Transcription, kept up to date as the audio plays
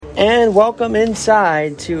And welcome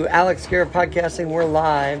inside to Alex Garrett Podcasting. We're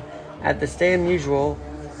live at the Stay Unusual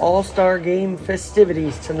All-Star Game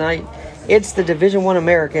festivities tonight. It's the Division I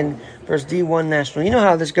American versus D1 National. You know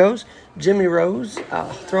how this goes. Jimmy Rose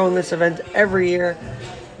throwing this event every year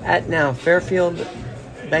at now Fairfield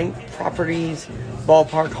Bank Properties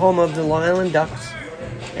Ballpark, home of the Long Island Ducks.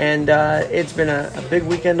 And it's been a big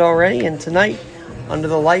weekend already. And tonight, under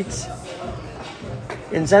the lights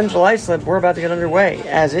in Central Islip, we're about to get underway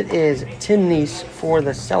as it is Tim Neese for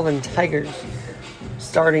the Selden Tigers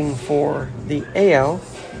starting for the AL.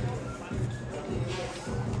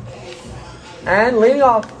 And leading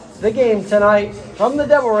off the game tonight from the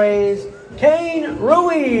Devil Rays, Kane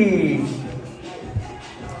Ruiz.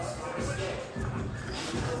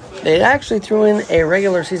 They actually threw in a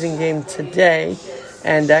regular season game today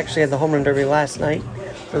and actually had the home run derby last night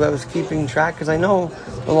for those keeping track, because I know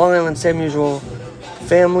the Long Island Stay Unusual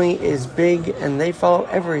family is big and they follow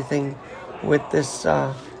everything with this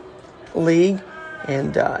league,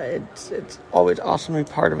 and it's always awesome to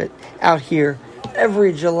be part of it out here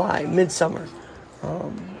every July, midsummer,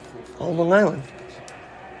 on Long Island.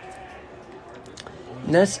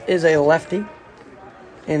 Ness is a lefty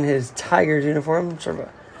in his Tigers uniform, sort of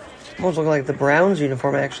almost looking like the Browns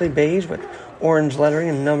uniform, actually, beige with orange lettering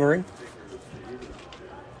and numbering.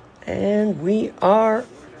 And we are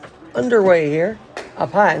underway here,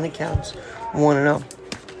 up high, and the count's 1-0.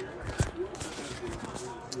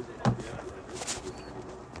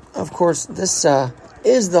 Of course, this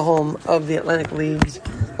is the home of the Atlantic League's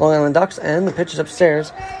Long Island Ducks, and the pitch is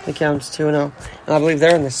upstairs. The count's 2-0. And I believe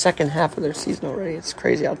they're in the second half of their season already. It's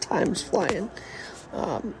crazy how time's flying.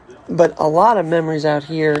 But a lot of memories out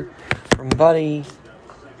here, from Buddy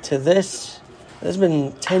to this. There's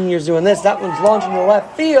been 10 years doing this. That one's launching to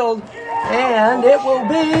left field, and it will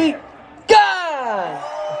be gone!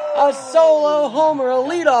 A solo homer, a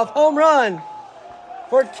leadoff home run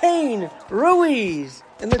for Kane Ruiz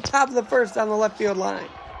in the top of the first down the left field line.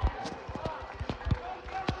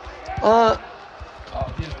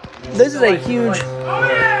 This is a huge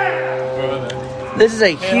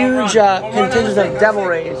contingent of Devil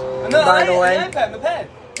Rays, by the way.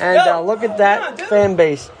 And look at that fan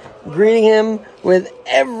base greeting him with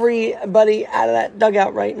everybody out of that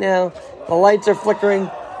dugout right now. The lights are flickering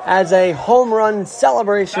as a home run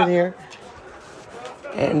celebration here.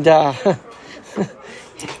 And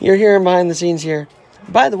you're hearing behind the scenes here.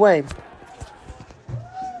 By the way,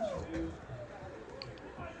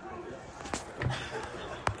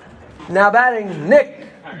 now batting, Nick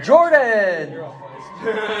Jordan.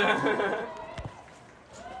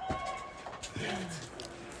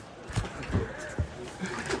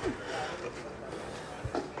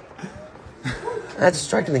 That's a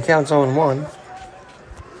strike, and the count's 0-1.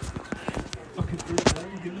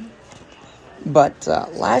 But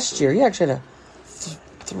last year, he actually had a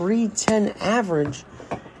 310 average,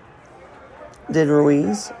 did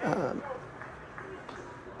Ruiz.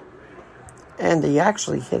 And he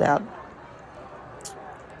actually hit out,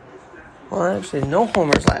 well, actually no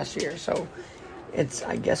homers last year, so it's,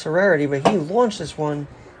 I guess, a rarity. But he launched this one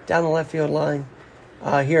down the left field line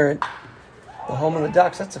here at the home of the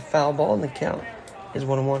Ducks. That's a foul ball, and the count is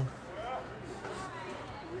 1-1.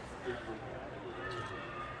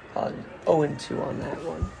 0-2 on that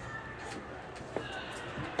one.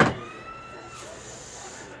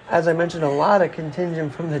 As I mentioned, a lot of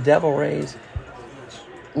contingent from the Devil Rays.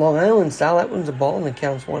 Long Island style, that one's a ball, and the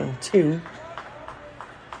count's 1-2.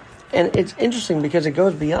 And it's interesting because it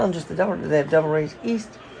goes beyond just the Devil Rays. They have Devil Rays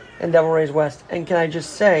East and Devil Rays West. And can I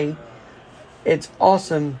just say, it's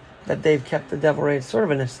awesome that they've kept the Devil Rays, sort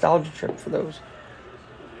of a nostalgia trip for those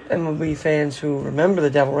MLB fans who remember the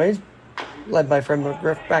Devil Rays, led by Fred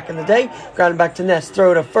McGriff back in the day. Grounded back to Ness,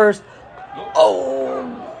 throw to first.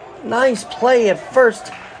 Oh, nice play at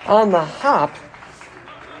first on the hop.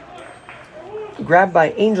 Grabbed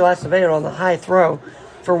by Angel Acevedo on the high throw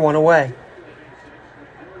for one away.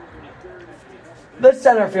 The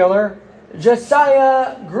center fielder,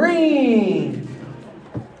 Josiah Green.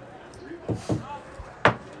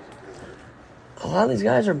 A lot of these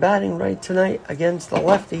guys are batting right tonight against the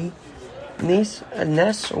lefty, Ness,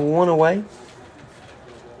 one away.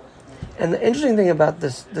 And the interesting thing about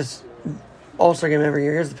this All-Star game every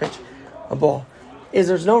year, here's the pitch, a ball, is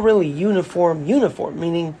there's no really uniform,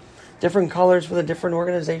 meaning different colors for the different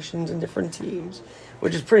organizations and different teams,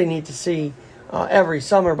 which is pretty neat to see every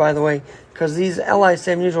summer, by the way, because these LI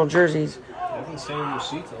Stay Unusual jerseys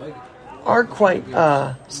are quite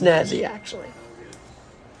snazzy, actually.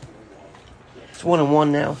 It's 1-1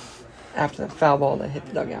 now after that foul ball that hit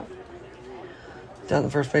the dugout. Down the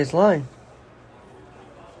first base line.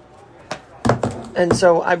 And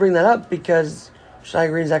so I bring that up because Shy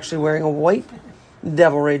Green is actually wearing a white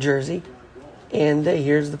Devil Ray jersey. And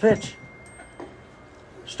here's the pitch.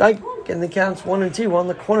 Strike, and the count's 1-2 on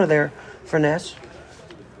the corner there for Ness.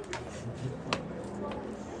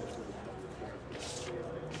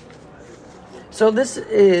 So this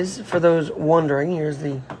is, for those wondering, here's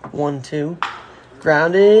the 1-2.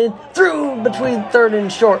 Grounded through between third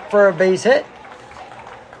and short for a base hit.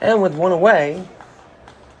 And with one away,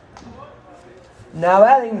 now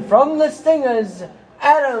adding from the Stingers,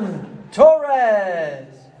 Adam Torres.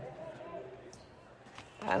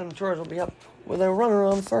 Adam Torres will be up with a runner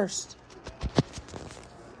on first.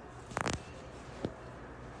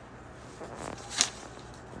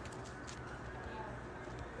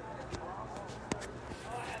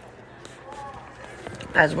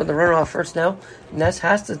 As with the runner off first now, Ness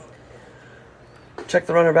has to check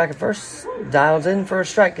the runner back at first. Dials in for a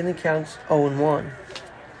strike, and the count's 0-1.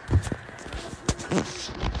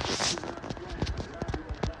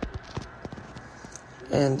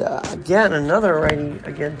 And again, another righty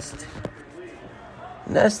against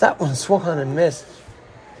Ness. That one swung on and missed.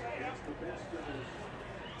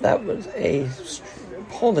 That was a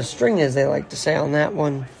pull the string, as they like to say on that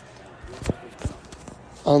one.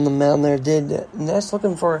 On the mound there did Ness,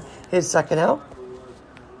 looking for his second out.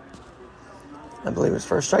 I believe his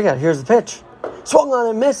first strikeout. Here's the pitch. Swung on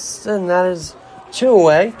and missed, and that is 2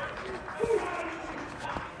 away.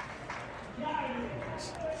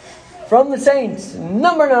 From the Saints,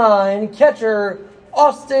 number 9, catcher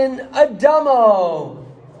Austin Adamo.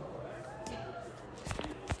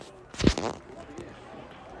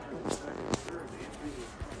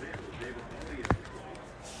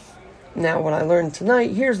 Now, what I learned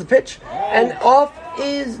tonight, here's the pitch, and off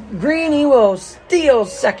is Green. He will steal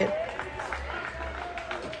second.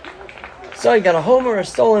 So he got a homer, a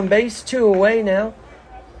stolen base, 2 away now.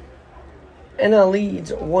 NL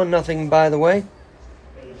leads 1-0, by the way.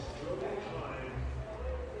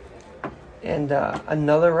 And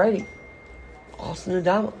another righty, Austin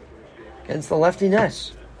Adamo, against the lefty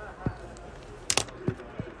Ness.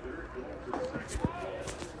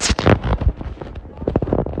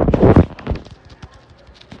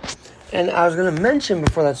 And I was going to mention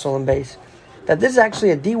before that stolen base that this is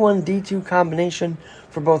actually a D1, D2 combination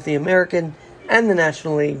for both the American and the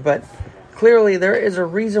National League. But clearly there is a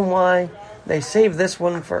reason why they save this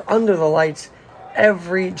one for under the lights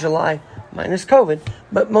every July, minus COVID,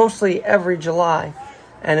 but mostly every July.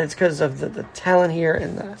 And it's because of the talent here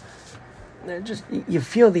and you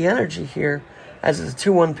feel the energy here as it's a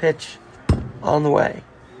 2-1 pitch on the way.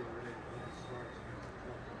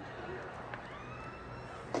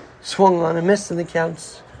 Swung on and missed, and the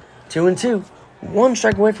counts 2-2. 1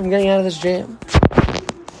 strike away from getting out of this jam.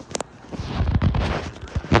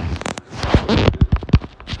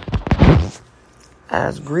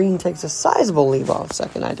 As Green takes a sizable leave off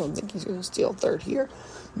second. I don't think he's going to steal third here,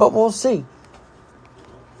 but we'll see.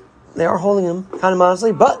 They are holding him kind of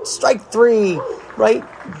modestly, but strike 3 right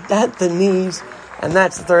at the knees, and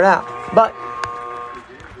that's the third out. But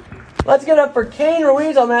let's get up for Kane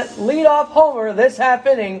Ruiz on that leadoff homer this half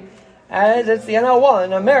inning, as it's the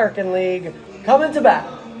NL1 American League coming to bat.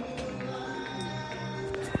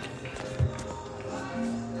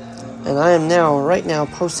 And I am right now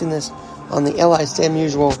posting this on the LI Stay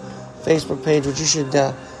Unusual Facebook page, which you should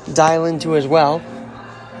dial into as well.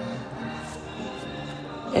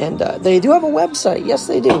 And they do have a website. Yes,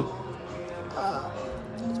 they do.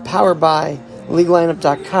 It's powered by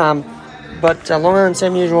LeagueLineup.com. But Long Island Stay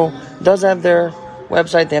Unusual does have their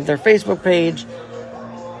website. They have their Facebook page.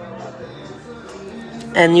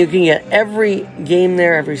 And you can get every game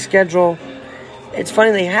there, every schedule. It's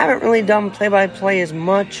funny, they haven't really done play-by-play as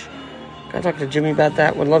much. Gotta talk to Jimmy about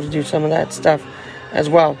that. Would love to do some of that stuff as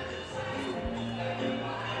well.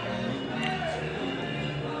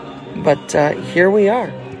 But here we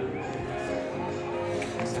are.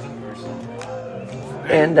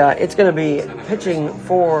 And it's going to be pitching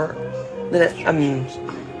for the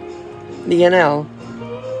NL,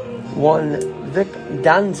 one Vic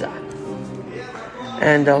Danza.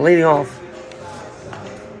 And leading off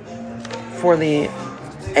for the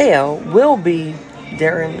AL will be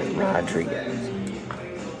Darren Rodriguez.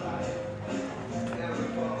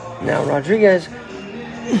 Now, Rodriguez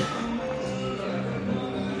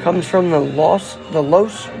comes from the Los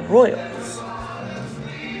Royals.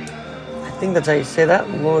 I think that's how you say that,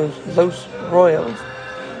 Los Royals.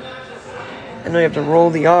 I know you have to roll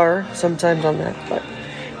the R sometimes on that, but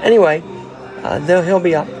anyway, he'll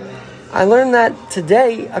be up. I learned that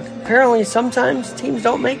today, apparently sometimes teams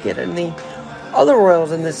don't make it, and the other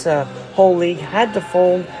Royals in this whole league had to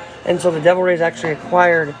fold, and so the Devil Rays actually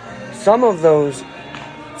acquired some of those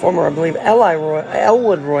former, I believe,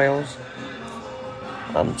 Elwood Royals,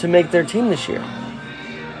 to make their team this year.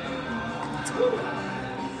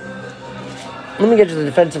 Let me get to the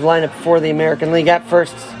defensive lineup for the American League. At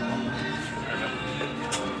first,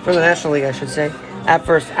 for the National League, I should say. At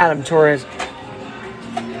first, Adam Torres.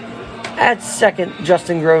 At second,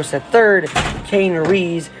 Justin Gross. At third, Kane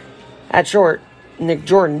Ruiz. At short, Nick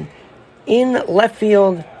Jordan. In left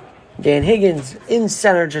field, Dan Higgins. In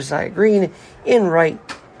center, Josiah Green. In right,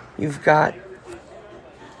 you've got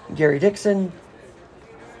Gary Dixon.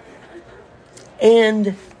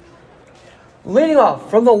 And leading off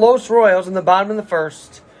from the Los Royals in the bottom of the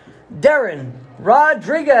first, Darren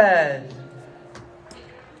Rodriguez.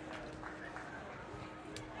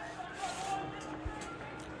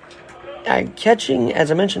 And catching,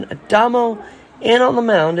 as I mentioned, Adamo, and on the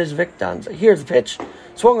mound is Vic Donza. Here's the pitch.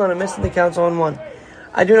 Swung on and missed, and the count's 0-1.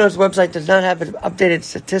 I do notice the website does not have updated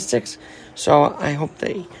statistics, so I hope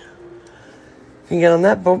they can get on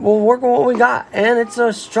that, but we'll work on what we got. And it's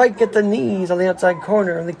a strike at the knees on the outside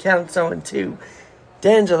corner, and the count's 0-2.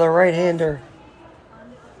 Danza, the right-hander,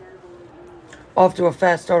 off to a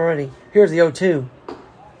fast already. Here's the 0-2.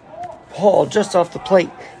 Paul just off the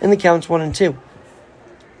plate, and the count's 1-2.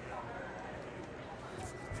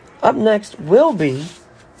 Up next will be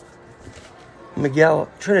Miguel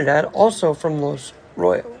Trinidad, also from Los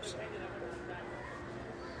Royals.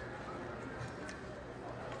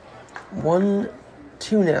 1-2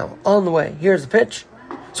 now, on the way. Here's the pitch.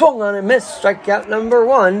 Swung on and missed. Strikeout number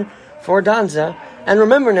 1 for Donza. And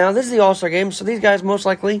remember now, this is the All-Star game, so these guys most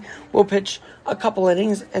likely will pitch a couple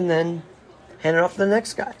innings and then hand it off to the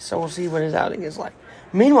next guy. So we'll see what his outing is like.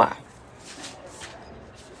 Meanwhile,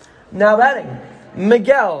 now batting,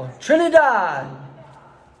 Miguel Trinidad.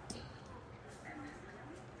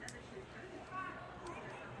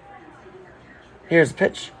 Here's the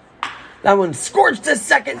pitch. That one scorched to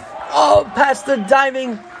second. Oh, past the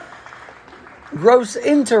diving Gross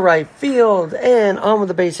into right field. And on with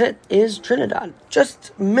the base hit is Trinidad.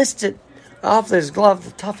 Just missed it off his glove.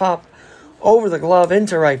 The tough hop over the glove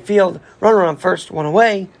into right field. Runner on first, one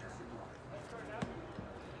away.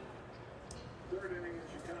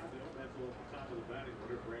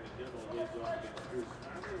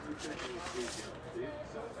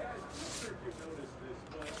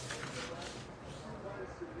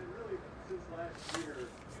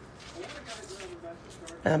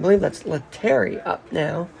 And I believe that's Letary up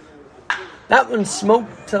now. That one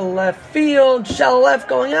smoked to left field. Shallow left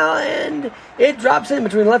going out. And it drops in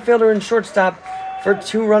between left fielder and shortstop for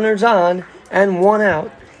 2 runners on and 1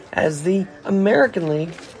 out. As the American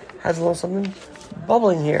League has a little something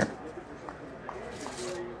bubbling here.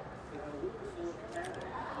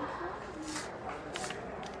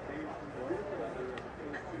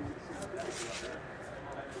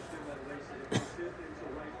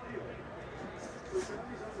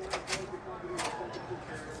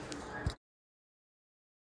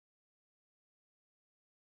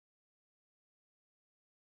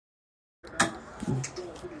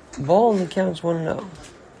 Ball and the count's 1-0.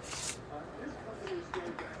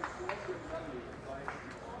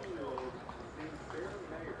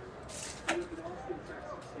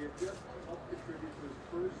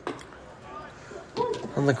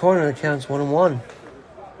 On the corner, the count's 1-1.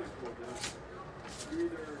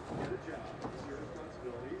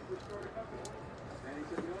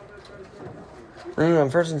 Running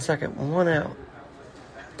on first and second, 1 out.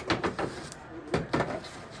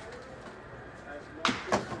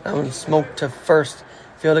 That one smoked to first.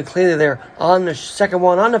 Fielded cleanly there on the second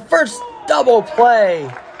one. On the first double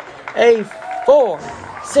play. A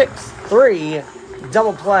 4-6-3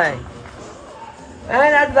 double play.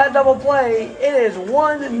 And after that double play, it is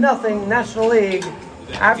 1-0 National League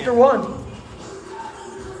after 1.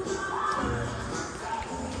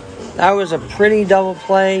 That was a pretty double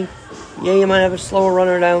play. Yeah, you might have a slower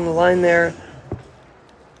runner down the line there.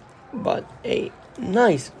 But a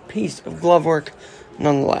nice piece of glove work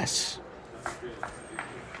nonetheless.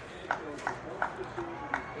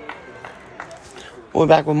 We'll be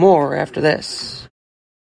back with more after this.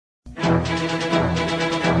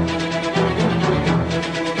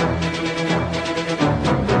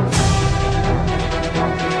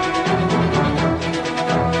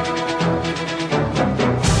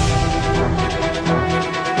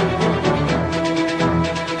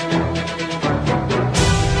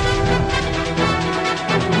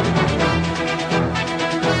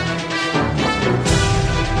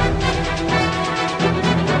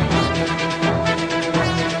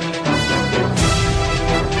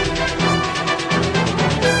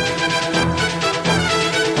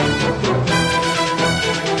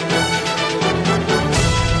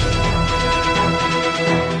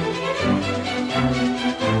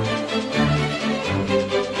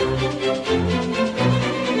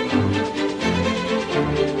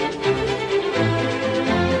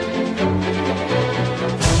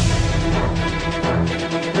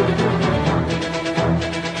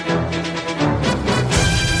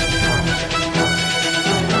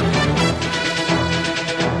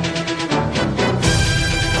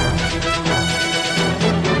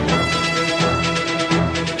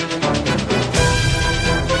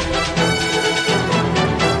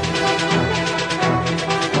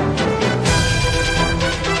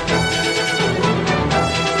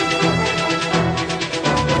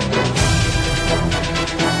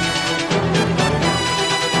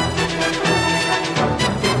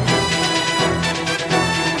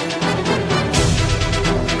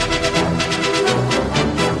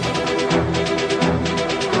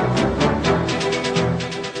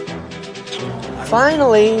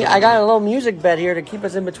 finally, I got a little music bed here to keep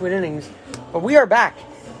us in between innings. But we are back.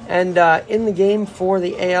 And in the game for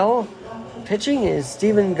the AL, pitching is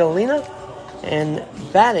Steven Galena. And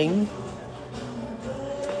batting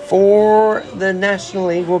for the National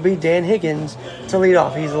League will be Dan Higgins to lead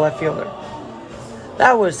off. He's a left fielder.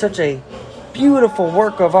 That was such a beautiful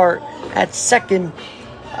work of art at second.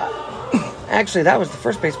 Actually, that was the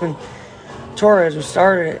first baseman, Torres, who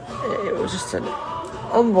started it. It was just an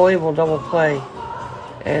unbelievable double play.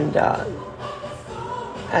 And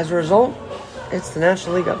as a result, it's the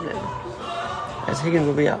National League up now, as Higgins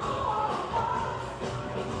will be up.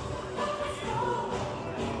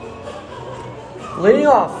 Leading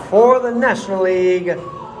off for the National League,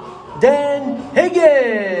 Dan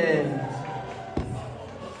Higgins.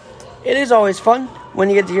 It is always fun when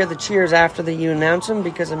you get to hear the cheers after that you announce them,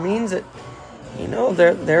 because it means that,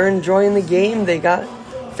 they're enjoying the game. They got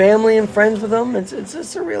family and friends with them. It's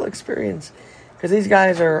just a real experience, because these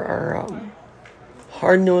guys are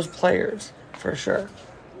hard-nosed players for sure.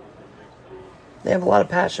 They have a lot of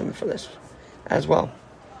passion for this as well,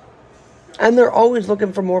 and they're always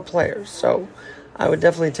looking for more players. So I would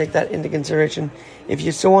definitely take that into consideration if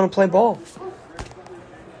you still want to play ball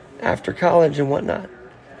after college and whatnot.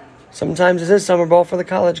 Sometimes it is summer ball for the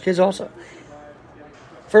college kids also.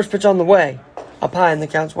 First pitch on the way, up high, and the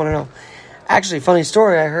count's 1-0. Actually, funny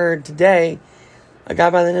story, I heard today a guy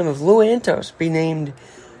by the name of Lou Antos be named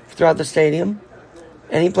throughout the stadium,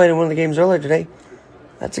 and he played in one of the games earlier today.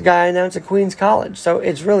 That's a guy I announced at Queens College. So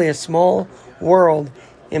it's really a small world,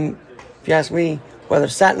 if you ask me, whether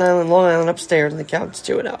Staten Island, Long Island, upstairs, and the count's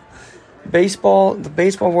 2-0. The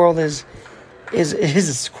baseball world is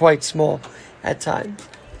quite small at times.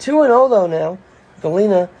 2-0 though now.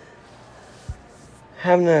 Galena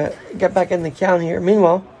having to get back in the count here.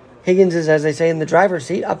 Meanwhile, Higgins is, as they say, in the driver's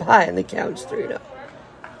seat, up high, and the count's 3-0.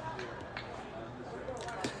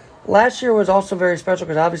 Last year was also very special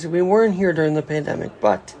because obviously we weren't here during the pandemic,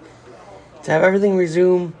 but to have everything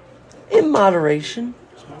resume in moderation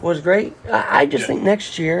was great. I just think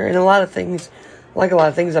next year, and a lot of things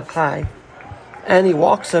up high, and he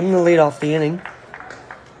walks them to lead off the inning.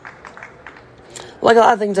 Like a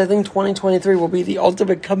lot of things, I think 2023 will be the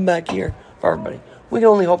ultimate comeback year for everybody. We can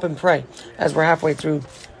only hope and pray, as we're halfway through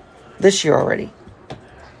this year already.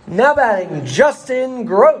 Now batting, Justin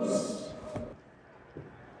Gross.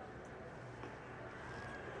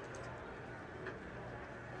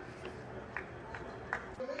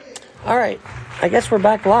 All right, I guess we're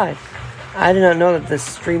back live. I did not know that this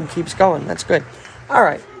stream keeps going. That's good. All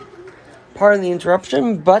right, pardon the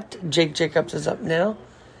interruption, but Jake Jacobs is up now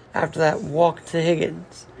after that walk to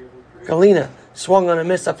Higgins. Galena swung on a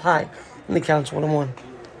miss up high, and the count's 1-1.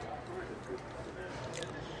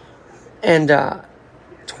 And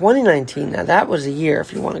 2019, now that was a year,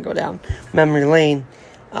 if you want to go down memory lane.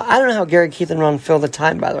 I don't know how Garrett, Keith, and Ron fill the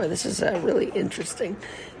time, by the way. This is really interesting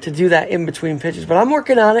to do that in between pitches. But I'm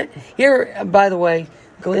working on it. Here, by the way,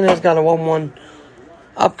 Galena's got a 1-1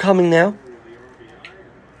 upcoming now.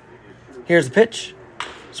 Here's the pitch.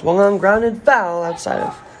 Swung on, grounded, foul outside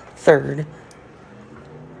of third.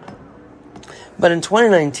 But in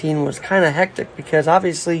 2019 was kind of hectic because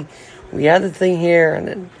obviously we had the thing here, and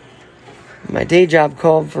then my day job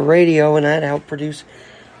called for radio, and I had to help produce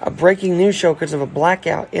a breaking news show because of a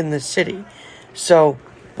blackout in the city. So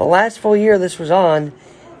the last full year this was on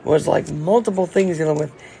was like multiple things dealing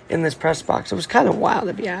with in this press box. It was kind of wild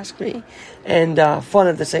if you ask me, and fun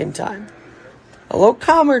at the same time. A little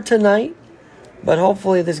calmer tonight, but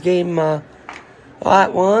hopefully this game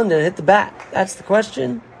wanted to hit the bat. That's the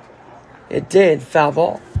question. It did. Foul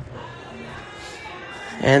ball.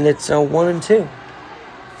 And it's 1-2.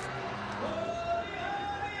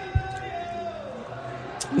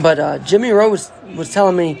 But Jimmy Rose was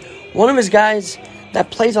telling me one of his guys that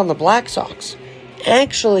plays on the Black Sox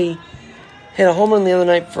actually hit a home run the other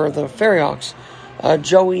night for the Ferry Hawks,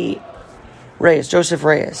 Joseph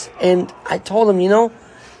Reyes. And I told him,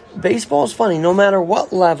 baseball is funny. No matter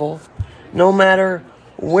what level, no matter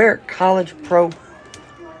where, college, pro,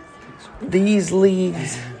 these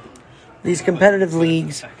leagues, these competitive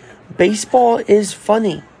leagues, baseball is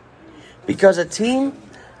funny. Because a team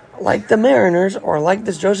like the Mariners or like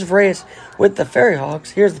this Joseph Reyes with the Ferry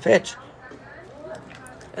Hawks, here's the pitch.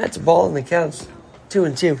 That's a ball in the counts,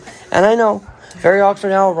 2-2. And I know Ferry Hawks are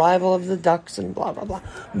now a rival of the Ducks and blah, blah, blah.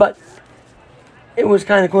 But it was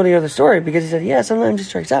kind of cool to hear the story because he said, yeah, sometimes he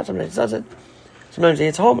strikes out, sometimes he doesn't. Sometimes he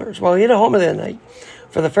hits homers. Well, he hit a homer the other night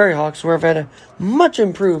for the Ferry Hawks, who have had a much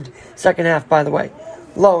improved second half, by the way.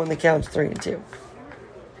 Low in the counts, 3-2.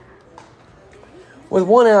 With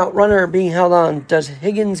one out, runner being held on, does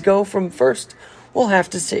Higgins go from first? We'll have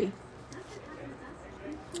to see.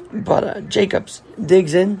 But Jacobs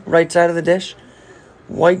digs in, right side of the dish.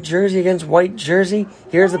 White jersey against white jersey.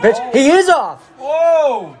 Here's the pitch. He is off!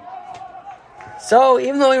 Whoa! So,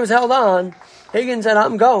 even though he was held on, Higgins said,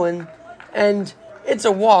 I'm going. And it's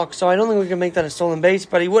a walk, so I don't think we can make that a stolen base,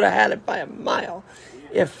 but he would have had it by a mile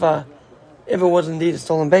if it was indeed a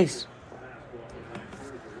stolen base.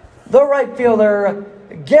 The right fielder,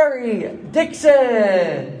 Gary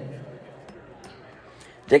Dixon.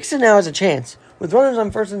 Dixon now has a chance with runners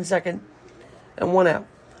on first and second and one out.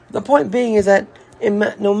 The point being is that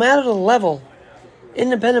no matter the level,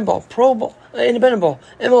 independent ball, pro ball, independent ball,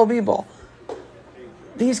 MLB ball,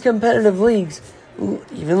 these competitive leagues,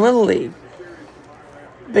 even Little League,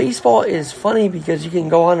 baseball is funny because you can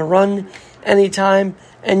go on a run anytime.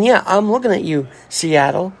 And yeah, I'm looking at you,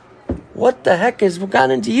 Seattle. What the heck has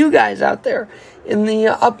gotten into you guys out there in the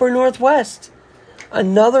upper Northwest?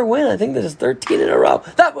 Another win. I think this is 13 in a row.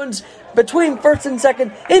 That one's between first and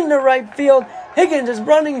second into right field. Higgins is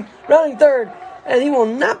rounding third, and he will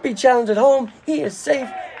not be challenged at home. He is safe.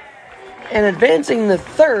 And advancing the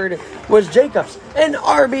third was Jacobs. An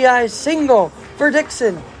RBI single for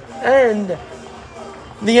Dixon. And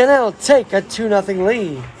the NL take a 2-0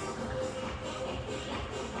 lead.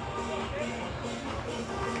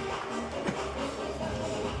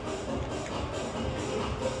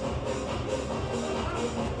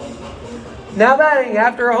 Now batting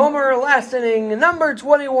after a homer last inning, number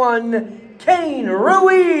 21, Kane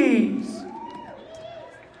Ruiz.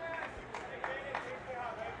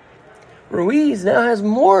 Ruiz now has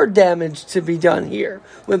more damage to be done here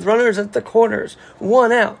with runners at the corners.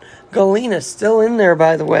 One out. Galena still in there,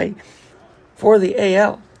 by the way, for the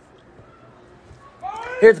AL.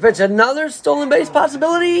 Here's the pitch. Another stolen base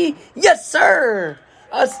possibility. Yes, sir.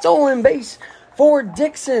 A stolen base for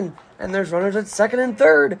Dixon. And there's runners at second and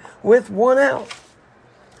third with one out.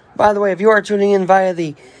 By the way, if you are tuning in via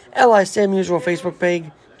the LI Sam Usual Facebook page,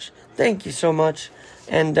 thank you so much.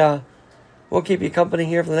 And we'll keep you company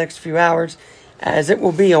here for the next few hours, as it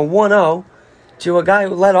will be a 1-0 to a guy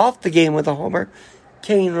who led off the game with a homer,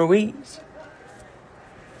 Kane Ruiz.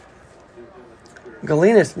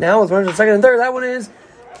 Galenas now with runners at second and third. That one is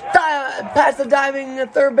past the diving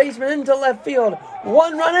third baseman into left field.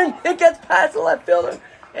 One run in, it gets past the left fielder.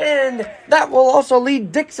 And that will also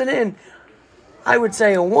lead Dixon in. I would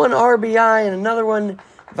say a 1 RBI and another one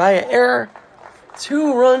via error.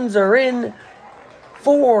 2 runs are in.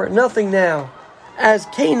 4-0 now. As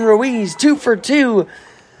Kane Ruiz, 2 for 2.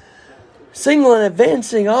 Single and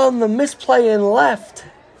advancing on the misplay in left.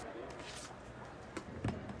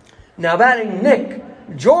 Now batting Nick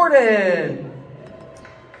Jordan.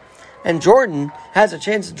 And Jordan has a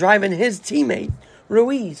chance to drive in his teammate,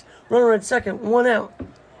 Ruiz. Runner at second, one out.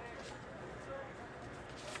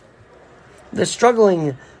 The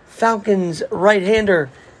struggling Falcons right-hander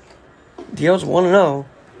deals 1-0.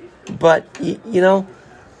 But, you know,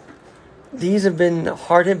 these have been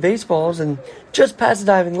hard-hit baseballs, and just past the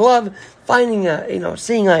diving glove, finding a,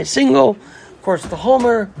 seeing eye single, of course, the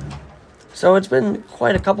homer. So it's been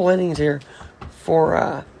quite a couple innings here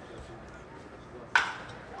for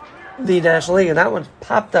the National League. And that one's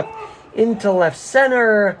popped up into left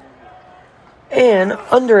center and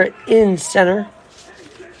under it in center.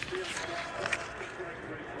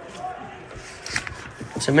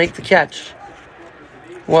 To make the catch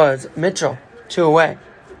was Mitchell, 2 away.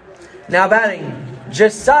 Now batting,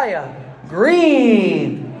 Josiah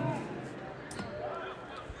Green.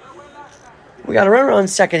 We got a runner on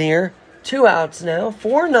second here. 2 outs now.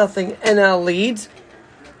 4-0 NL leads.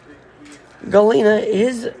 Galena,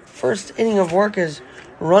 his first inning of work is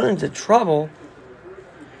run into trouble.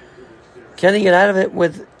 Can he get out of it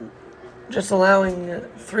with just allowing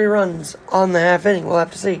 3 runs on the half inning? We'll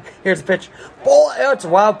have to see. Here's the pitch. Ball, it's a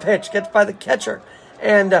wild pitch. Gets by the catcher.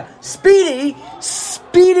 And Speedy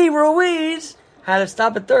Ruiz had to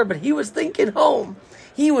stop at third, but he was thinking home.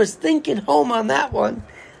 He was thinking home on that one.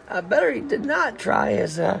 Better he did not try,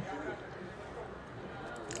 as the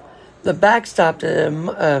backstop.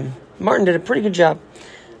 Martin did a pretty good job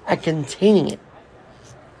at containing it.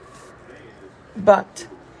 But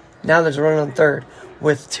now there's a run on third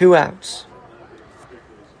with 2 outs.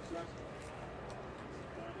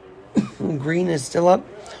 Green is still up.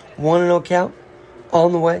 1-0 count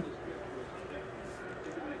on the way.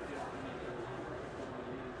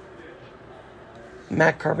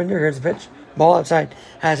 Matt Carpenter, here's the pitch. Ball outside.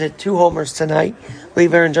 Has hit 2 homers tonight. I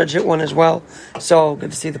believe Aaron Judge hit 1 as well. So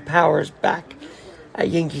good to see the Powers back at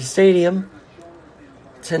Yankee Stadium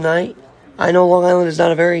tonight. I know Long Island is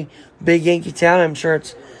not a very big Yankee town. I'm sure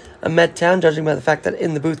it's a Met town, judging by the fact that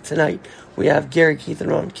in the booth tonight we have Gary, Keith,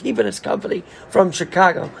 and Ron keeping us company from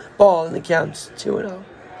Chicago. Ball in the counts, 2-0.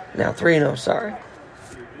 Now 3-0, sorry.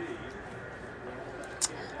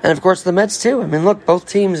 And, of course, the Mets, too. I mean, look, both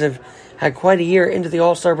teams have had quite a year into the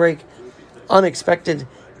All-Star break. Unexpected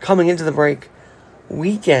coming into the break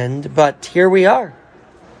weekend, but here we are.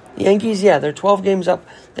 The Yankees, they're 12 games up.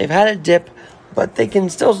 They've had a dip, but they can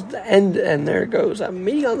still end, and there goes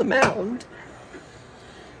me on the mound.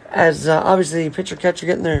 As, obviously, pitcher-catcher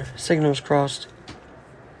getting their signals crossed.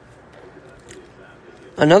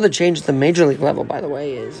 Another change at the Major League level, by the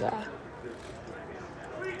way, is...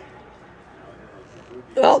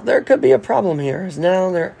 there could be a problem here. As now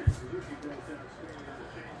they're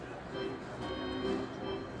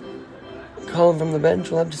calling from the bench.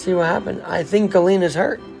 We'll have to see what happened. I think Galina's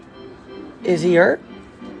hurt. Is he hurt?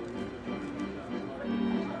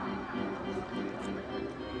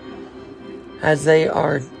 As they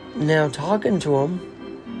are now talking to him,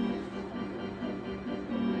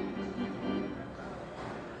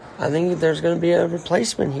 I think there's going to be a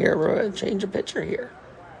replacement here, or a change of pitcher here.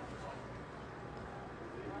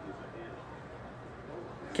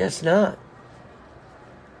 Guess not.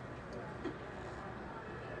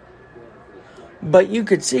 But you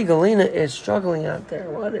could see Galina is struggling out there.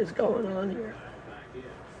 What is going on here?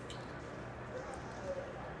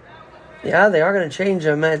 Yeah, they are going to change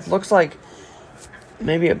him. It looks like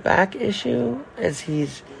maybe a back issue as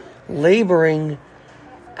he's laboring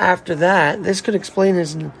after that. This could explain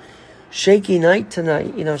his shaky night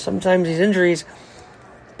tonight. You know, sometimes these injuries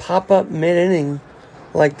pop up mid-inning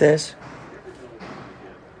like this.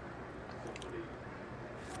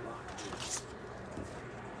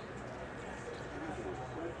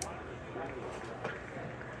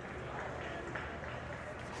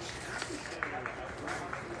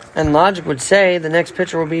 And logic would say the next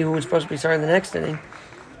pitcher will be who was supposed to be starting the next inning.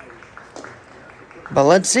 But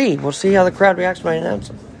let's see. We'll see how the crowd reacts when I announce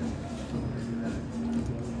him.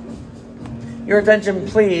 Your attention,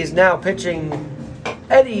 please. Now pitching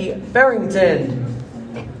Eddie Barrington.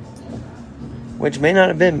 Which may not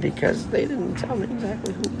have been because they didn't tell me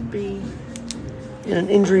exactly who would be in an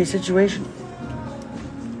injury situation.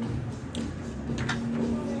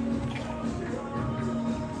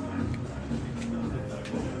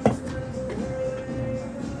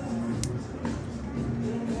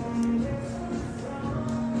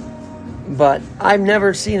 But I've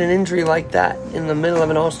never seen an injury like that in the middle of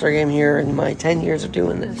an All-Star game here in my 10 years of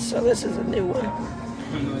doing this. So this is a new one.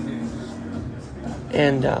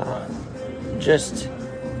 And just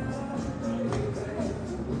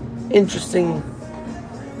interesting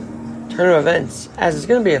turn of events. As it's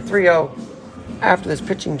going to be a 3-0 after this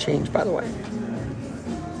pitching change, by the way.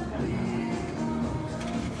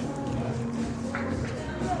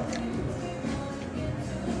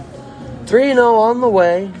 "3-0 on the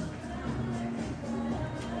way.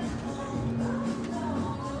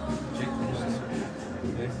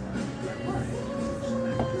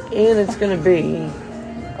 And it's going to be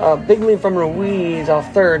a big lead from Ruiz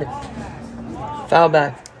off third. Foul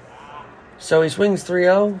back. So he swings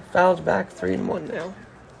 3-0, fouls back 3-1 now.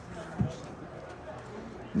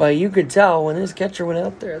 But you could tell when his catcher went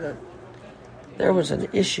out there that there was an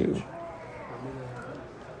issue.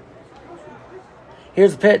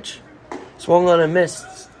 Here's the pitch. Swung on and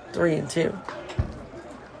missed. 3-2.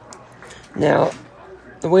 Now,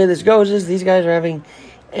 the way this goes is these guys are having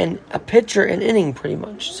a pitcher an inning pretty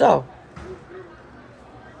much. So,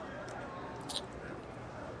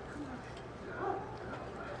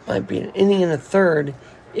 might be an inning and a third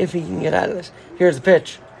if he can get out of this. Here's the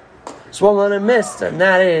pitch. Swung on and missed, and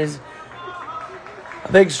that is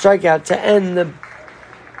a big strikeout to end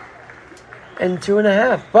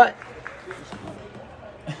 2.5. But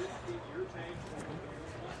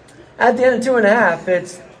at the end of 2.5,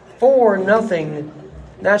 it's 4-0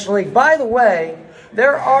 National League. By the way,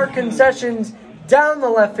 there are concessions down the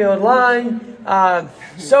left field line.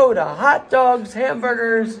 Soda, hot dogs,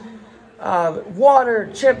 hamburgers, water,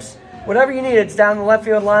 chips, whatever you need, it's down the left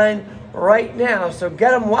field line right now. So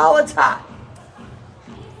get them while it's hot.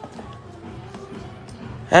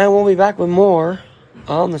 And we'll be back with more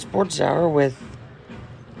on the Sports Hour with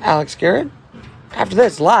Alex Garrett. After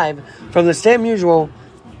this, live from the Stadium Usual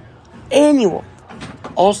annual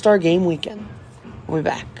All-Star Game weekend. We'll be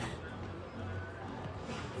back.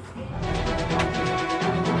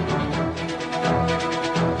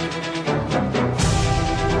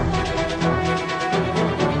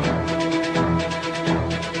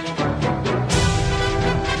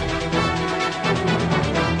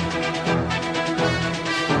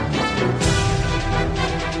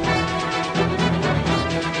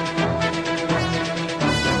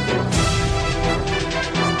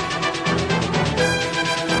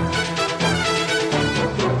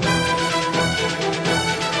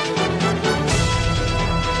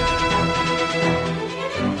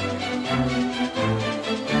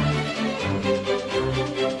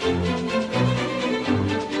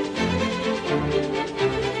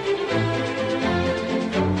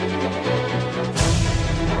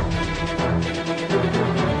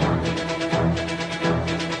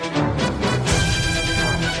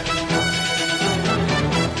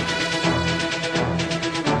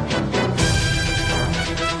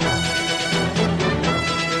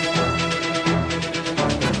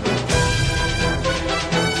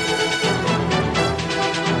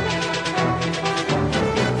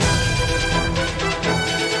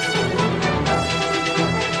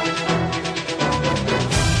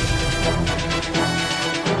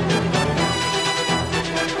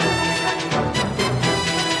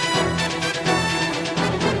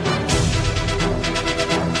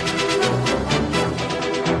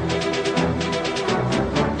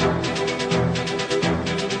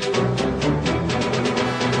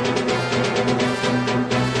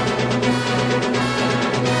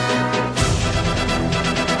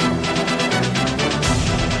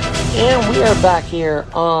 And we are back here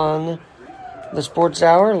on the Sports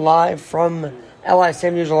Hour, live from LI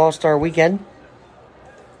Same Usual All-Star Weekend.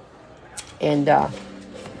 And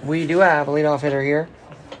we do have a leadoff hitter here.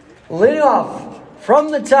 Leading off from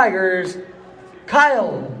the Tigers,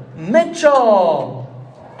 Kyle Mitchell.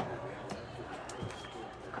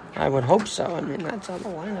 I would hope so. I mean, that's how the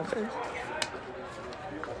lineup is.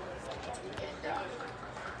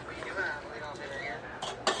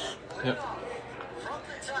 Yep.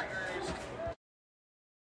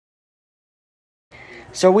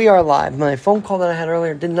 So we are live. My phone call that I had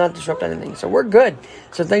earlier did not disrupt anything, so we're good.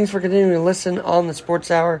 So thanks for continuing to listen on the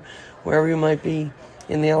Sports Hour, wherever you might be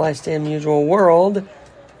in the LI Stay Unusual world.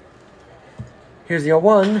 Here's the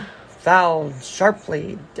 0-1. Fouled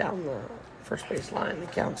sharply down the first base line.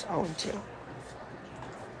 It counts 0-2.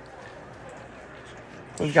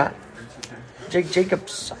 We've got Jake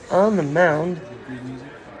Jacobs on the mound.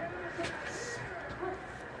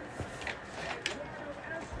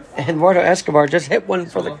 And Eduardo Escobar just hit one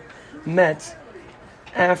for the Mets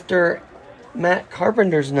after Matt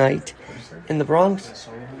Carpenter's night in the Bronx.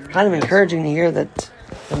 Kind of encouraging to hear that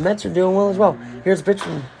the Mets are doing well as well. Here's a pitch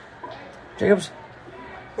from Jacobs.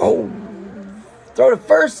 Oh, throw to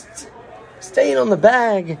first. Staying on the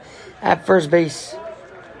bag at first base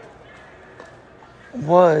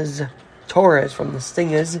was Torres from the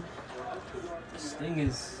Stingers.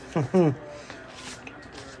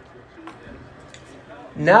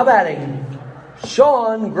 Now batting,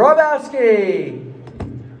 Sean Grabowski.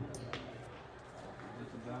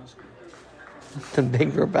 The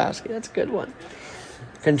big Grabowski, that's a good one.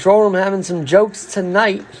 Control room having some jokes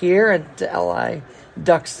tonight here at LI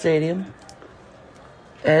Duck Stadium.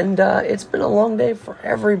 And it's been a long day for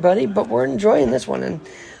everybody, but we're enjoying this one. And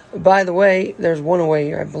by the way, there's one away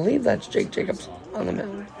here. I believe that's Jake Jacobs on the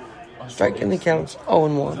mound. Strike in the counts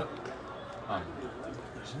 0-1.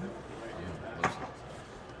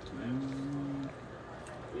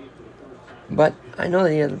 But I know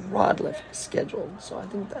that he has rod lift scheduled, so I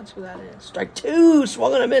think that's who that is. Strike 2,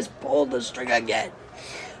 swung and a miss, pulled the string again.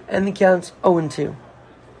 And the count's 0-2.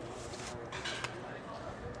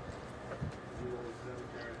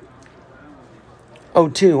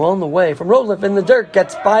 On the way from Rodliff in the dirt,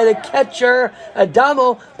 gets by the catcher.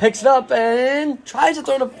 Adamo picks it up and tries to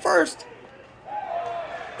throw to first.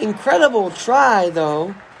 Incredible try,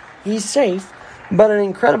 though. He's safe, but an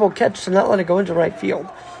incredible catch to not let it go into right field.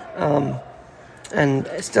 And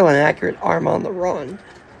still an accurate arm on the run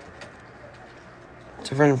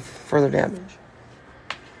to prevent further damage.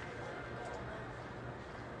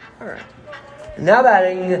 All right. Now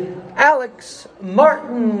batting, Alex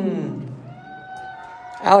Martin.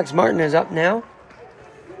 Alex Martin is up now.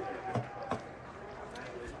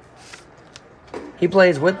 He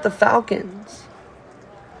plays with the Falcons.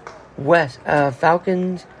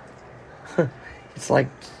 Falcons. It's like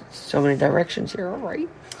so many directions here, all right?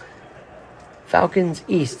 Falcons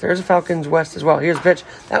East. There's a Falcons West as well. Here's the pitch.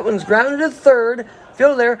 That one's grounded to third.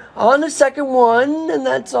 Field there on the second one, and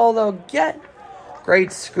that's all they'll get.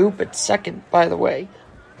 Great scoop at second, by the way,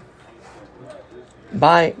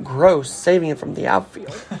 by Gross, saving it from the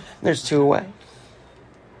outfield. There's 2 away.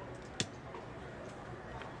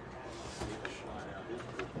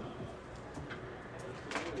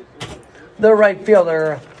 The right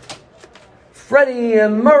fielder, Freddie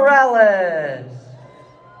Morales.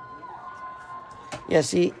 Yeah,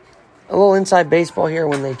 see, a little inside baseball here.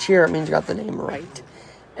 When they cheer, it means you got the name right.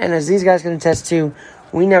 And as these guys can attest to,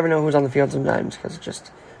 we never know who's on the field sometimes because it just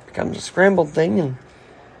becomes a scrambled thing. And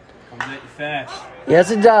comes at you fast. Yes,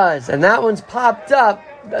 it does. And that one's popped up.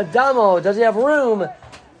 Adamo, does he have room?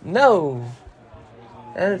 No.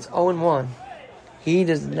 And it's 0-1. He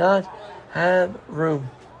does not have room.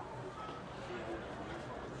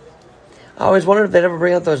 I always wondered if they'd ever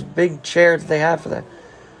bring out those big chairs that they have for the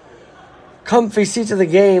comfy seats of the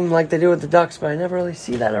game like they do with the Ducks, but I never really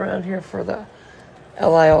see that around here for the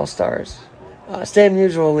LI All-Stars. Stay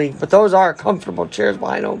Unusual League, but those are comfortable chairs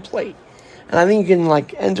behind home plate. And I think you can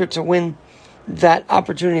enter to win that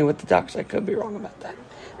opportunity with the Ducks. I could be wrong about that.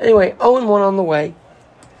 Anyway, 0-1 on the way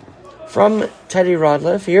from Teddy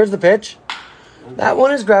Rodliff. Here's the pitch. That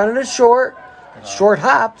one is grounded to short. Short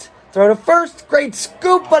hopped. Throw to first. Great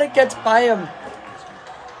scoop, but it gets by him.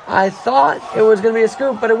 I thought it was going to be a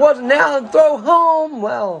scoop, but it wasn't. Now throw home.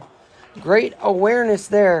 Well, great awareness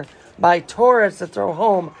there by Torres to throw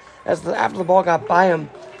home after the ball got by him.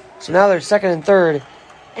 So now they're second and third.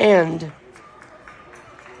 And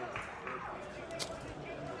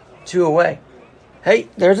 2 away. Hey,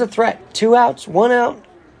 there's a threat. 2 outs, 1 out,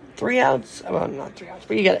 3 outs. Well, not 3 outs,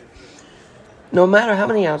 but you get it. No matter how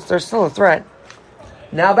many outs, there's still a threat.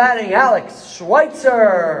 Now batting, Alex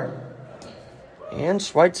Schweitzer. And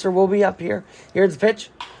Schweitzer will be up here. Here's the pitch.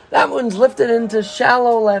 That one's lifted into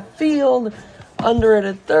shallow left field. Under it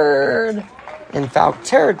at third. In foul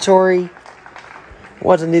territory.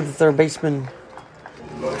 Wasn't he the third baseman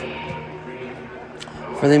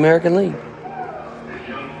for the American League?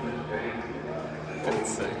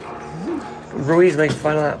 Ruiz makes the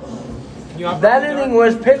final out. That inning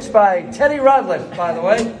was pitched by Teddy Rodliff, by the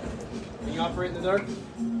way. Can you operate in the dark?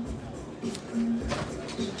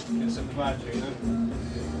 Get some flash here,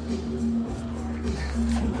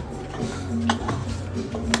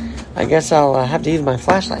 I guess I'll have to use my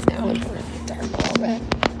flashlight now. It's dark a little bit.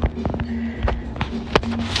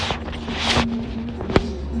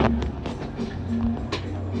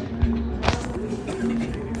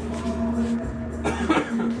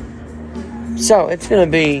 So it's going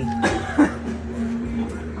to be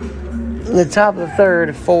the top of the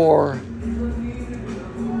third for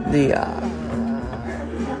the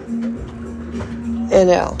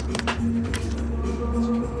NL.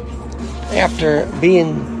 After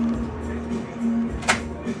being,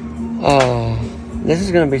 this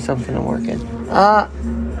is going to be something to work in.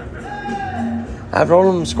 I've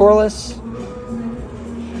rolled them scoreless.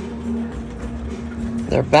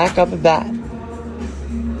 They're back up at bat.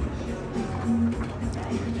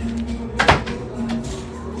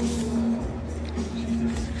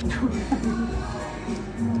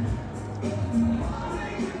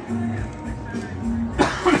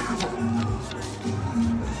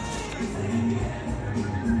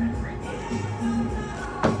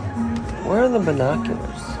 Where are the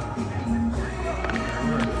binoculars?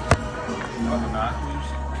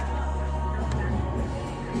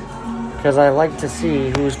 Because I like to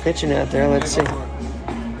see who's pitching out there. Let's see.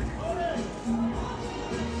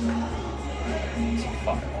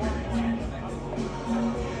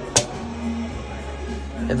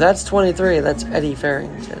 If that's 23, that's Eddie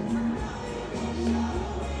Farrington.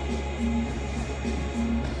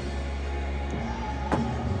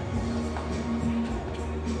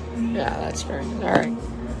 Yeah, that's Farrington. All right.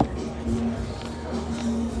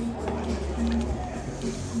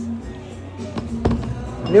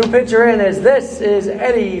 New pitcher in as this is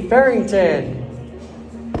Eddie Farrington.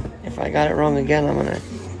 If I got it wrong again, I'm going to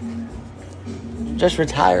just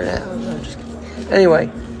retire now. No, I'm just kidding. Anyway,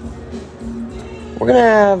 we're going to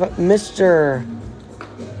have Mr.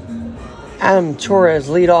 Adam Torres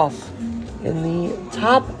lead off in the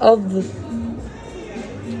top of the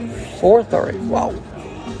fourth already. Wow.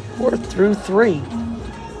 4 through 3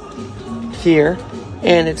 here.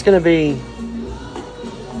 And it's going to be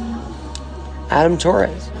Adam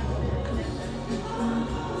Torres.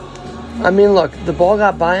 I mean, look, the ball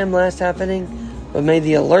got by him last half inning, but made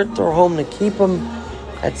the alert throw home to keep him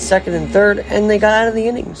at second and third, and they got out of the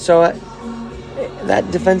inning. So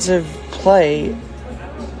that defensive play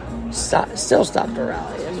still stopped a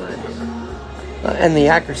rally, in my opinion. And the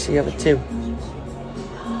accuracy of it, too.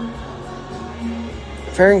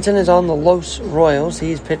 Farrington is on the Los Royals.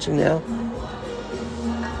 He's pitching now.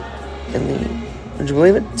 In the, would you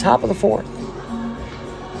believe it, top of the fourth.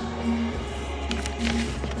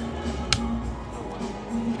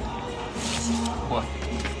 What?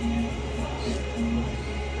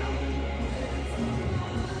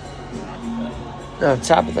 No,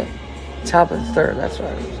 top of the third. That's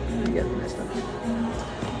what I was getting messed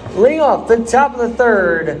up. Leading off the top of the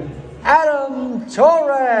third, Adam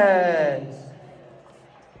Torres.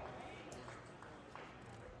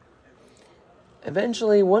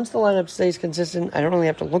 Eventually, once the lineup stays consistent, I don't really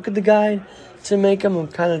have to look at the guide to make them. I'm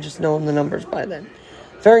kind of just knowing the numbers by then.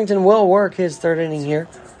 Farrington will work his third inning here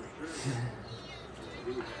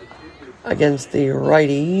against the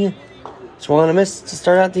righty. Swung on a miss to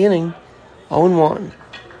start out the inning. 0-1.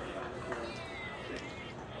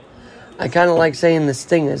 I kind of like saying the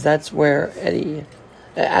Stingers. That's where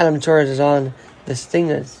Adam Torres is on the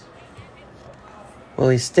Stingers. Will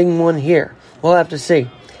he sting one here? We'll have to see.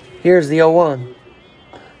 Here's the 0-1.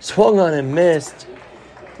 Swung on and missed.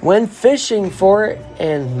 Went fishing for it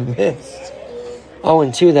and missed.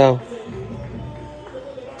 0-2 though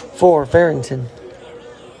for Farrington.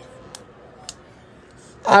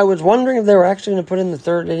 I was wondering if they were actually going to put in the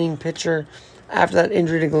third inning pitcher after that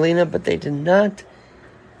injury to Galena, but they did not.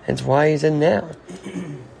 That's why he's in now.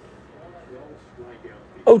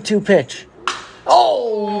 0-2 pitch.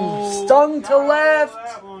 Oh, stung to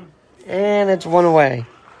left. And it's one away.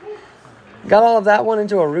 Got all of that one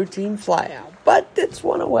into a routine flyout, but it's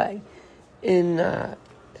one away to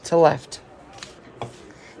left.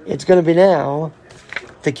 It's going to be now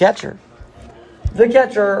the catcher. The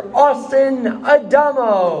catcher, Austin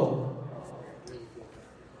Adamo.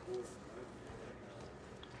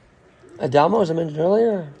 Adamo, as I mentioned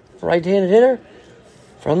earlier, right-handed hitter.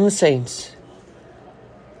 from the Saints.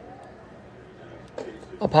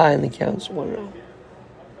 Up high in the counts, 1-0.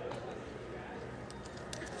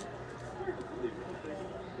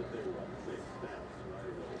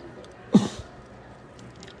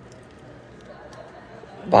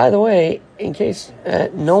 By the way, in case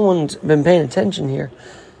no one's been paying attention here,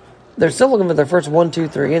 they're still looking for their first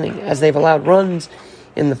 1-2-3 inning. As they've allowed runs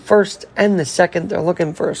in the first and the second, they're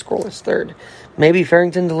looking for a scoreless third. Maybe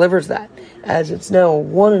Farrington delivers that, as it's now a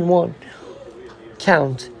 1-1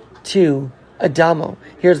 count to Adamo.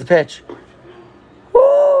 Here's the pitch.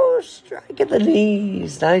 Woo! Strike at the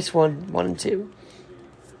knees. Nice one. 1-2.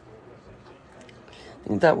 I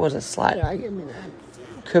think that was a slider. I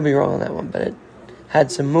could be wrong on that one, but it had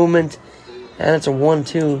some movement, and it's a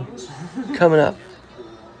 1-2 coming up.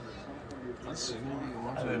 That's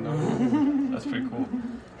pretty cool.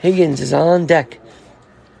 Higgins is on deck.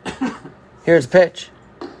 Here's the pitch.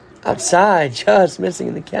 Outside, just missing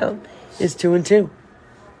in the count. Is 2-2.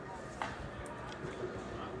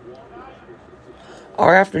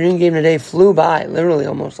 Our afternoon game today flew by, literally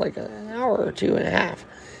almost like an hour or 2.5.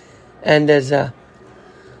 And as I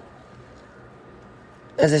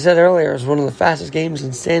said earlier, it was one of the fastest games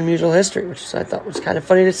in Stan Musial history, which I thought was kind of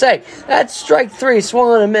funny to say. That's strike 3, swung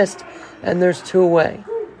on and missed, and there's 2 away.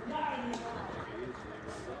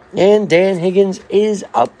 And Dan Higgins is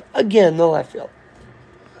up again, the left field.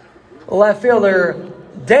 The left fielder,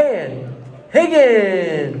 Dan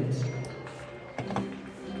Higgins.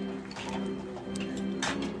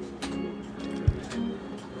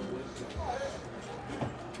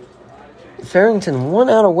 Farrington 1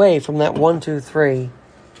 out away from that 1-2-3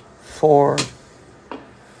 for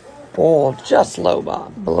ball just low,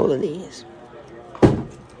 Bob, below the knees.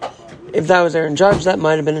 If that was Aaron Judge, that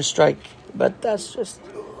might have been a strike, but that's just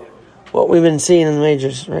what we've been seeing in the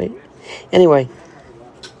majors, right? Anyway,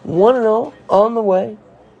 1-0 on the way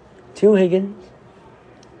to Higgins.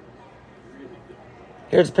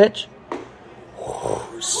 Here's the pitch.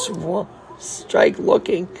 Strike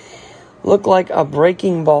looking. Looked like a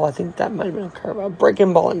breaking ball. I think that might have been a curve. A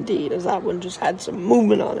breaking ball indeed, as that one just had some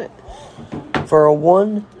movement on it. For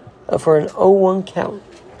an 0-1 count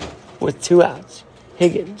with 2 outs.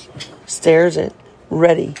 Higgins stares it,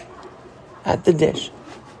 ready at the dish.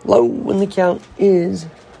 Low when the count is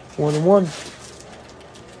 1-1.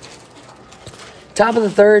 Top of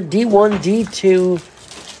the third, D1, D2,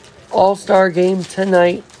 All-Star game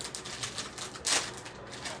tonight.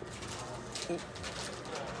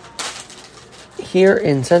 Here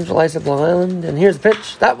in Central Islip, Long Island. And here's the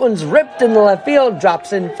pitch. That one's ripped in the left field.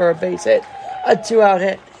 Drops in for a base hit. A 2-out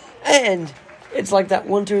hit. And it's like that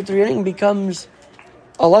 1-2-3 inning becomes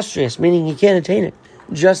illustrious, meaning you can't attain it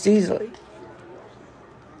just easily.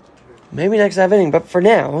 Maybe next half inning. But for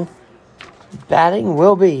now, batting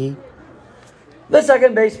will be the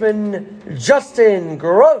second baseman, Justin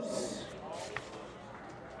Gross.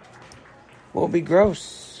 Will be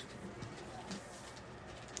Gross.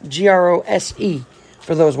 Grose,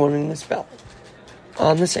 for those wanting to spell it,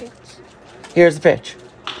 on the Saints. Here's the pitch.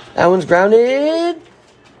 That one's grounded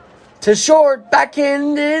to short,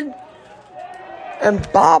 backhanded,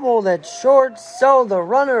 and bobbled at short, so the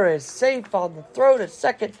runner is safe on the throw to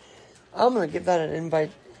second. I'm going to give that an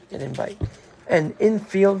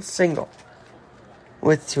infield single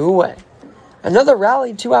with 2 away. Another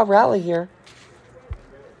rally, 2-out rally here.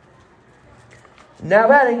 Now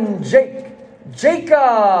batting, Jake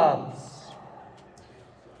Jacobs.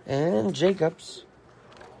 And Jacobs,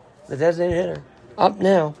 the designated hitter, up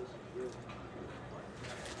now.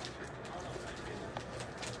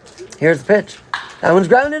 Here's the pitch. That one's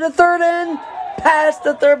grounded to third and past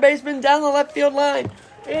the third baseman down the left field line.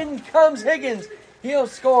 In comes Higgins. He'll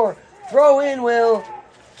score. Throw in will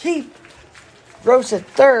keep Gross at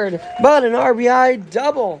third, but an RBI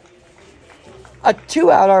double. A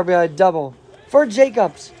 2-out RBI double for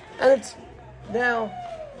Jacobs. And it's now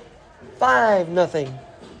 5-0.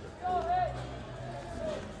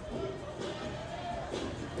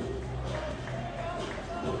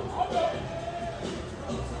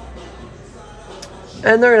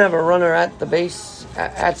 And they're going to have a runner at the base,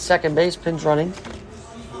 at second base, pinch running.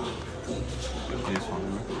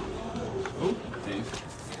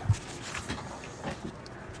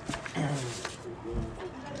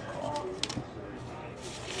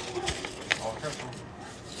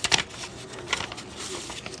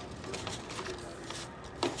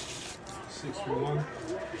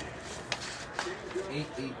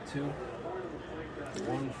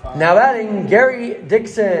 Now batting, Gary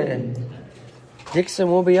Dixon. Dixon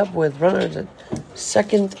will be up with runners at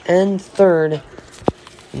second and third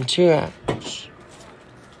and 2 outs.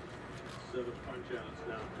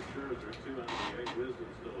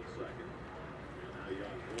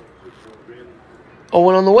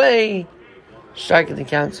 0-1 on the way. Striking the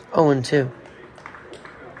counts 0-2.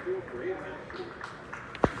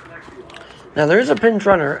 Now there is a pinch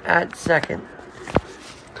runner at second.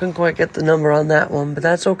 Couldn't quite get the number on that one, but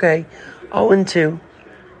that's okay. 0-2.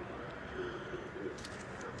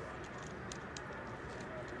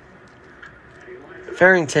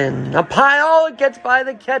 Farrington, a pile. It gets by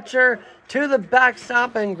the catcher to the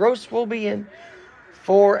backstop, and Gross will be in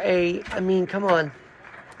for come on.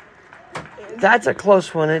 That's a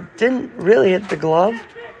close one. It didn't really hit the glove.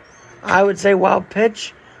 I would say wild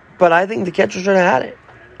pitch, but I think the catcher should have had it.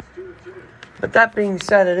 But that being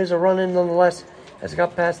said, it is a run-in nonetheless as it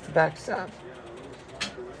got past the backstop.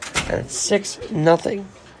 And it's 6-0.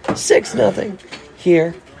 6-0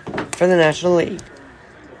 here for the National League.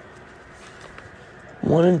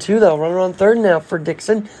 1-2 though. Runner on third now for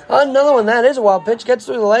Dixon. Another one. That is a wild pitch. Gets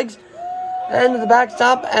through the legs. And to the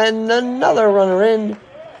backstop. And another runner in.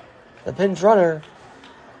 The pinch runner.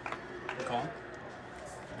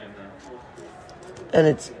 And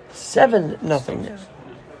it's 7-0 now.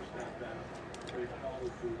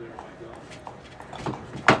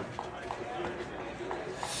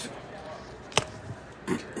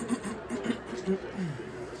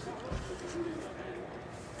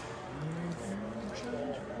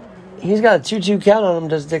 He's got a 2-2 count on him,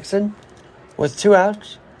 does Dixon, with 2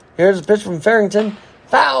 outs. Here's a pitch from Farrington.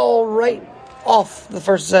 Foul right off the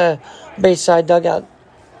first base side dugout,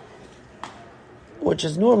 which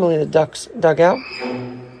is normally the Ducks' dugout.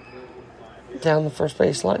 Down the first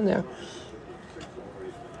base line there.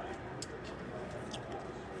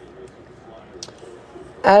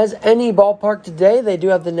 As any ballpark today, they do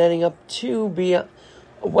have the netting up to be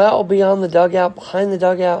well beyond the dugout, behind the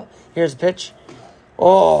dugout. Here's a pitch.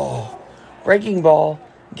 Oh, breaking ball,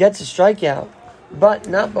 gets a strikeout, but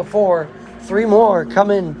not before 3 more come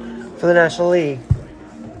in for the National League.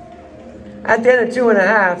 At the end of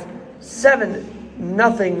 2.5,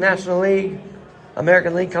 7-0 National League,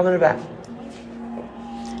 American League coming back.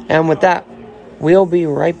 And with that, we'll be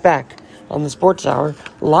right back on the Sports Hour,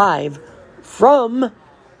 live from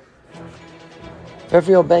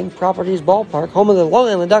Fairfield Bank Properties Ballpark, home of the Long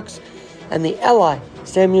Island Ducks and the LI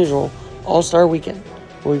Stadium Usual All-Star Weekend.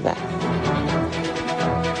 We'll be back.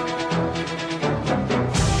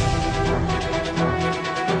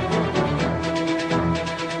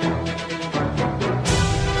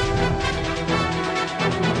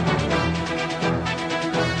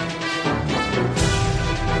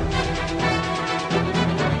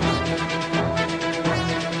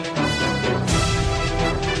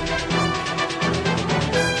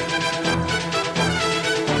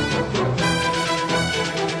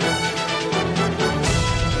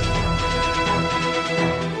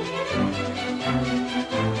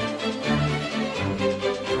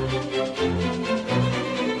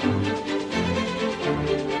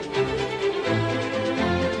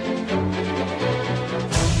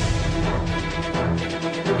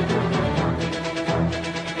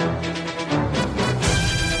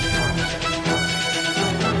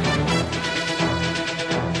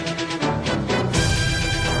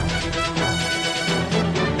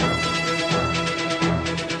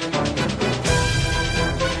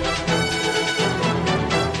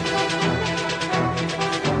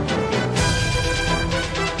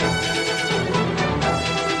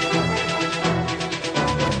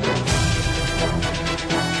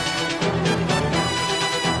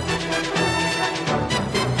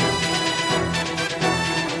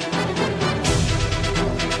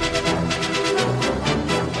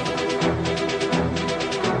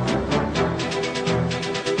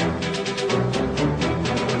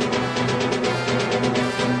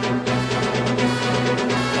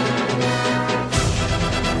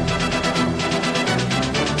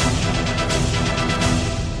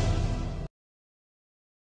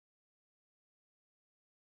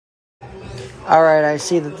 All right, I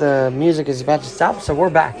see that the music is about to stop, so we're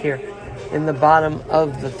back here in the bottom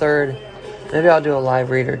of the third. Maybe I'll do a live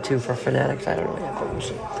read or two for Fanatics. I don't know yet, but we'll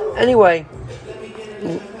see. Anyway,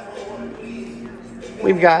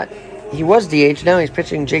 we've got, he was DH, now he's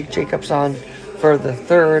pitching Jake Jacobs on for the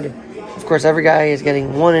third. Of course, every guy is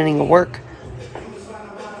getting 1 inning of work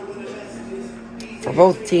for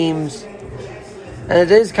both teams. And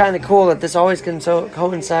it is kind of cool that this always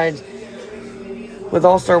coincides with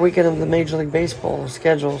All-Star Weekend of the Major League Baseball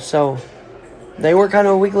schedule. So they were kind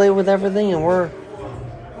of a week late with everything, and we're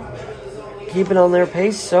keeping on their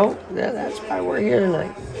pace. So yeah, that's why we're here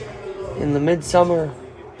tonight in the Midsummer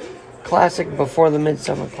Classic before the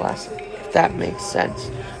Midsummer Classic, if that makes sense.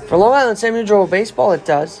 For Long Island Stadium Usual Baseball, it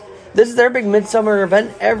does. This is their big Midsummer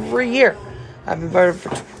event every year. I've been part of it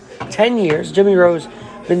for 10 years. Jimmy Rose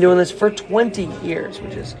been doing this for 20 years,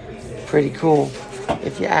 which is pretty cool,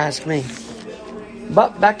 if you ask me.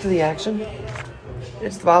 But back to the action.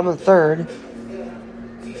 It's the bottom of the third.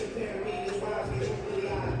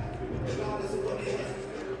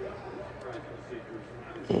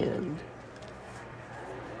 And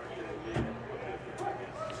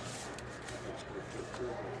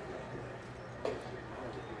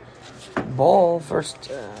ball, first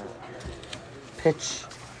pitch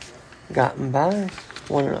gotten by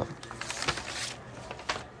 1-0.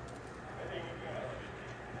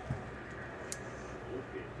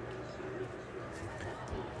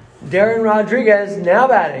 Darren Rodriguez now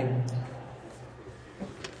batting.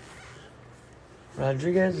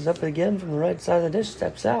 Rodriguez is up again from the right side of the dish,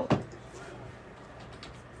 steps out.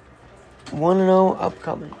 1-0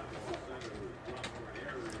 upcoming.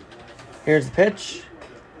 Here's the pitch.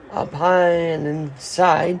 Up high and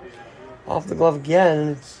inside. Off the glove again, and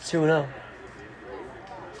it's 2-0.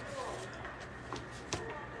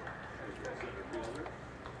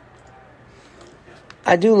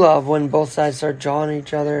 I do love when both sides start jawing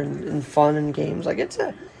each other in fun and games. Like,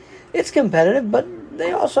 it's competitive, but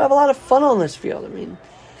they also have a lot of fun on this field. I mean,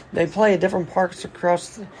 they play at different parks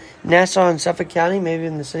across Nassau and Suffolk County, maybe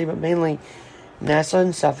in the city, but mainly Nassau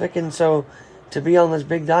and Suffolk. And so to be on this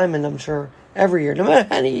big diamond, I'm sure, every year, no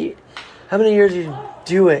matter how many years you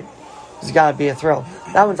do it, it's got to be a thrill.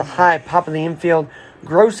 That one's a high pop in the infield.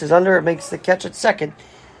 Gross is under. It makes the catch at second.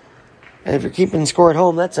 And if you're keeping score at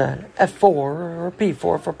home, that's a F4 or a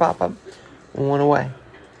P4 for pop-up. 1 away.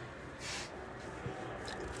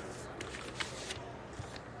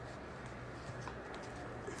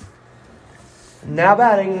 Now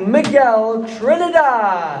batting, Miguel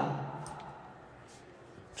Trinidad.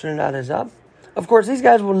 Trinidad is up. Of course, these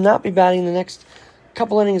guys will not be batting the next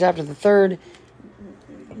couple innings after the third.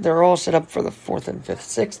 They're all set up for the fourth and fifth,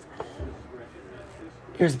 sixth.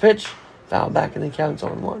 Here's the pitch. Foul back in the count's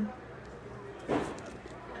 0-1.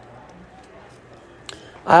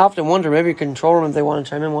 I often wonder, maybe control room, if they want to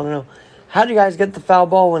chime in, want to know, how do you guys get the foul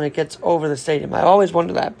ball when it gets over the stadium? I always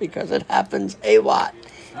wonder that because it happens a lot.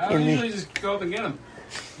 I usually just go up and get them.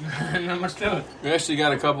 Not much to it. We actually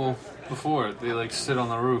got a couple before. They sit on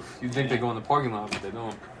the roof. You'd think they go in the parking lot, but they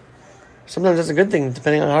don't. Sometimes that's a good thing,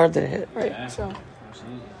 depending on how hard they hit, right? Yeah, so.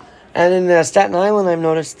 absolutely. And in Staten Island, I've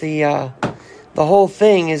noticed the whole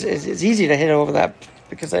thing is easy to hit over that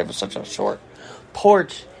because they have such a short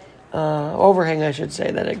porch. Overhang, I should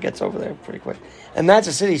say, that it gets over there pretty quick. And that's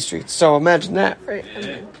a city street, so imagine that, right?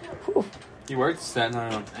 Yeah. He worked at Staten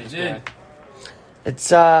Island. I did.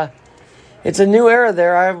 It's a new era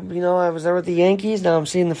there. I was there with the Yankees. Now I'm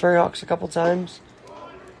seeing the Ferryhawks a couple times.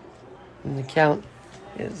 And the count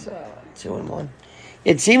is 2-1.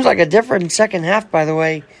 It seems like a different second half, by the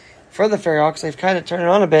way, for the Ferryhawks. They've kind of turned it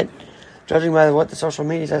on a bit, judging by what the social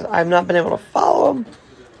media says. I've not been able to follow them,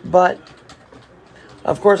 but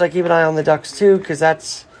of course I keep an eye on the Ducks too, because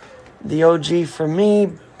that's the OG for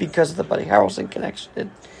me because of the Buddy Harrelson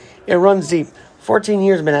connection. It runs deep. 14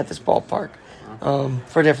 years been at this ballpark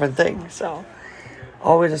for different things. So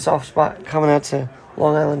always a soft spot coming out to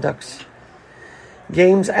Long Island Ducks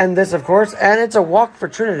games. And this, of course, and it's a walk for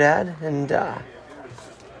Trinidad and a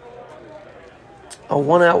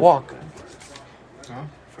 1-out walk. Oh,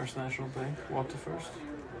 First National Bank, walk to first.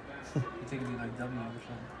 You think it'd be like W or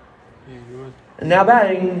something? Yeah, you would. And now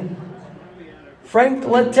batting, Frank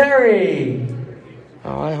Lettieri.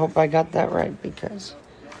 Oh, I hope I got that right because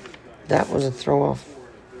that was a throw-off.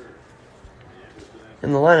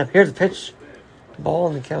 In the lineup, here's the pitch. Ball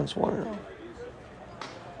and the count's 1-0.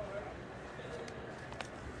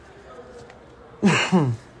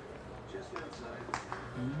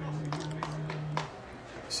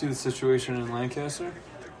 See the situation in Lancaster?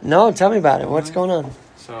 No, tell me about it. What's going on?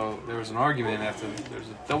 So there was an argument after there's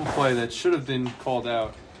a double play that should have been called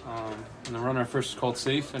out, and the runner first was called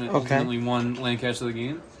safe, and it ultimately won Lancaster the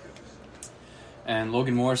game. And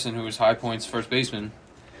Logan Morrison, who was High Point's first baseman,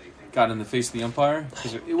 got in the face of the umpire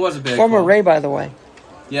because it was a bad Former call. Ray, by the way.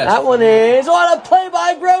 Yes. That one is what a play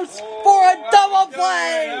by Gross for a double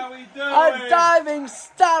play. A diving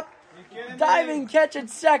stop, diving catch at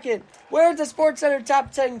second. Where's the SportsCenter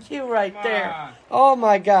Top 10 cue right there? Oh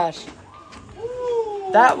my gosh.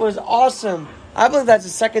 That was awesome. I believe that's the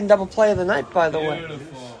second double play of the night, by the way.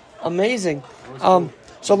 Amazing.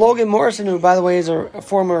 So Logan Morrison, who, by the way, is a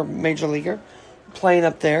former major leaguer, playing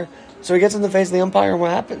up there. So he gets in the face of the umpire, and what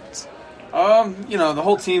happens? The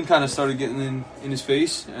whole team kind of started getting in his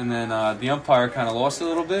face, and then the umpire kind of lost a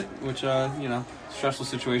little bit, which, stressful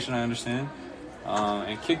situation, I understand.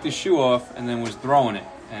 And kicked his shoe off, and then was throwing it.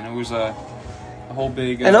 And it was a a whole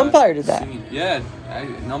big... an umpire did that. Scene. Yeah,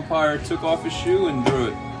 an umpire took off his shoe and threw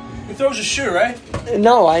it. He throws a shoe, right?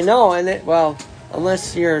 No, I know,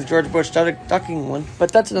 unless you're George Bush ducking one,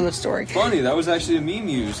 but that's another story. Funny, that was actually a meme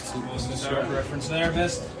used. Was this a reference there,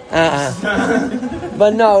 Mist?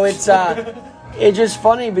 But no, it's just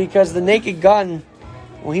funny because the Naked Gun,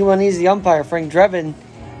 when he's the umpire, Frank Drebin,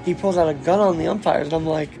 he pulls out a gun on the umpires, and I'm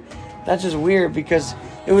like, that's just weird because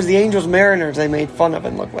it was the Angels Mariners they made fun of,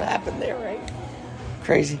 and look what happened there, right?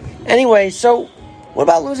 Crazy. Anyway, so what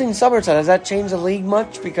about losing Somerset? Has that changed the league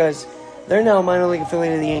much? Because they're now a minor league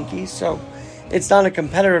affiliate of the Yankees, so it's not a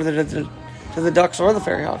competitor to the Ducks or the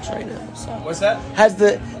Ferry Hawks right now. So what's that?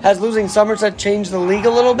 Has losing Somerset changed the league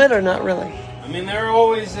a little bit, or not really? I mean, they're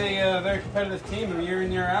always a very competitive team year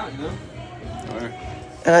in, year out, you know? Sure.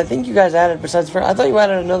 And I think you guys added, besides Ferry, I thought you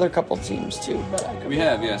added another couple teams too. But we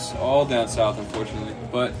have, yes. All down south, unfortunately.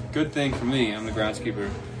 But good thing for me, I'm the groundskeeper.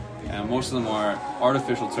 And most of them are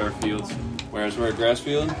artificial turf fields, whereas we're a grass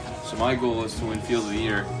field. So my goal is to win Field of the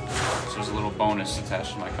Year. So there's a little bonus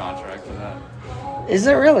attached to my contract for that. Is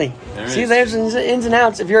there really? See, there's ins and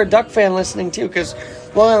outs. If you're a Duck fan listening too, because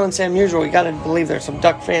Long Island Sam Usual, you got to believe there's some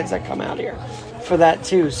Duck fans that come out here for that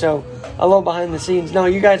too. So a little behind the scenes. No,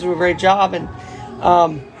 you guys do a great job, and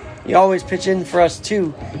you always pitch in for us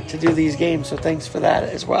too to do these games. So thanks for that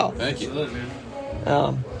as well. Thank you. Absolutely,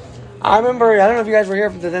 man. I remember, I don't know if you guys were here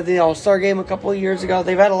for the All-Star game a couple of years ago.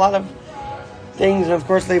 They've had a lot of things, and of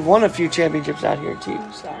course they've won a few championships out here too.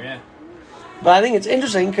 So. Yeah. But I think it's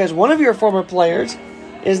interesting because one of your former players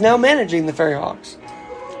is now managing the Ferry Hawks.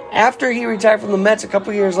 After he retired from the Mets a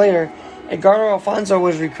couple years later, Edgardo Alfonso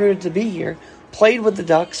was recruited to be here, played with the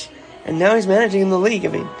Ducks, and now he's managing in the league. I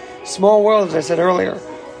mean, small world, as I said earlier,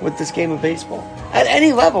 with this game of baseball. At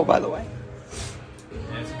any level, by the way.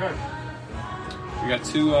 Yeah, it's a card. We got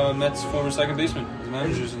two Mets former second basemen as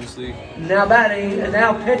managers in this league. Now batting and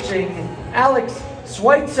now pitching, Alex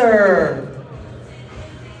Schweitzer.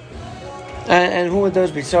 And who would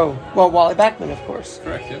those be? So, Wally Backman, of course.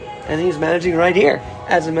 Correct, yep. And he's managing right here,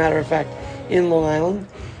 as a matter of fact, in Long Island.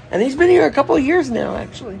 And he's been here a couple of years now,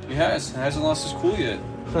 actually. He has. Hasn't lost his cool yet.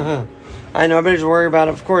 I know, everybody's worried about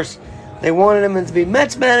it. Of course, they wanted him to be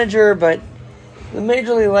Mets manager, but the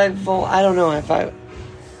Major League level, I don't know if I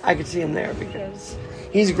could see him there because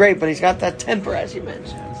he's great, but he's got that temper, as you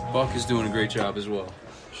mentioned. Buck is doing a great job as well.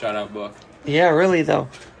 Shout out, Buck. Yeah, really, though.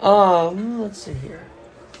 Let's see here.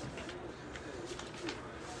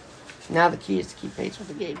 Now the key is to keep pace with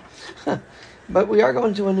the game. But we are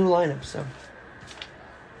going to a new lineup, so.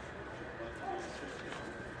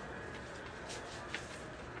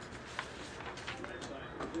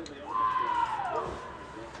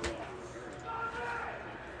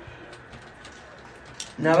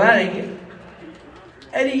 Now batting,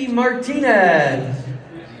 Eddie Martinez.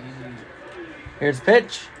 Here's the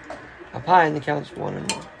pitch. Up high, and the count's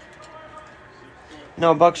 1-1.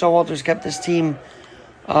 No, Buck Showalter's kept this team,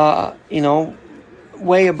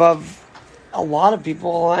 way above a lot of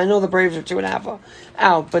people. I know the Braves are 2.5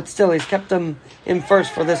 out, but still, he's kept them in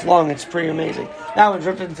first for this long. It's pretty amazing. That one's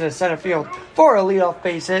ripped into center field for a leadoff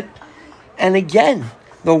base hit. And again,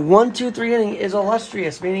 the 1-2-3 inning is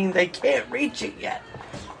illustrious, meaning they can't reach it yet.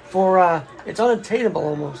 It's unattainable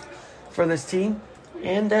almost for this team,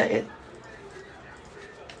 and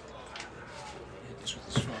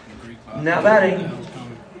now batting,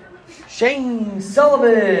 Shane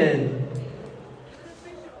Sullivan.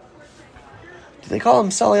 Do they call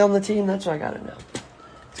him Sully on the team? That's what I gotta know.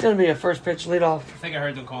 It's gonna be a first pitch leadoff. I think I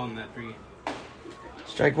heard them call him that pregame.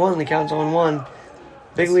 Strike one. The count's 1-1.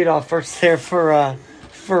 Big leadoff first there for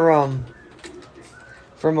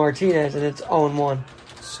Martinez, and it's 0-1.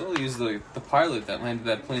 Sully is the pilot that landed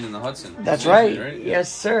that plane in the Hudson. That's right.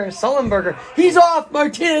 Yes, sir. Sullenberger. He's off.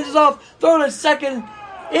 Martinez is off. Throwing a second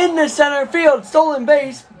in the center field. Stolen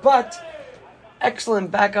base, but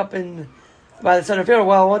excellent backup by the center fielder.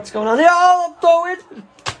 Well, what's going on here? Oh, throw it.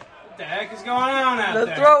 What the heck is going on out there?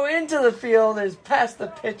 The throw into the field is past the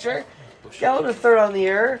pitcher. Gallo to third on the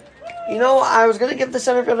error. I was going to give the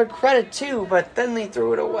center fielder credit too, but then they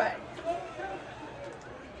threw it away.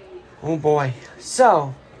 Oh boy.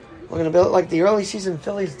 So, we're going to build it like the early season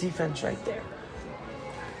Phillies defense right there.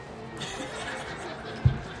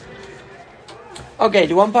 Okay,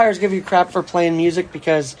 do umpires give you crap for playing music?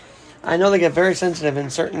 Because I know they get very sensitive in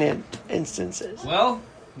certain instances. Well,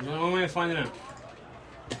 there's only one way of finding out.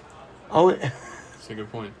 That's a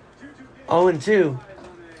good point. 0-2.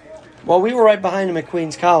 Well, we were right behind him at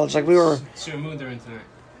Queens College. Like we were. So mood they're in tonight.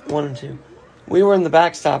 1-2. We were in the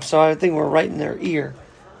backstop, so I think we're right in their ear.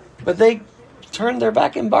 But they turned their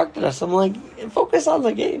back and barked at us. I'm like, focus on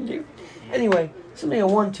the game, dude. Anyway, this will be a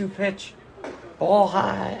 1-2 pitch. Ball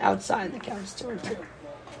high outside. The count's 2-2.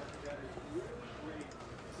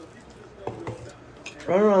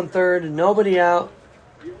 Runner on third. Nobody out.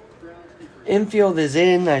 Infield is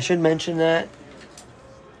in. I should mention that.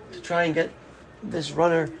 To try and get this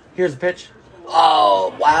runner. Here's the pitch.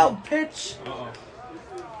 Oh, wild pitch.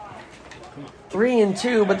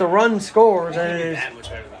 3-2, but the run scores. And it is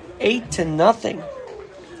 8-0.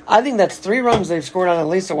 I think that's 3 runs they've scored on at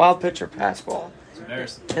least a wild pitch or pass ball. It's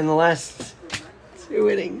embarrassing. In the last 2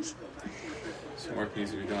 innings. Some work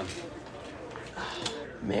needs to be done.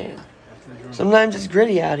 Man. Sometimes it's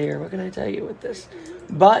gritty out here. What can I tell you with this?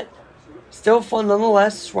 But still fun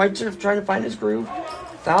nonetheless. Schweitzer trying to find his groove.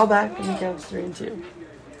 Foul back, and he counts 3-2.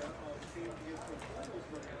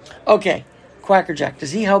 Okay, Quackerjack.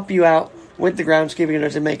 Does he help you out with the groundskeeping, or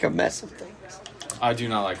does it make a mess of things? I do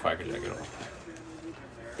not like Quackerjack at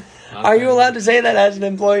all. Are you allowed to say that as an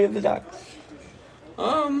employee of the Ducks?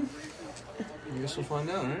 I guess we'll find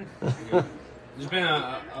out, right? There's been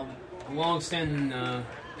a long-standing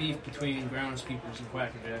beef between groundskeepers and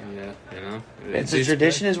Quackerjack. Yeah, you know. It's a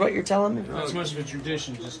tradition, is what you're telling me? Not so much of a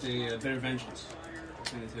tradition, just a bit of vengeance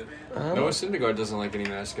between the two. Noah Syndergaard doesn't like any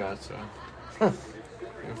mascots, so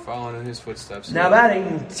you're following in his footsteps. Now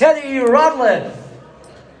batting, Teddy Rodlin.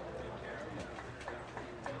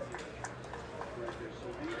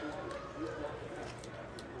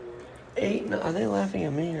 Are they laughing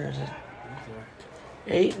at me, or is it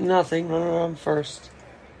 8-0? Runner on first.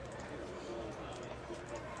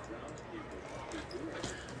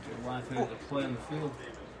 They're laughing at the play on the field.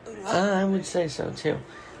 I would say so too.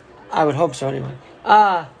 I would hope so anyway.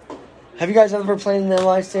 Have you guys ever played in the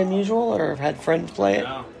MLI Unusual, or have had friends play it?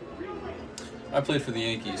 No. I played for the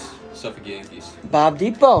Yankees, Suffolk Yankees. Bob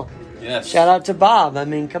Depot. Yes. Shout out to Bob. I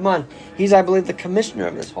mean, come on. He's, I believe, the commissioner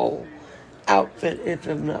of this whole outfit, if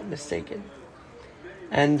I'm not mistaken.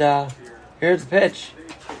 And here's the pitch.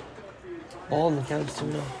 Ball in the count's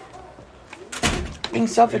 2-0. I think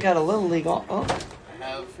Suffolk had a little league. Oh. I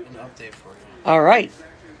have an update for you. All right.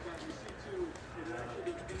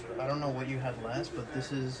 I don't know what you had last, but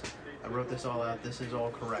I wrote this all out. This is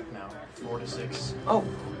all correct now. 4-6. Oh.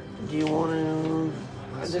 Do you want to...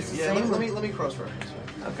 Yeah, let me cross-reference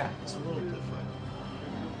it. Okay. It's a little different.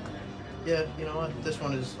 Yeah, you know what? This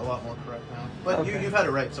one is a lot more correct now. But Okay. you've had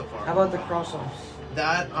it right so far. How about the cross-offs?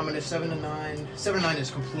 That, I'm going to 7-9. 7-9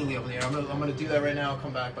 is completely up in the air. I'm gonna do that right now. I'll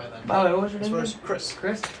come back by then. By the way, what was your As name? far as Chris.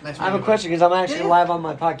 Chris? Nice I have a meeting you. question because I'm actually Yeah. live on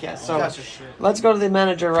my podcast. So Gotcha. let's go to the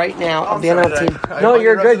manager right now of I'm the sorry, NL team. I No,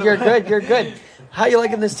 you're good. interrupted You're them. good. You're good. How you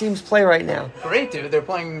liking this team's play right now? Great, dude. They're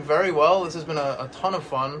playing very well. This has been a ton of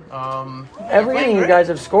fun. Every inning you guys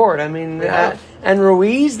have scored. I mean, They have. and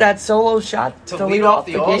Ruiz, that solo shot to lead off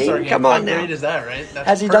the All-Star game. Come on How now. great is that, right? That's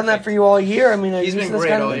Has he done that perfect. for you all year? I mean, He's been this great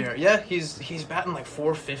kind of all thing? year. Yeah, he's batting like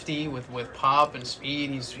 450 with pop and speed.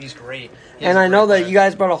 He's great. He's And a I know great that player. you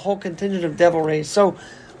guys brought a whole contingent of Devil Rays. So,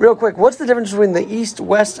 real quick, what's the difference between the East,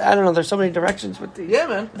 West? I don't know. There's so many directions with these. Yeah,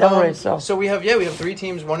 man. Devil Rays. So we have 3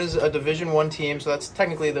 teams. One is a Division 1 team, so that's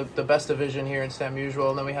technically the best division here in Stam Usual.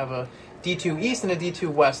 And then we have a D2 East and a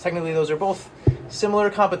D2 West. Technically, those are both similar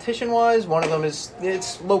competition-wise. One of them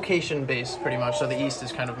it's location-based, pretty much. So the East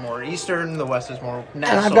is kind of more Eastern, the West is more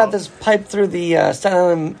Nassau. And I've got this piped through the Staten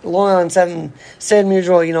Island, Long Island 7 Stam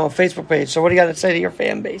Usual, Facebook page. So what do you got to say to your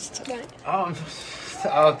fan base tonight?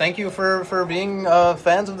 Thank you for being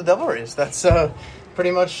fans of the Devil Rays. That's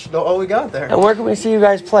pretty much all we got there. And where can we see you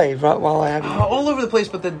guys play while I have you? All over the place,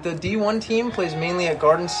 but the D1 team plays mainly at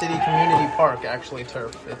Garden City Community Park, actually,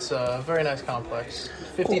 turf. It's a very nice complex.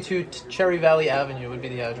 52 Cherry Valley Avenue would be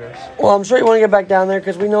the address. Well, I'm sure you want to get back down there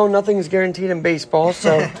because we know nothing's guaranteed in baseball.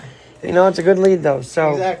 So, it's a good lead, though.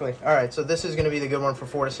 So Exactly. All right, so this is going to be the good one for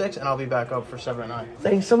 4-6, and I'll be back up for 7-9.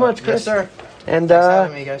 Thanks so much, Chris. Yes, sir. And Thanks for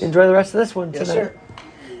having me, guys. enjoy the rest of this one Yes, tonight. sir.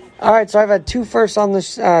 All right, so I've had 2 firsts on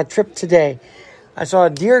this trip today. I saw a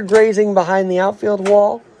deer grazing behind the outfield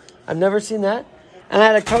wall. I've never seen that. And I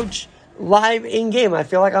had a coach live in-game. I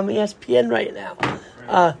feel like I'm ESPN right now.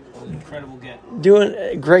 Incredible get. Doing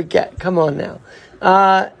a great get. Come on now.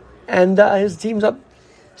 And his team's up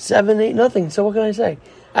 7-8-0. So what can I say?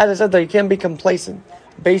 As I said, though, you can't be complacent.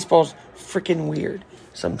 Baseball's freaking weird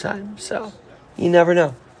sometimes. So you never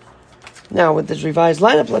know. Now, with this revised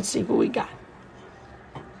lineup, let's see who we got.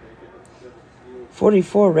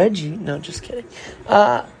 44 Reggie. No, just kidding.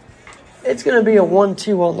 It's going to be a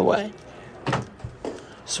 1-2 all the way.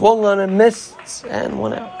 Swung on and missed, and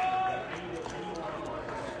 1 out.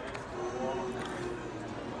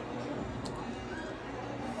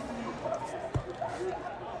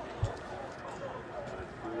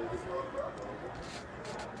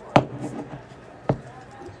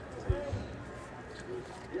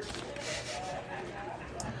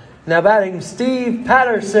 Now batting, Steve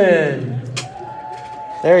Patterson.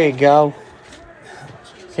 There you go.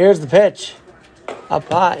 Here's the pitch. Up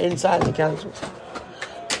high, inside the count.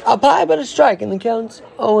 Up high, but a strike, and the count's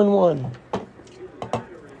 0-1.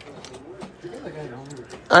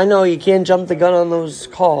 I know you can't jump the gun on those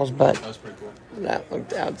calls, but That was pretty cool. that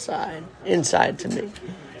looked inside to me.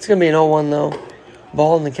 It's going to be an 0-1, though.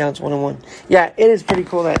 Ball, and the count's 1-1. Yeah, it is pretty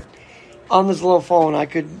cool that on this little phone I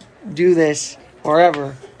could do this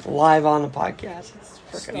wherever, live on the podcast. It's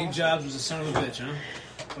freaking Steve awesome. Jobs was a son of a bitch, huh?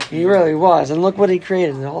 He really was. And look what he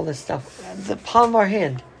created and all this stuff. The palm of our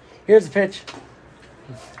hand. Here's the pitch.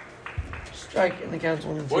 Strike, and the count's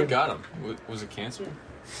 1-2. What got him? Was it cancer?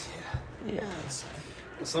 Yeah.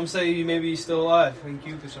 Some say maybe he's still alive in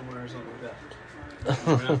Cuba somewhere or something like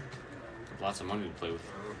that. Lots of money to play with.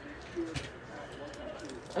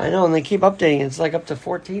 I know, and they keep updating it. It's like up to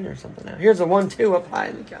 14 or something now. Here's a 1-2 up high,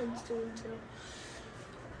 and the count's 2-2.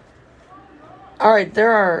 All right,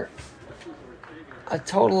 there are a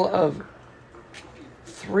total of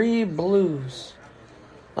 3 blues.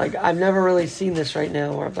 Like, I've never really seen this right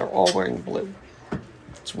now where they're all wearing blue.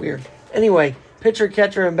 It's weird. Anyway, pitcher,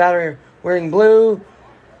 catcher, and batter wearing blue.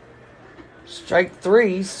 Strike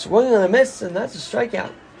 3, swing and a miss, and that's a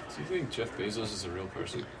strikeout Do you think Jeff Bezos is a real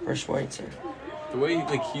person? for Schweitzer. The way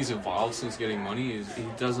he's evolved since getting money is he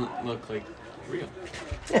doesn't look like real.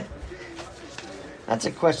 That's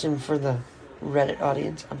a question for the Reddit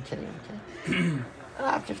audience. I'm kidding.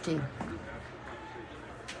 15.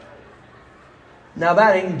 Now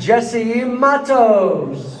batting, Jesse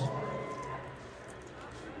Matos.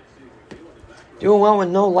 Doing well with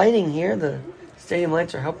no lighting here. The stadium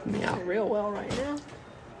lights are helping me out real well right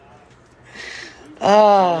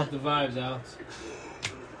now. The vibes, Alex.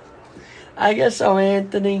 I guess so,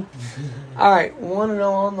 Anthony. All right,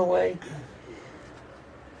 1-0 on the way.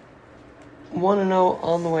 1-0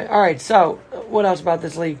 on the way. All right, so what else about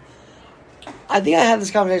this league? I think I had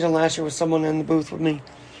this conversation last year with someone in the booth with me.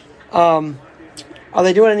 Are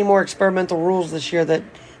they doing any more experimental rules this year that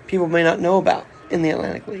people may not know about in the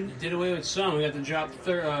Atlantic League? We did away with some. We got to drop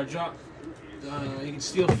you can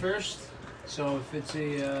steal first. So if it's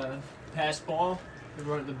a pass ball,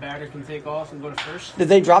 the batter can take off and go to first. Did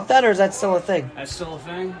they drop that, or is that still a thing? That's still a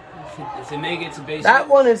thing. If they make it to base That hit,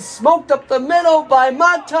 one is smoked up the middle by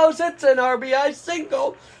Matos. It's an RBI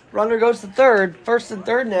single. Runner goes to third. First and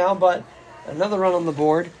third now, but another run on the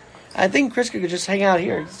board. I think Chris could just hang out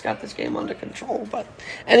here. He's got this game under control. But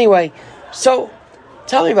anyway, so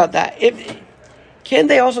tell me about that. Can't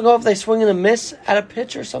they also go if they swing and a miss at a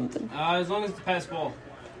pitch or something? as long as it's a pass ball,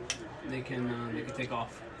 they can take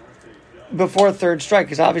off. Before third strike,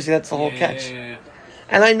 because obviously that's the whole catch. Yeah.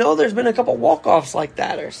 And I know there's been a couple walk-offs like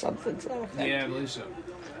that or something. So Yeah, I believe so.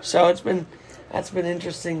 So that's been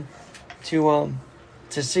interesting to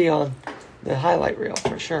see on the highlight reel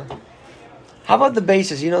for sure. How about the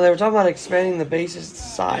bases? You know, they were talking about expanding the bases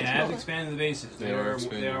size. Yeah, I have expanded the bases. They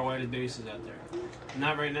are widened bases out there.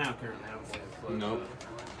 Not right now, currently. I don't believe. But, Nope.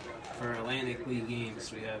 For Atlantic League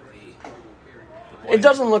games, we have the It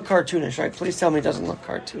doesn't look cartoonish, right? Please tell me it doesn't look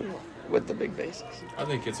cartoon with the big bases. I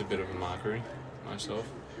think it's a bit of a mockery myself.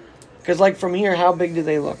 Because, like, from here, how big do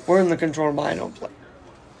they look? We're in the control by, I don't play.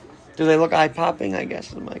 Do they look eye-popping, I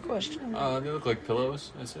guess, is my question. They look like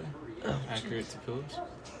pillows, I'd say. Oh, Accurate to pillows.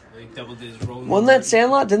 Like double digits rolling. Wasn't that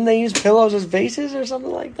Sandlot? Didn't they use pillows as bases or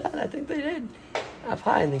something like that? I think they did. Up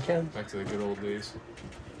high in the count. Back to the good old days.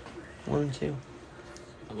 1-2.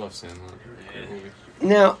 I love Sandlot. Great movie.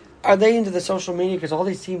 Now, are they into the social media? Because all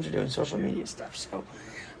these teams are doing social media stuff. So,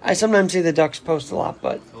 I sometimes see the Ducks post a lot,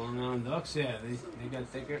 but Going on Ducks, yeah,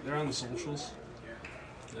 they're on the socials.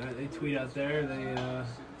 They tweet out there. They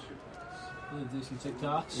do some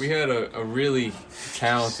TikToks. We had a really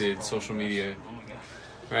talented social media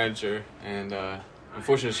manager, and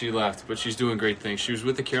unfortunately she left, but she's doing great things. She was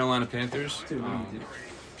with the Carolina Panthers,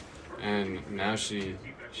 and now she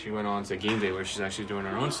went on to Game Day where she's actually doing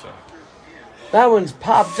her own stuff. that one's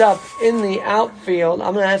popped up in the outfield.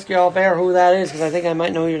 I'm going to ask you off air who that is because I think I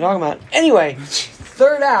might know who you're talking about. Anyway,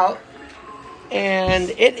 third out, and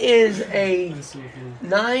it is a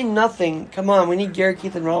 9-0. Come on, we need Garrett,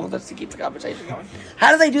 Keith, and Ron with us to keep the conversation going.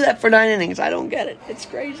 How do they do that for 9 innings? I don't get it. It's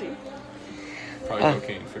crazy. Probably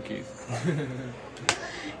cocaine for Keith.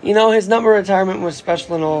 You know, his number retirement was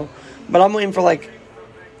special and all, but I'm waiting for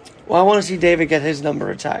I want to see David get his number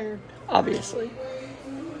retired, obviously.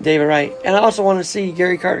 David Wright. And I also want to see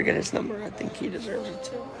Gary Carter get his number. I think he deserves it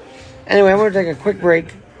too. Anyway, I'm going to take a quick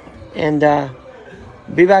break and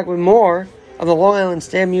be back with more of the Long Island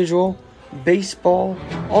Stam Usual Baseball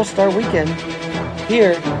All-Star Weekend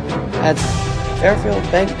here at Fairfield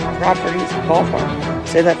Bank Properties Ballpark.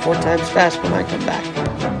 Say that 4 times fast when I come back.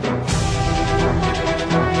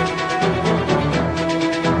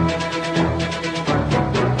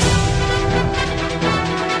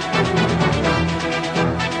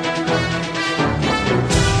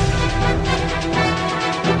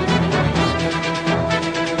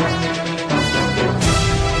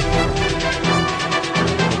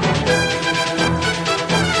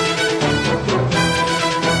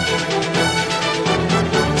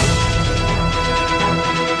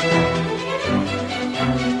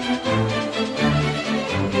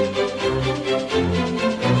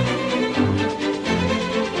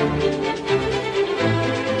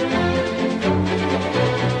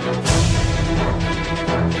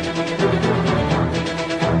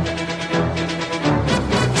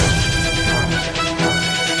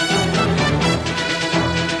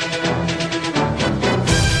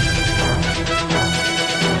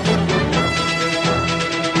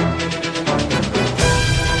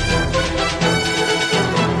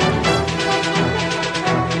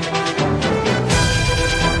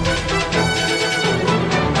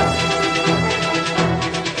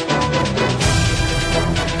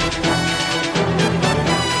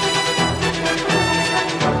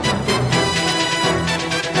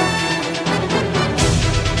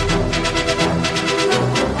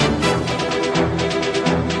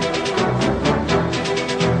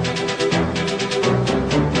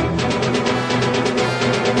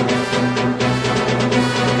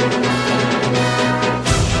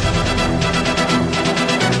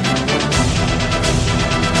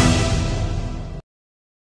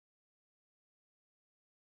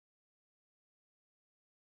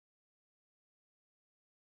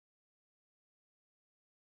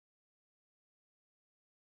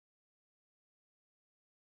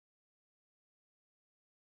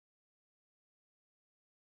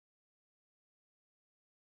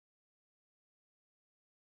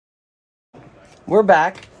 We're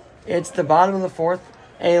back. It's the bottom of the 4th.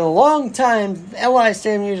 A long-time LI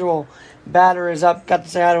Stay Unusual batter is up. Got to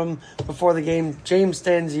say hi to him before the game. James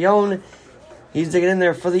Stanzione. He's digging in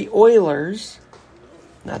there for the Oilers.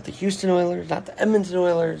 Not the Houston Oilers, not the Edmonton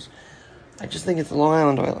Oilers. I just think it's the Long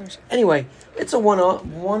Island Oilers. Anyway, it's a 1-1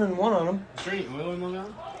 on them. Is there any oil in Long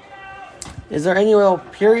Island? Is there any oil,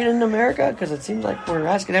 period, in America? Because it seems like we're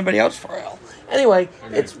asking everybody else for oil. Anyway,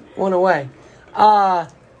 It's 1 away.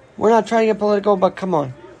 We're not trying to get political, but come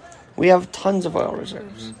on. We have tons of oil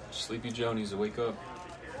reserves. Mm-hmm. Sleepy Joe needs to wake up.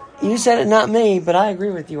 You said it, not me, but I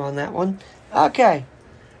agree with you on that one. Okay.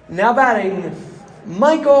 Now batting,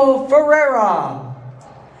 Michael Ferreira.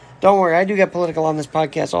 Don't worry, I do get political on this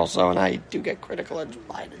podcast also, and I do get critical of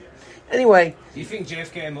Biden. Anyway. Do you think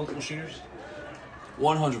JFK had multiple shooters?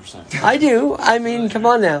 100%. I do. I mean, come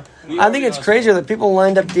on now. I think it's crazier that people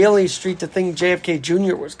lined up Daly Street to think JFK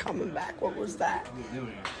Jr. was coming back. What was that?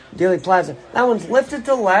 Daly Plaza. That one's lifted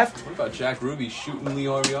to left. What about Jack Ruby shooting Lee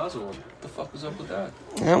Harvey Oswald? What the fuck was up with that?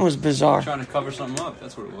 That was bizarre. Trying to cover something up.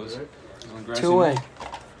 That's what it was. It was on Grassy 2 away.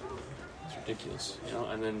 Knoll. It's ridiculous, you know.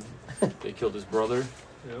 And then they killed his brother.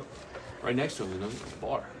 Yep. Right next to him in a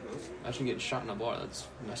bar. Imagine getting shot in a bar. That's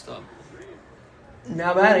messed up.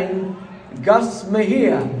 Now batting, Gus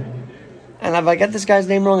Mejia. And if I get this guy's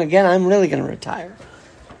name wrong again, I'm really going to retire.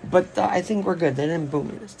 But I think we're good. They didn't boo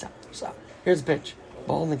me this time. So here's the pitch.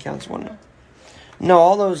 Ball in the counts 1-0. No,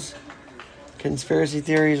 all those conspiracy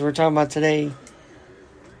theories we're talking about today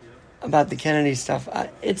about the Kennedy stuff,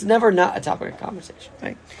 it's never not a topic of conversation,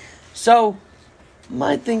 right? So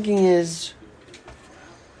my thinking is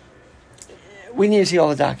we need to see all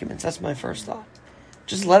the documents. That's my first thought.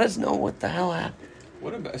 Just let us know what the hell happened.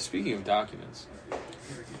 What about, speaking of documents,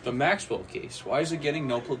 the Maxwell case, why is it getting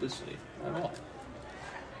no publicity at all?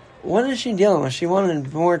 What is she dealing with? She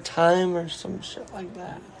wanted more time or some shit like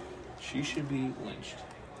that. She should be lynched.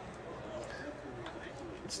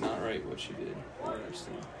 It's not right what she did. And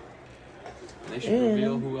they should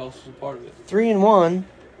reveal who else was a part of it. 3-1,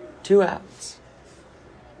 2 outs.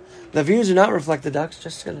 The views do not reflect the Ducks.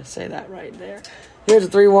 Just going to say that right there. Here's a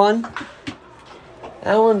 3-1.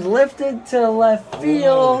 That one's lifted to left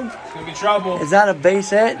field. It's going to be trouble. Is that a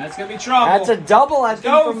base hit? That's going to be trouble. That's a double, I think,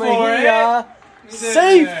 Go for for Mejia. it.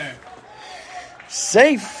 Safe. There.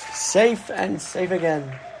 Safe, and safe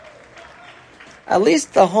again. At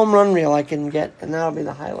least the home run reel I can get, and that'll be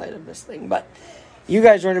the highlight of this thing. But you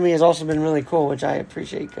guys joining me has also been really cool, which I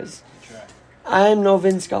appreciate, because I'm no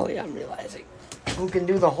Vin Scully, I'm realizing, who can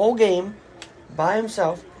do the whole game by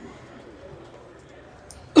himself.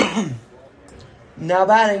 Now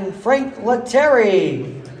batting, Frank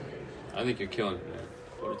Lettieri. I think you're killing it, man.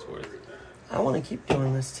 What it's worth. I want to keep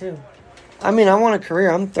doing this, too. I mean, I want a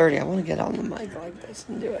career. I'm 30. I want to get on the mic like this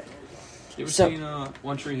and do it. You ever seen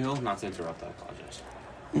One Tree Hill? Not to interrupt, I apologize.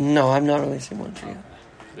 No, I've not really seen One Tree Hill.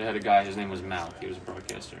 They had a guy, his name was Mal. He was a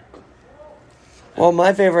broadcaster. Well,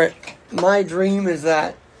 my dream is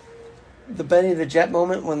that the Benny the Jet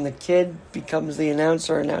moment when the kid becomes the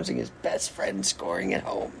announcer announcing his best friend scoring at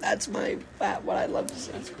home. That's what I'd love to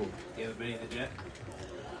see. That's cool. Yeah, the Benny the Jet.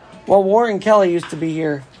 Well, Warren Kelly used to be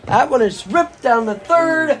here. That one is ripped down the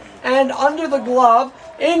third and under the glove.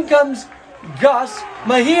 In comes Gus.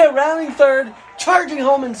 Mejia rounding third, charging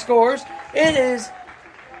home and scores. It is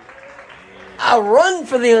a run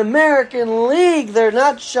for the American League. They're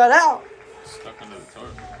not shut out. Stuck under the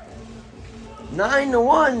tarp.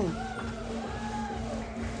 9-1.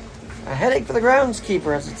 A headache for the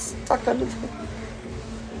groundskeeper as it's stuck under the...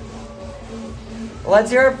 Let's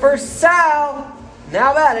hear it for Sal.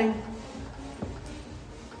 Now batting.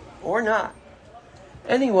 Or not.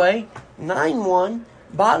 Anyway, 9-1.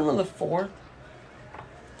 Bottom of the fourth.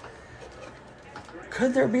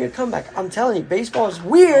 Could there be a comeback? I'm telling you, baseball is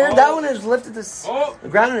weird. That one is lifted to the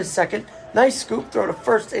ground in a second. Nice scoop. Throw to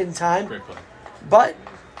first in time. Great play. But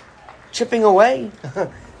chipping away.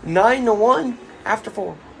 9-1 after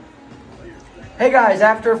 4. Hey guys,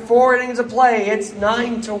 after 4 innings of play, it's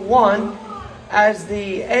 9-1 as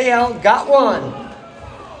the AL got one.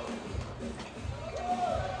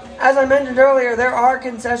 As I mentioned earlier, there are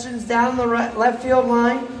concessions down the left field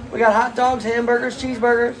line. We got hot dogs, hamburgers,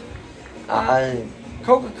 cheeseburgers,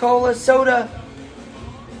 Coca-Cola, soda,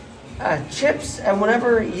 chips, and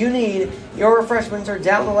whatever you need. Your refreshments are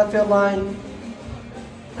down the left field line.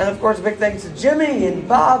 And of course, a big thanks to Jimmy and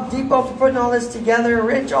Bob Depot for putting all this together.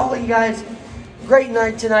 Rich, all of you guys, great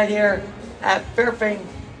night tonight here at Fairfield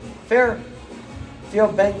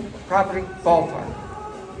Bank Property Ballpark.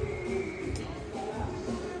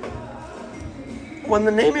 When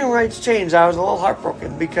the naming rights changed, I was a little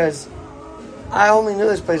heartbroken because I only knew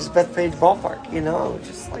this place as Bethpage Ballpark. You know,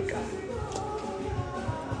 just like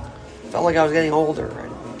felt like I was getting older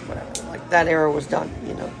and whatever. Like that era was done.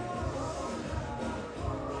 You know.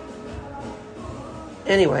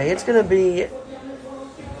 Anyway, it's going to be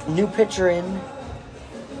new pitcher in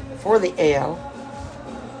for the AL.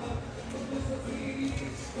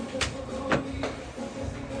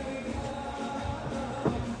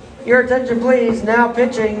 Your attention, please. Now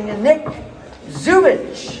pitching, Nick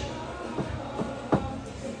Zubich.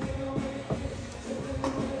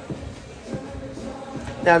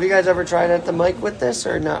 Now, have you guys ever tried at the mic with this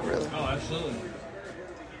or not really? Oh, absolutely.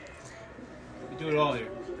 We do it all here.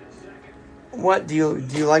 What do you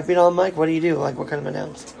like being on the mic? What do you do? Like what kind of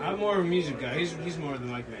announce? I'm more of a music guy. He's more of the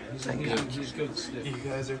mic man. He's good with stick. You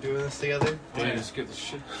guys are doing this together? Damn, just get the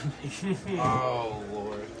shit. Oh,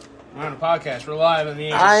 Lord. We're on a podcast. We're live on the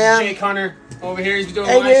Angels. I am. Jake Hunter over here. He's been doing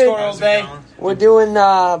Hey, live dude. score all day. We're doing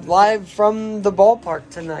live from the ballpark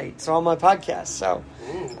tonight. So on my podcast. So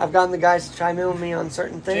I've gotten the guys to chime in with me on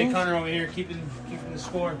certain things. Jake Hunter over here keeping the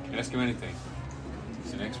score. Ask him anything.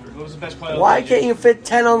 He's an expert. What was the best play? Why can't you fit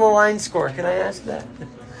 10 on the line score? Can I ask that?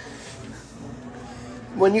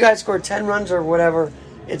 When you guys score 10 runs or whatever,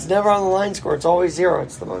 it's never on the line score. It's always 0.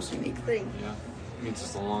 It's the most unique thing. Yeah. It means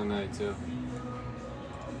it's a long night, too.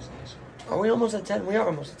 Are we almost at 10? We are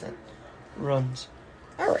almost at 10 runs.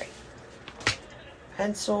 All right.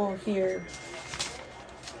 Pencil here.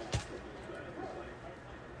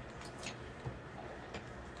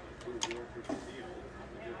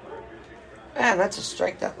 Man, that's a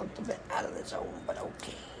strike that looked a bit out of the zone, but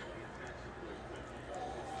okay.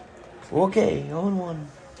 Okay, 0-1.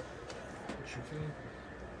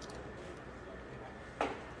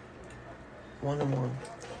 1-1.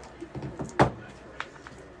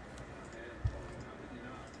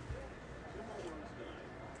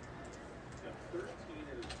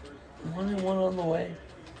 One on the way.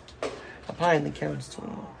 Up high in the count is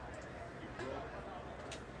 21.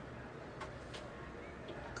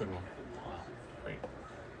 Good one. Wow. Great.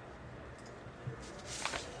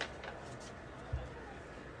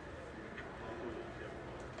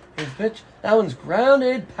 Here's the pitch. That one's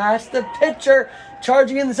grounded past the pitcher.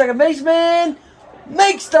 Charging in the second baseman.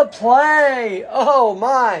 Makes the play. Oh,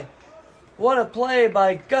 my. What a play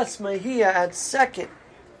by Gus Mejia at second.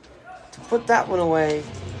 To put that one away.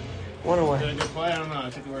 One away. Did a good play? I don't know. I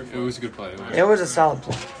took the word for It was a good play. It was a solid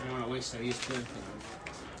play. I don't want to waste that. He's good.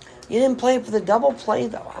 You didn't play for the double play,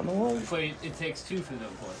 though. I'm away. It takes 2 for the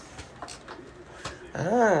double play.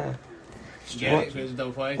 Ah. Get it? Because it's a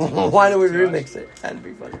double play. Why do we remix it? That'd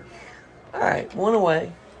be funny. All right, one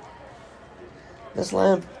away. This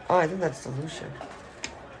lamp. Oh, I think that's DeLucia.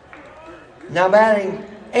 Now batting,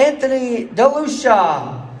 Anthony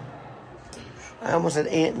DeLucia. I almost said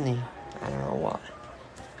Anthony. I don't know why.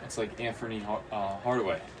 It's like Anthony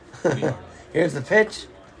Hardaway. Here's the pitch.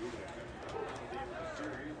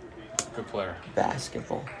 Good player.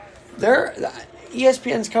 Basketball.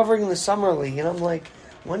 ESPN's covering the summer league, and I'm like,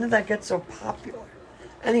 when did that get so popular?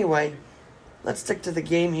 Anyway, let's stick to the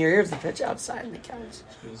game here. Here's the pitch outside, and it counts.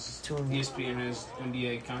 ESPN has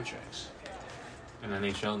NBA contracts. And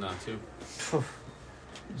NHL now, too.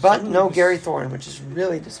 But no Gary Thorne, which is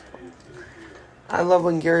really disappointing. I love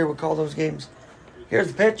when Gary would call those games. Here's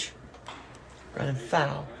the pitch. Running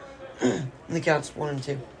foul. And the count's 1-2.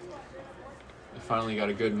 We finally got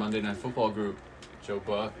a good Monday Night Football group. Joe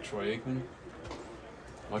Buck, Troy Aikman.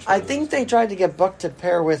 I think they tried to get Buck to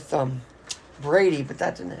pair with Brady, but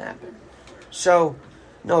that didn't happen. So,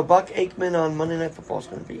 no, Buck Aikman on Monday Night Football is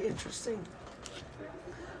going to be interesting.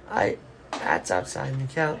 That's outside, and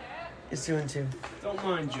the count is 2-2. Don't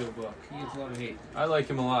mind Joe Buck. He gets a lot of hate. I like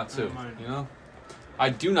him a lot, too. You know? I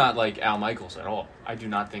do not like Al Michaels at all. I do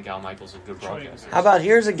not think Al Michaels is a good broadcaster. How about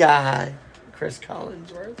here's a guy, Chris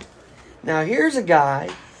Collinsworth. Now here's a guy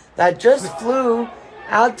that just flew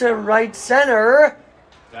out to right center.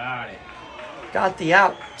 Got it. Got the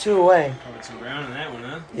out, 2 away. Covered some ground in that one,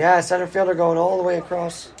 huh? Yeah, center fielder going all the way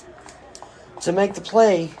across to make the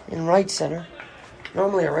play in right center.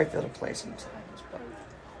 Normally a right fielder plays sometimes, but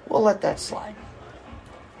we'll let that slide.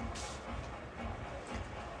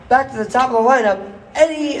 Back to the top of the lineup,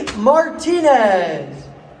 Eddie Martinez.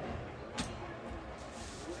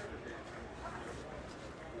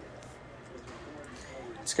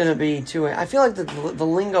 It's going to be 2-way. I feel like the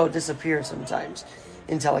lingo disappears sometimes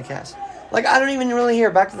in telecast. Like, I don't even really hear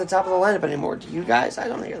back to the top of the lineup anymore. Do you guys? I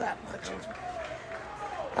don't hear that much.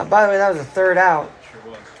 By the way, that was the third out.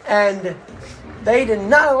 Sure was. And they did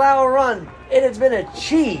not allow a run. It has been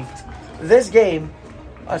achieved this game.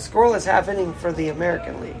 A scoreless half inning for the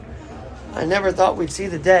American League. I never thought we'd see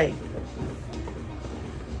the day.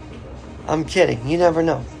 I'm kidding. You never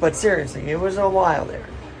know. But seriously, it was a while there.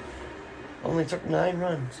 Only took 9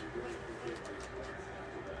 runs.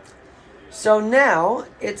 So now,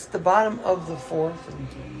 it's the bottom of the 4th.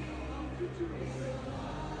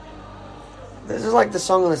 This is like the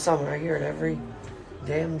song of the summer. I hear it every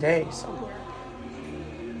damn day somewhere.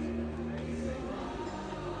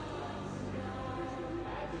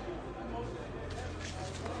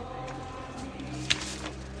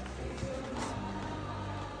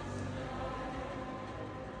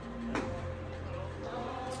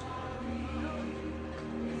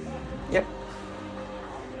 Yep.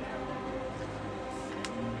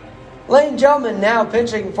 Ladies and gentlemen, now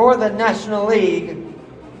pitching for the National League,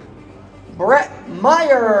 Brett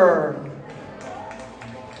Meyer.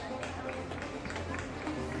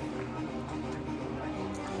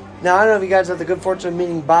 Now, I don't know if you guys had the good fortune of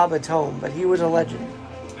meeting Bob at home, but he was a legend.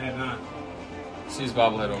 I have not. See his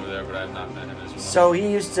bobblehead over there, but I have not met him as well. So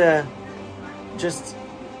he used to just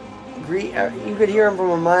greet, you could hear him from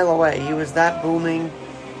a mile away. He was that booming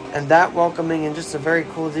and that welcoming and just a very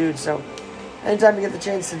cool dude. So anytime you get the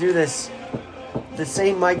chance to do this, the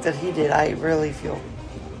same mic that he did, I really feel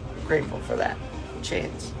grateful for that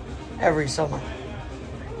chance every summer.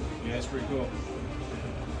 Yeah, that's pretty cool.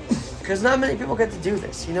 Because not many people get to do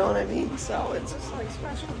this, you know what I mean? So it's just like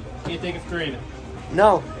special. Can't take it for granted.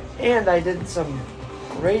 No, and I did some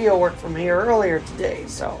radio work from here earlier today,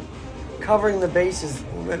 so covering the bases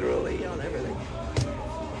literally on everything.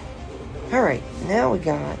 All right, now we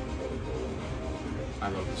got I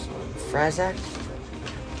love this song. Frazak.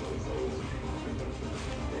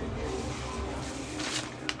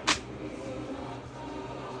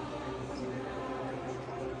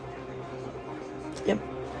 Yep.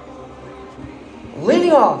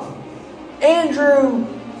 Leading off, Andrew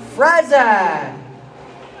Frazak.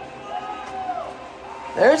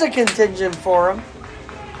 There's a contingent for him.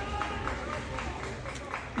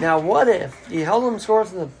 Now, what if you held him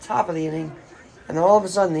scores in the top of the inning, and then all of a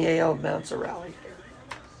sudden the AL mounts a rally?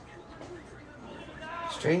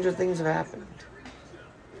 Stranger things have happened.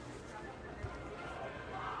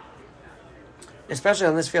 Especially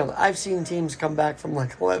on this field. I've seen teams come back from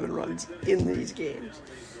like 11 runs in these games.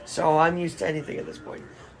 So I'm used to anything at this point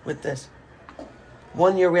with this.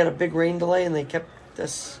 One year we had a big rain delay, and they kept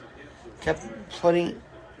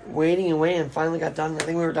waiting, and finally got done. I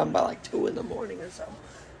think we were done by like 2 in the morning or so.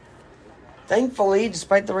 Thankfully,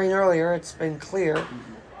 despite the rain earlier, it's been clear.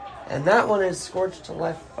 And that one is scorched to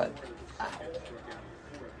left, but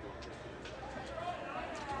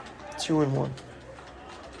 2-1.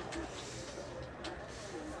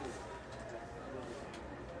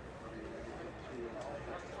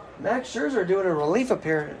 Max Scherzer doing a relief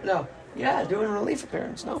appearance. Doing a relief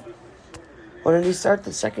appearance. No. Or did he start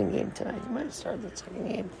the second game tonight? He might have started the second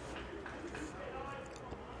game.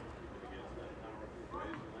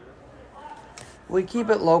 we keep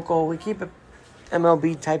it local. We keep it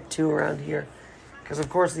MLB Type 2 around here. Because, of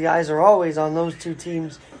course, the eyes are always on those two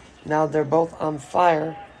teams. Now they're both on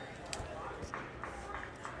fire.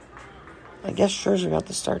 I guess Scherzer got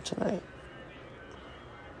the start tonight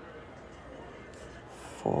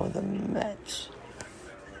for the Mets.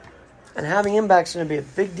 And having him back is going to be a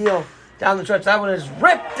big deal down the stretch. That one is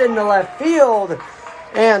ripped into left field.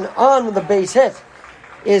 And on with the base hit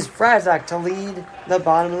is Frazak to lead the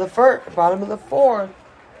bottom of the fourth. Bottom of the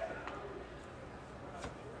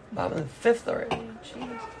fifth already.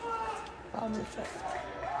 Jeez. Bottom of the fifth.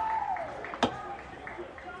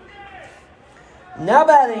 Now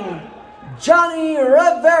batting, Johnny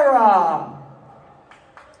Rivera.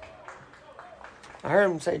 I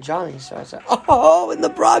heard him say Johnny, so I said, oh, in the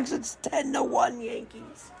Bronx, it's 10-1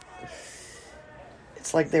 Yankees.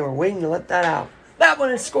 It's like they were waiting to let that out. That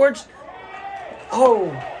one is scorched.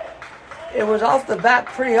 Oh, it was off the bat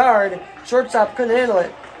pretty hard. Shortstop couldn't handle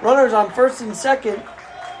it. Runners on first and second.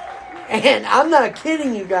 And I'm not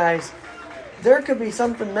kidding you guys. There could be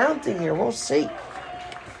something mounting here. We'll see.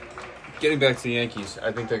 Getting back to the Yankees,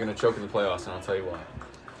 I think they're going to choke in the playoffs, and I'll tell you why.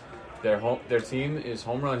 Their team is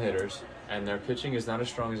home run hitters, and their pitching is not as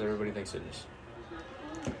strong as everybody thinks it is.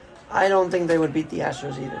 I don't think they would beat the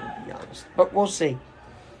Astros either, to be honest. But we'll see.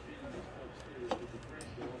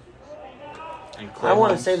 I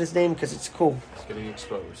want to say this name because it's cool. It's getting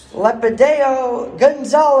exposed. Lepideo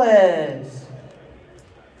Gonzalez.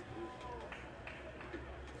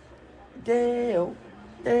 Deo.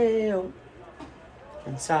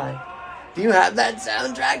 Inside. Do you have that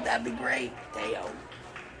soundtrack? That'd be great. Deo. Yeah,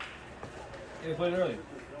 they played earlier.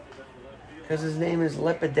 Because his name is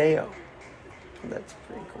Lepideo. That's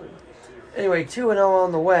pretty cool. Anyway, 2-0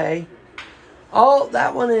 on the way. Oh,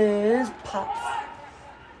 that one is pop.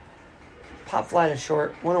 Pop fly to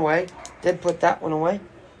short. One away. Did put that one away.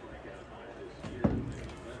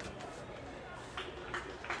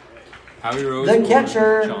 Howie Rose. The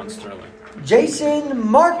catcher. John Sterling. Jason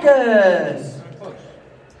Marcus.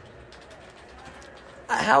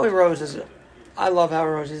 Howie Rose is... I love Howie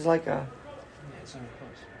Rose. He's like a... Yeah, it's not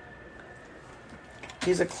close.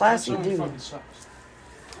 He's a classy That song dude. fucking sucks.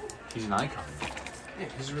 He's an icon. Yeah,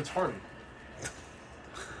 he's retarded.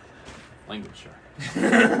 Language, sure.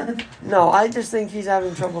 No, I just think he's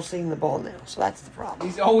having trouble seeing the ball now. So that's the problem.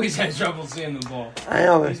 He's always had trouble seeing the ball. I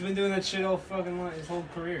know. He's been doing that shit all fucking his whole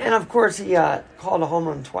career. And of course, he called a home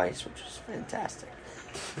run twice, which was fantastic.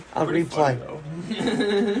 I'll replay.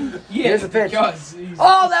 Yeah, Here's the pitch. He's...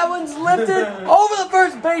 Oh, that one's lifted over the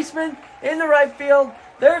first baseman in the right field.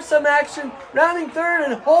 There's some action. Rounding third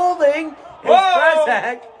and holding is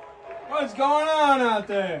Frazak. What's going on out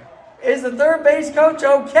there? Is the third base coach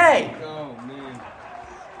okay? Oh, man.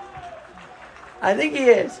 I think he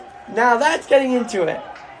is. Now that's getting into it.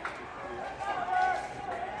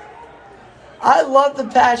 I love the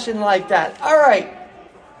passion like that. All right.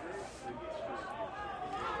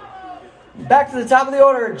 Back to the top of the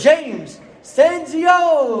order, James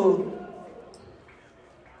Stanzio.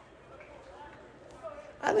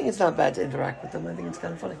 I think it's not bad to interact with them. I think it's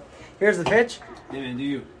kind of funny. Here's the pitch. Yeah, man, do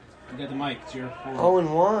you. You got the mic. It's your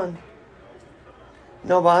 0-1.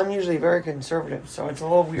 No, but I'm usually very conservative, so it's a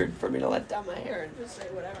little weird for me to let down my hair and just say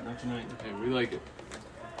whatever. Not tonight. Hey, we like it.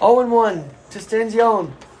 0-1 to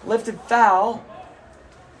Stanzione. Lifted foul.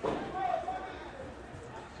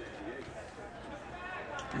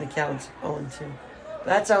 And the count's 0-2.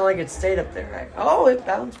 That sounded like it stayed up there, right? Oh, it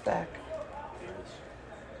bounced back.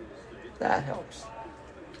 That helps.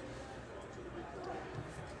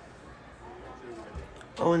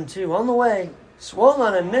 0-2 on the way. Swung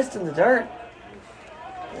on and missed in the dirt.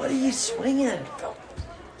 What are you swinging at, Phil?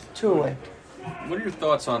 2 away. What are your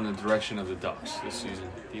thoughts on the direction of the Ducks this season?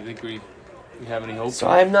 Do you think we have any hope? So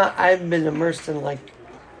I've been immersed in like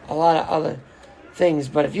a lot of other things,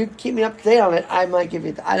 but if you keep me up to date on it, I might give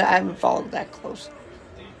you. I haven't followed that close.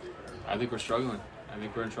 I think we're struggling. I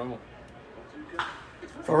think we're in trouble.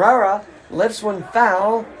 Ferrara lifts one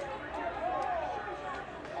foul.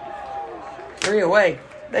 3 away.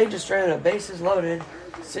 They just ran a bases loaded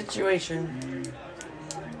situation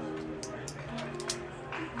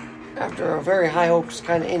after a very high hopes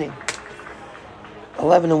kind of inning.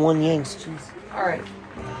 11-1 Yanks. Jeez. All right.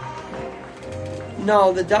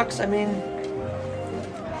 No, the Ducks. I mean,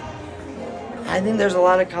 I think there's a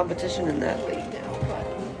lot of competition in that league now,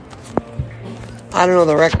 but I don't know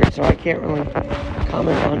the record, so I can't really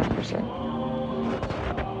comment 100%.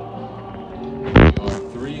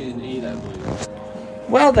 3-8, I believe.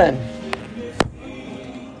 Well then,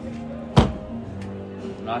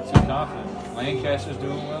 I'm not too confident. Lancaster's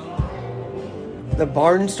doing well. the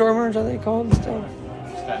Barnstormers are they called still?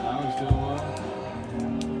 Staten Island's doing well.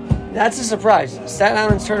 That's a surprise. Staten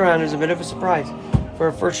Island's turnaround is a bit of a surprise for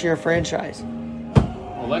a first-year franchise.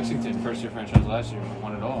 Well, Lexington, first-year franchise last year,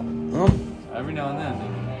 won it all. Oh, Every now and then.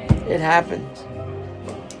 it happens.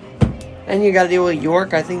 And you got to deal with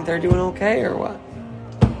York. I think they're doing okay, or what?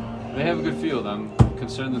 They have a good field. I'm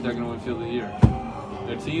concerned that they're going to win Field of the Year.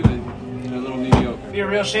 Their team is a little mediocre. It'd be a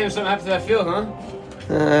real shame if something happened to that field, huh?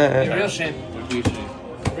 It'd be a real shame. Would be a shame.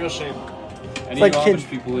 Real shame. Any like Amish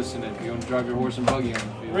people listening, you're going to drive your horse and buggy on the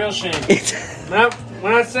field. Real shame.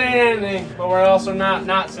 We're not saying anything, but we're also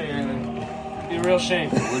not saying anything. It'd be a real shame.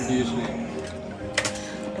 It would be a shame.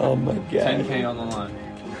 Oh my God. 10K on the line.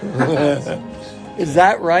 Is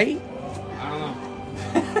that right? I don't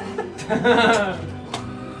know.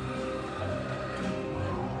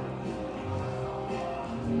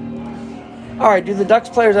 All right, do the Ducks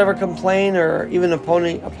players ever complain, or even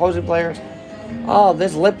opposing players, oh,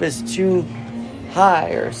 this lip is too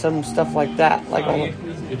high, or some stuff like that? Like,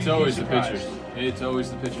 It's always the pitchers. It's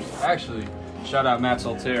always the pitchers. Actually, shout out Matt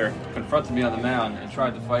Saltaire, confronted me on the mound and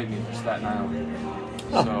tried to fight me for Staten Island.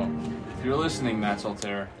 So, if you're listening, Matt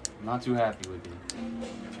Saltaire, I'm not too happy with you.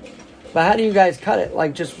 but how do you guys cut it?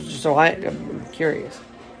 Like, just so I'm curious.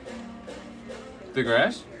 The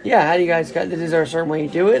grass? Yeah, how do you guys cut it? Is there a certain way you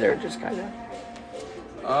do it, or just kind of?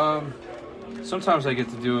 Sometimes I get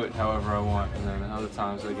to do it however I want, and then other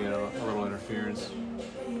times I get a little interference.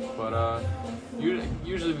 But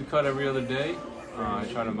usually we cut every other day. I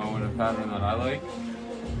try to mow in a pattern that I like.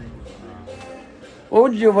 What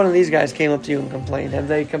would you do if one of these guys came up to you and complained? Have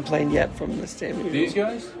they complained yet from the stand? These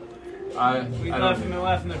guys? We laugh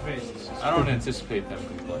in their faces. I don't anticipate them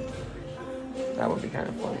complaining. That would be kind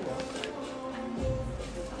of funny, though.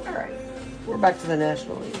 All right, we're back to the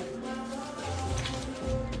National League.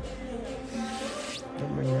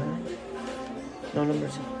 Number 9. No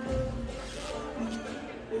numbers.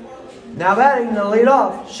 Now batting the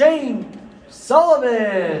leadoff, Shane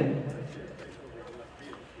Sullivan.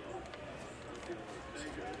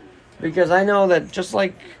 Because I know that just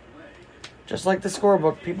like the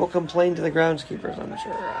scorebook, people complain to the groundskeepers, I'm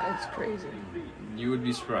sure. It's crazy. You would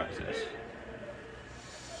be surprised, yes.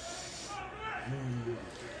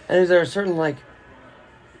 And is there a certain, like,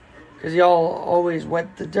 because y'all always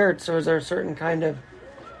wet the dirt, so is there a certain kind of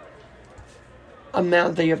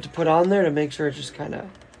amount that you have to put on there to make sure it's just kind of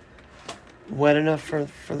wet enough for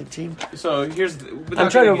the team? So here's... I'm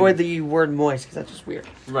trying to avoid the word moist, because that's just weird.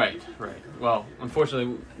 Right. Well,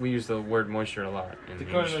 unfortunately, we use the word moisture a lot. The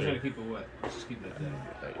coach knows how to keep it wet. Just keep it there.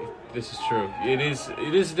 This is true. It is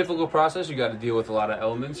a difficult process. You got to deal with a lot of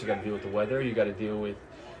elements. You got to deal with the weather. You got to deal with,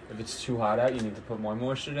 if it's too hot out, you need to put more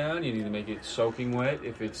moisture down. You need to make it soaking wet.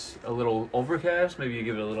 If it's a little overcast, maybe you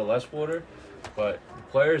give it a little less water. But the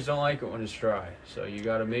players don't like it when it's dry. So you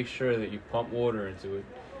got to make sure that you pump water into it.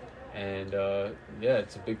 And,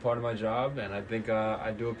 it's a big part of my job, and I think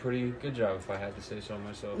I do a pretty good job, if I had to say so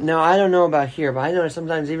myself. No, I don't know about here, but I know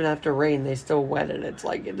sometimes even after rain, they still wet it. It's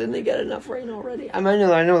like, didn't they get enough rain already? I mean,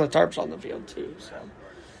 I know the tarp's on the field, too, so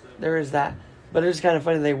there is that. But it's kind of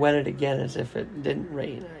funny they wet it again as if it didn't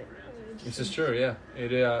rain. This is true, yeah.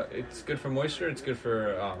 It's good for moisture. It's good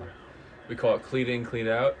for, we call it cleat in, cleat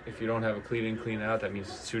out. If you don't have a cleat in, cleat out, that means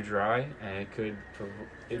it's too dry, and it could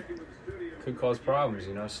cause problems,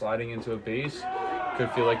 sliding into a base could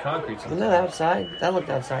feel like concrete sometimes. Wasn't that outside? That looked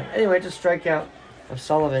outside. Anyway, just strikeout of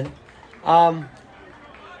Sullivan.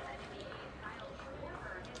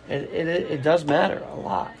 It does matter a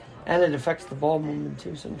lot. And it affects the ball movement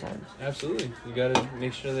too sometimes. Absolutely. You got to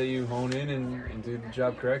make sure that you hone in and do the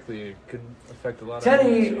job correctly. It could affect a lot of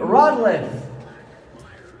Teddy Rodliff.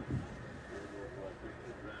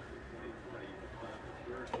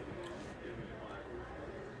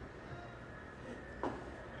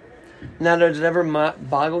 Now, does it ever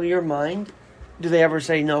boggle your mind? Do they ever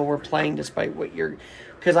say, no, we're playing despite what you're...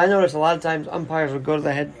 Because I notice a lot of times umpires will go to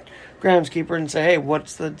the head groundskeeper and say, hey,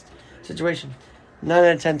 what's the situation? 9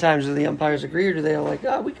 out of 10 times, do the umpires agree, or do they all like,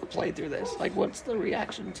 we can play through this? Like, what's the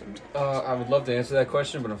reaction sometimes? I would love to answer that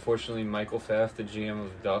question, but unfortunately, Michael Pfaff, the GM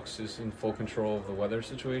of the Ducks, is in full control of the weather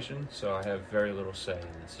situation, so I have very little say in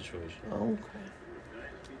that situation. Okay.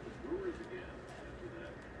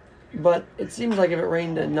 But it seems like if it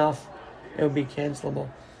rained enough, it would be cancelable.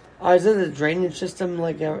 Is it a drainage system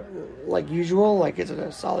like usual? Like, is it a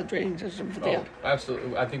solid drainage system for the...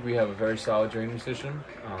 Absolutely. I think we have a very solid drainage system.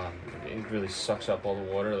 It really sucks up all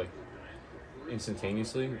the water, like,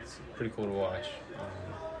 instantaneously. It's pretty cool to watch.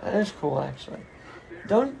 That is cool, actually.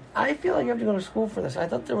 I feel like you have to go to school for this. I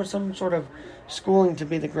thought there was some sort of schooling to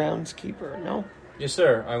be the groundskeeper, no? Yes,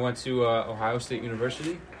 sir. I went to Ohio State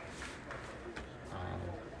University.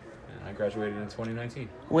 And I graduated in 2019.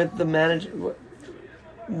 With the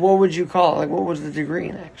What would you call it? Like, what was the degree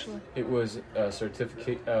in, actually? It was a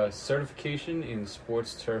certification in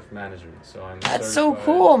sports turf management. So I'm That's so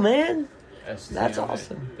cool, man. STMA. That's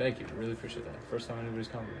awesome. Thank you. Really appreciate that. First time anybody's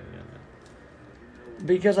complimented me on that.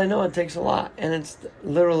 Because I know it takes a lot, and it's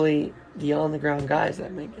literally the on-the-ground guys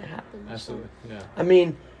that make it happen. Absolutely, yeah. I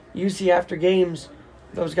mean, you see after games,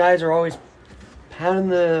 those guys are always pounding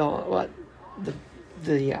the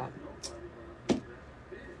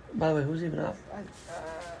by the way, who's even up?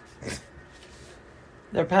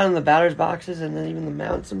 They're pounding the batter's boxes and then even the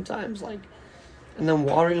mound sometimes, like, and then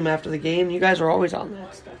watering them after the game. You guys are always on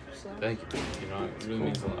that stuff. So. Thank you. You know, it really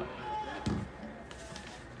means a lot.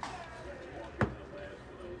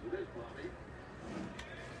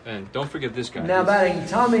 And don't forget this guy. Now batting,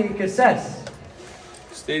 Tommy Casses.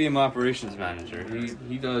 Stadium operations manager.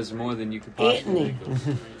 He does more than you could possibly think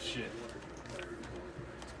of. Shit.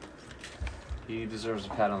 He deserves a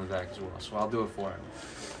pat on the back as well, so I'll do it for him.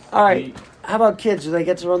 All right. How about kids? Do they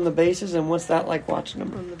get to run the bases, and what's that like watching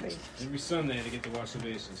them run the bases? Every Sunday to get to watch the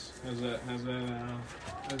bases. How's that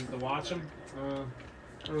to watch them? I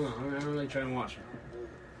don't know. I don't really try and watch them.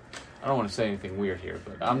 I don't want to say anything weird here,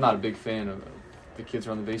 but I'm not a big fan of the kids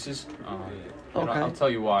run the bases. And Okay. I'll tell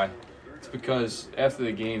you why. It's because after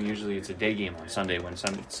the game, usually it's a day game on Sunday when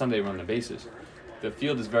Sunday run the bases. The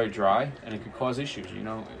field is very dry, and it could cause issues. You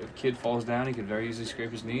know, if a kid falls down, he could very easily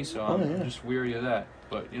scrape his knee, so I'm just weary of that.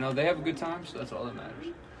 But, you know, they have a good time, so that's all that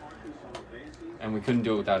matters. And we couldn't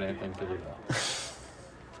do it without Anthony Filippo.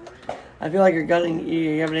 I feel like you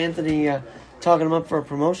have an Anthony talking him up for a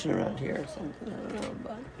promotion around here or something. I don't know,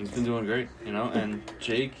 but He's been doing great, you know, and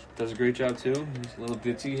Jake does a great job too. He's a little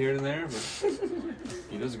ditzy here and there, but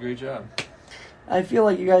he does a great job. I feel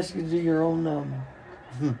like you guys could do your own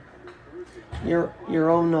your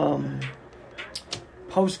own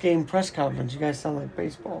post-game press conference. You guys sound like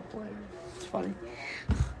baseball players. It's funny.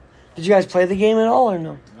 Did you guys play the game at all or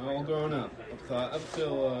no? All growing up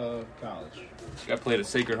till college. This guy played at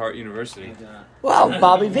Sacred Heart University. Wow,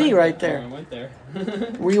 Bobby V right I there. went there.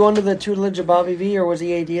 Were you under the tutelage of Bobby V, or was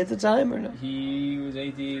he AD at the time, or no? He was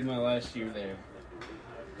AD my last year there.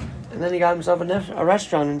 And then he got himself a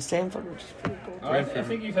restaurant in Stanford, which is pretty cool. I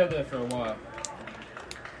think you've had that for a while.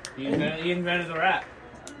 He invented the rap.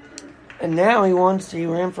 And now he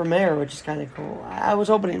ran for mayor, which is kind of cool. I was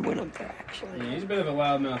hoping he'd win up there, actually. Yeah, he's a bit of a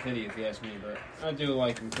loudmouth idiot, if you ask me, but I do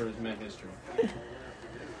like him for his Met history.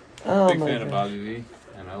 Oh, Big my fan of God. Bobby V,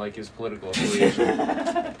 and I like his political affiliation.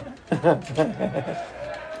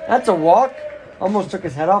 That's a walk. Almost took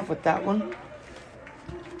his head off with that one.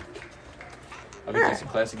 I think he's a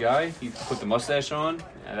classy guy. He put the mustache on,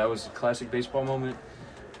 and that was a classic baseball moment.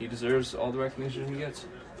 He deserves all the recognition he gets.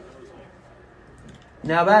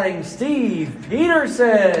 Now batting, Steve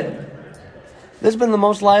Peterson. This has been the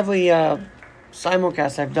most lively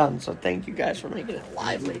simulcast I've done, so thank you guys for making it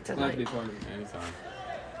lively tonight. Anytime.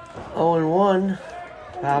 0-1.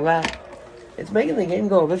 How about? It's making the game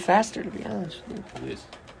go a bit faster, to be honest with you. It is.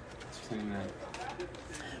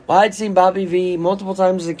 Well, I'd seen Bobby V multiple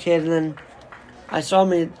times as a kid, and then I saw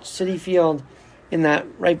him at City Field in that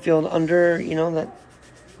right field under, that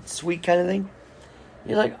sweet kind of thing.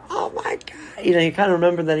 You're like, oh my God. You kind of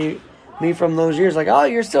remember me from those years, like, oh,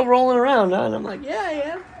 you're still rolling around, huh? And I'm like, yeah, I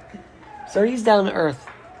am. So he's down to earth.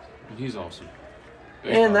 He's awesome.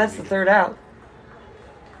 And that's the third out.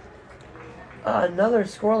 Another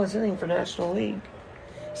scoreless inning for National League.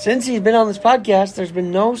 Since he's been on this podcast, there's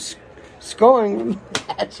been no scoring from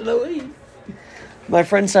National League. My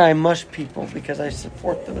friends say I mush people because I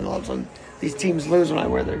support them, and all of a sudden these teams lose when I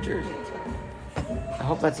wear their jerseys. I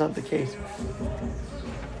hope that's not the case.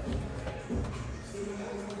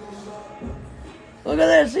 Look at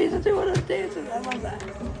this. He's doing his dances. I love that.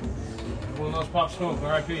 One of those Pop Smoke,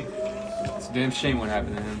 R.I.P. It's a damn shame what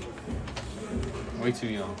happened to him. Way too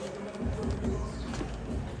young.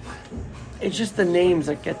 It's just the names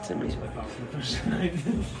that get to me.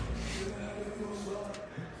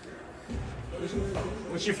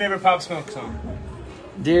 What's your favorite Pop Smoke song?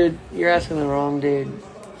 Dude, you're asking the wrong dude.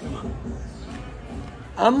 Come on.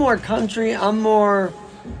 I'm more country. I'm more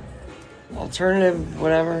alternative,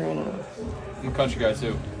 whatever. I don't know. I'm a country guy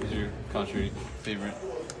too. Who's your country favorite?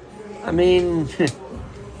 I mean,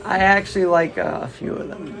 I actually like a few of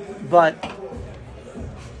them. But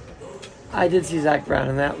I did see Zach Brown,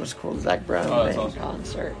 and that was cool. Zach Brown that's band awesome.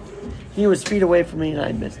 concert. He was feet away from me, and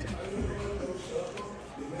I missed him.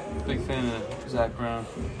 Big fan of Zach Brown.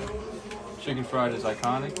 Chicken fried is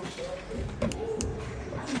iconic.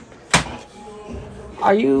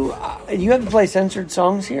 Are you? Do you have to play censored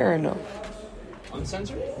songs here or no?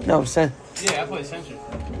 Uncensored? No, Yeah, I play censored.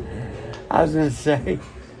 I was gonna say.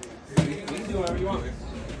 You can do whatever you want, man.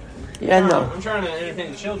 Yeah, no. I'm trying to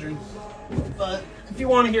entertain the children. But if you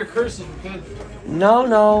want to hear curses, we could. No,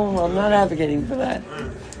 I'm not advocating for that.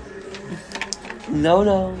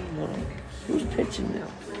 No. Who's pitching now?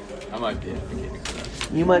 I might be advocating for that.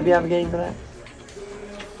 You might be advocating for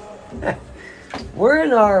that? We're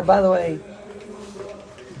in our, by the way,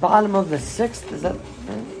 bottom of the 6th. Is that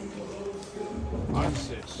right?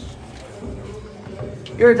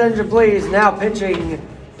 5-6. Your attention, please. Now pitching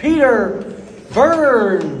Peter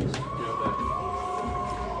Burns.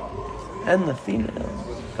 And the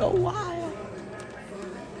females go wild.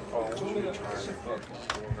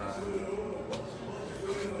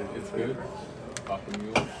 It's good. Popping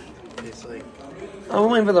mule. It's like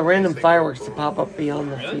I'm waiting for the random fireworks to pop up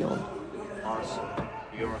beyond the field. awesome.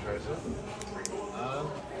 You want to try this?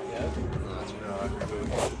 Yeah.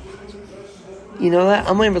 You know that?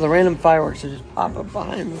 I'm waiting for the random fireworks to just pop up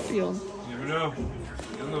behind the field. You never know. You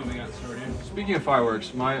don't know if they got started. Speaking of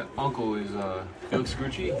fireworks, my uncle is Phil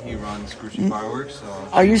Scrucci. He runs Scrucci Fireworks. So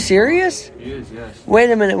Are you serious? he is, yes.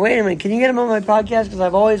 Wait a minute. Can you get him on my podcast? Because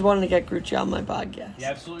I've always wanted to get Grucci on my podcast. You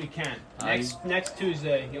absolutely can. Next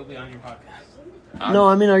Tuesday, he'll be on your podcast. No,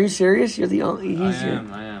 I mean, are you serious? You're the only.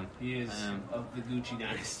 I am. He is of the Gucci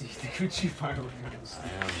dynasty, the Gucci fireworks dynasty.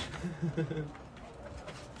 I am.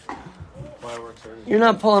 Fireworks are. You're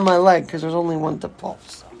not pulling my leg because there's only one to pull.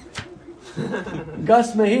 So.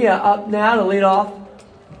 Gus Mejia up now to lead off.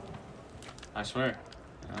 I swear.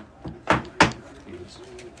 Yeah. He's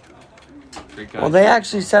a great guy. Well, they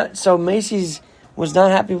actually said so. Macy's was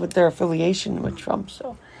not happy with their affiliation with Trump,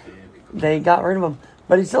 so they got rid of him.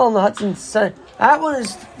 But he's still on the Hudson side. That one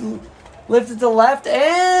is lifted to left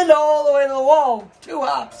and all the way to the wall. 2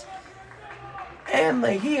 hops. And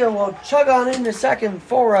Mejia will chug on into second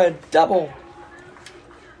for a double.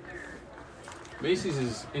 Macy's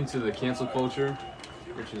is into the cancel culture,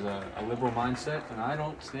 which is a liberal mindset, and I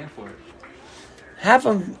don't stand for it.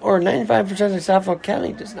 95% of Suffolk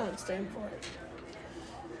County does not stand for it.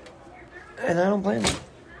 And I don't blame them.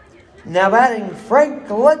 Now batting, Frank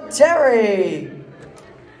Lettieri.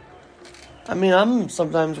 I mean, I'm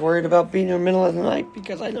sometimes worried about being in the middle of the night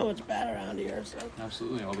because I know it's bad around here. So.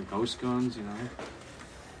 Absolutely, all the ghost guns, you know.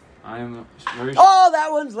 I am very. Oh,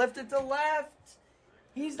 that one's lifted to left.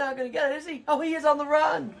 He's not going to get it, is he? Oh, he is on the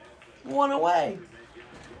run. 1 away.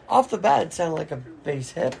 Off the bat, it sounded like a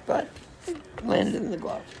base hit, but landed in the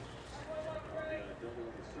glove.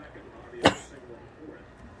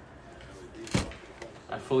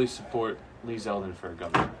 I fully support Lee Zeldin for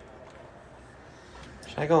governor.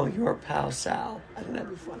 Should I go with your pal Sal? I think that'd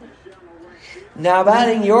be funny. Now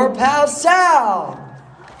batting, your pal Sal.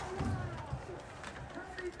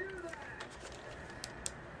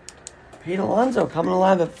 Pete Alonso coming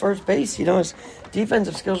alive at first base. You know, his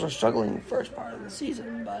defensive skills were struggling in the first part of the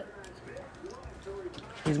season, but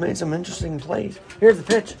he's made some interesting plays. Here's the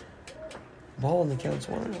pitch. Ball in the counts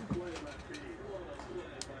 1-0.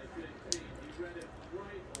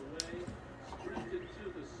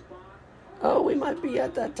 Oh, we might be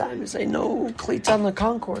at that time to say no cleats on the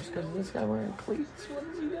concourse because this guy wearing cleats. What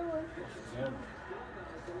is he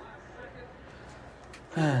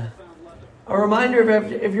doing? A reminder,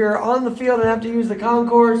 if you're on the field and have to use the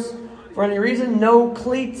concourse for any reason, no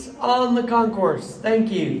cleats on the concourse. Thank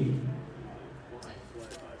you.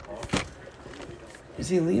 Is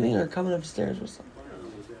he leaving or coming upstairs with something?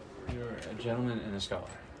 You're a gentleman and a scholar.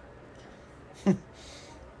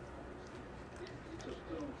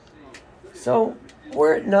 So,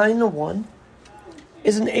 we're at 9-1.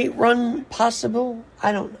 Is an 8-run possible?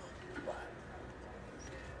 I don't know.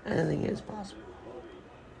 Anything is possible.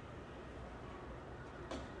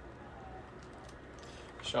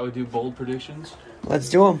 Shall we do bold predictions? Let's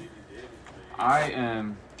do them.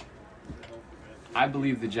 I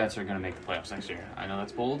believe the Jets are going to make the playoffs next year. I know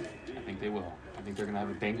that's bold. I think they will. I think they're going to have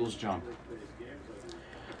a Bengals jump.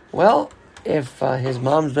 Well, if his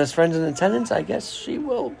mom's best friend's in attendance, I guess she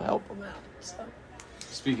will help him out. So.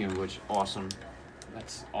 Speaking of which, awesome.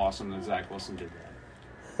 That's awesome that Zach Wilson did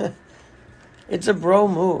that. It's a bro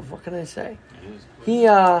move. What can I say? It is.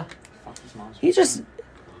 He just...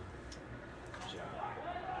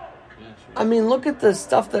 I mean, look at the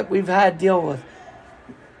stuff that we've had to deal with.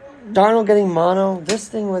 Darnold getting mono. This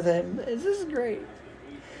thing with him. This is great.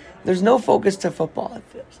 There's no focus to football, it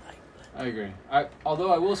feels like. I agree.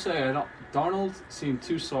 Although I will say, Darnold seemed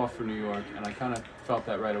too soft for New York, and I kind of felt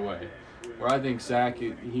that right away. Where I think Zach,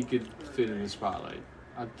 he could fit in the spotlight.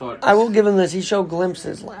 I will give him this. He showed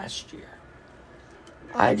glimpses last year.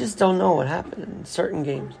 I just don't know what happened in certain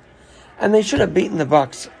games. And they should have beaten the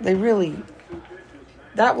Bucs. They really...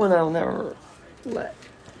 That one I'll never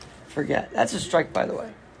forget. That's a strike, by the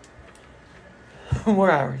way.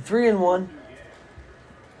 Where are we? 3-1.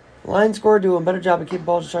 Line score doing a better job of keeping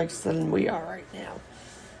balls and strikes than we are right now.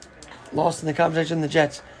 Lost in the conversation, the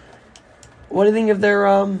Jets. What do you think of their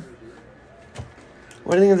What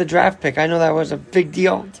do you think of the draft pick? I know that was a big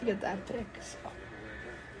deal to get that pick. So.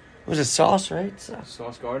 It was a Sauce, right? So.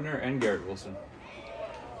 Sauce Gardner and Garrett Wilson.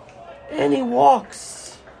 And he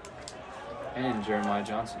walks. And Jeremiah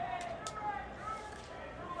Johnson.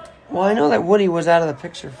 Well, I know that Woody was out of the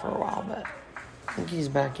picture for a while, but I think he's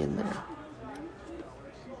back in there.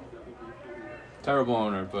 Terrible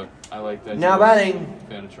owner, but I like that. Now batting.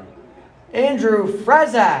 Fan of Trump. Andrew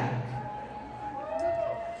Frezak.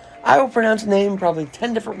 I will pronounce his name probably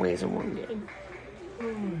 10 different ways in one game.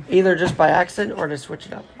 Either just by accident or to switch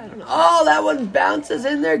it up. I don't know. Oh, that one bounces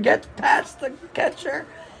in there, gets past the catcher.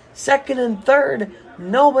 Second and third,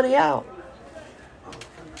 nobody out.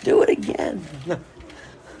 Do it again.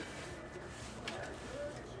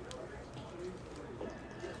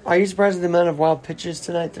 Are you surprised at the amount of wild pitches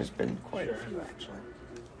tonight? There's been quite a few, actually.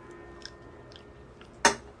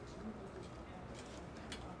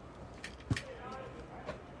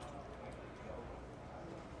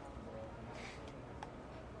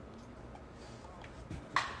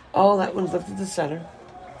 Oh, that one's lifted to center.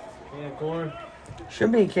 Yeah, corn.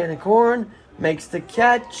 Should be a can of corn. Makes the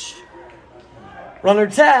catch. Runner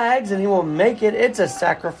tags, and he will make it. It's a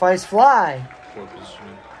sacrifice fly. Poor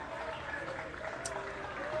positioning.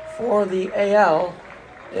 For the AL,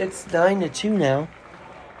 it's 9-2 now.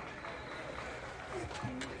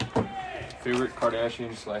 Favorite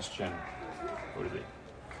Kardashian/Jenner? What is it?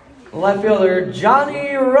 Left fielder,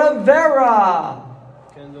 Johnny Rivera.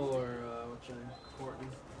 Kendall or what's your name? Courtney.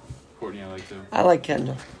 Courtney, I like too. I like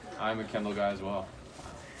Kendall. I'm a Kendall guy as well.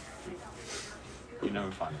 You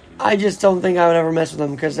never find me. I just don't think I would ever mess with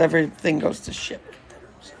him because everything goes to shit.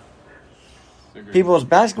 Agreed. People's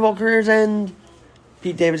basketball careers end.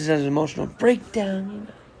 Pete Davidson has an emotional breakdown, you know.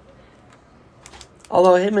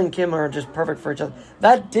 Although him and Kim are just perfect for each other.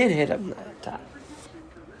 That did hit him that time.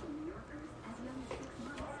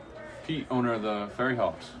 Pete, owner of the Ferry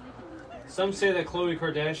Hawks. Some say that Khloe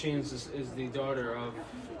Kardashian is the daughter of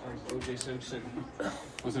O.J. Simpson.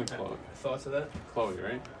 Wasn't it Chloe? Thoughts of that? Chloe,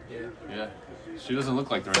 right? Yeah. Yeah. She doesn't look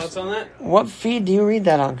like the rest Thoughts of on them. that? What feed do you read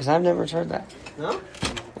that on? Because I've never heard that. No?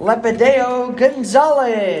 Lepideo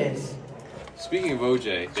Gonzalez. Speaking of OJ,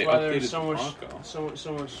 they That's why updated there's so the much, Bronco.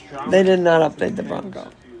 so much drama. They did not update the Bronco.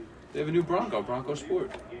 They have a new Bronco, Bronco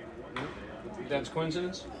Sport. That's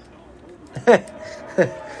coincidence? I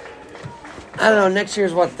don't know. Next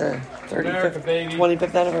year's what, the America, 35th, baby.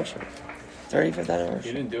 25th anniversary? 35th He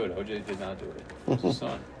anniversary? didn't do it. OJ did not do it. It was his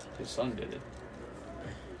son. His son did it.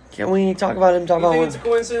 Can we talk about him? Talk You about think it's a what?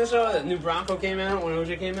 coincidence though that new Bronco came out when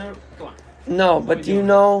OJ came out? Come on. No, but do you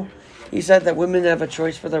know? He said that women have a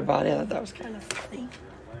choice for their body. I thought that was kind of funny.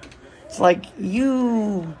 It's like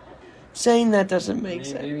you saying that doesn't make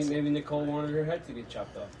sense. Maybe Nicole wanted her head to get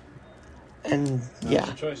chopped off. And That yeah, was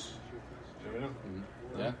her choice. Never know.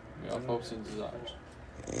 Yeah, we all have hopes and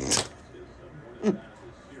desires.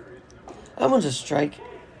 that one's a strike.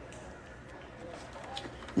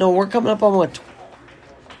 No, we're coming up on what?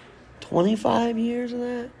 25 years of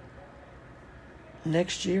that?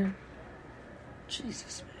 Next year?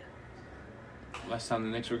 Jesus, man. Last time the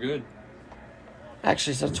Knicks were good.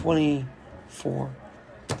 Actually, so 24.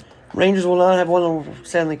 Rangers will not have won a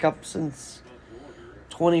Stanley Cup since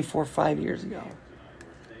 5 years ago.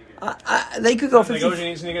 They could go 50. Like OJ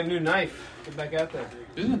needs to get a new knife. Get back out there.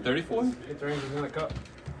 Isn't it 34? Get the Rangers in the cup.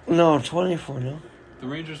 No, 24, no. The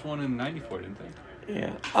Rangers won in 94, didn't they?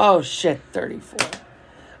 Yeah. Oh, shit, 34.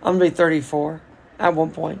 I'm going to be 34 at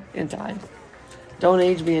one point in time. Don't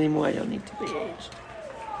age me anymore. I don't need to be aged.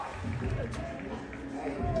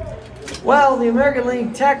 Well, the American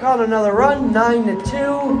League tack on another run,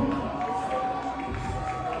 9-2.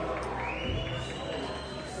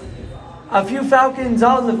 A few Falcons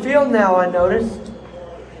on the field now, I noticed.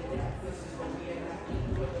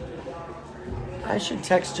 I should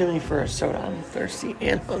text Jimmy for a soda. I'm thirsty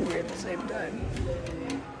and hungry at the same time.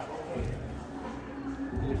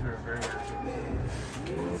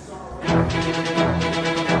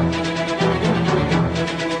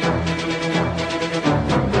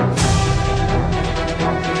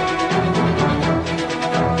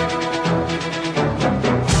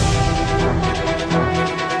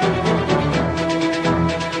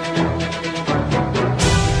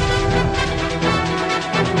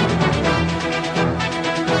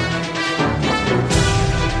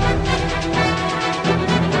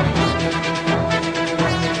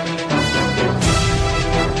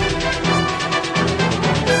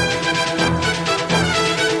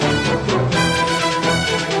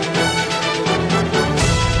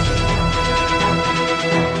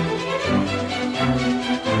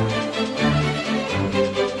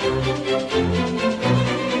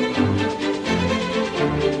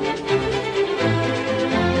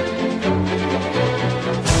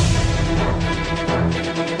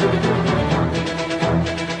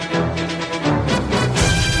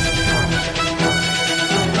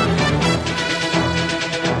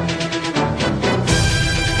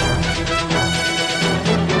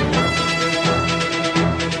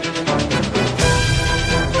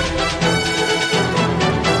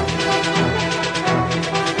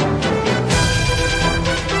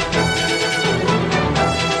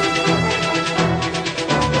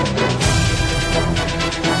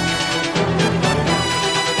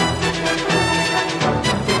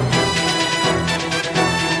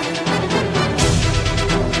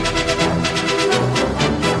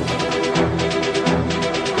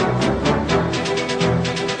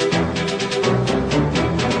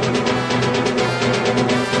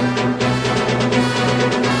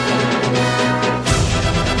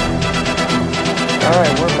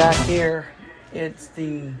 right, we're back here. It's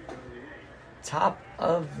the top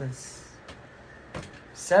of the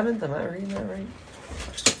 7th. Am I reading that right?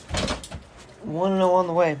 1-0 on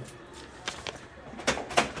the way.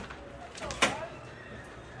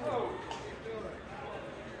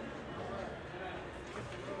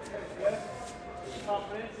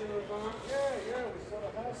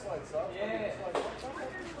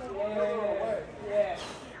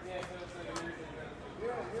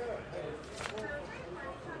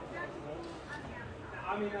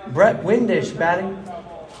 Brett Windish batting.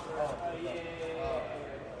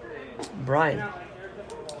 Brian,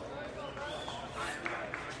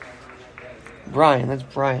 that's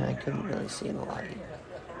Brian. I couldn't really see in the light here.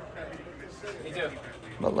 Me too.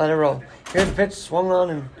 But let it roll. Here's the pitch, swung on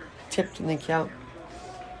and tipped in the count.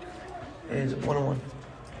 It is 1-1.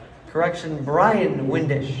 Correction, Brian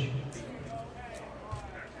Windish.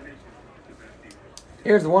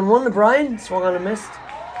 Here's the 1-1 to Brian, swung on and missed.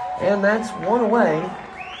 And that's one away.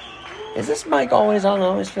 Is this mic always on? I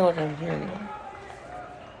always feel like I'm hearing it.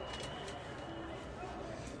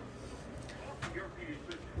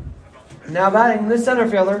 Now batting the center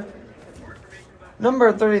fielder,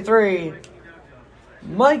 number 33,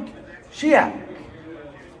 Mike Shiak.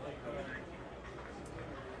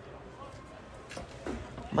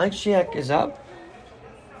 Mike Shiak is up.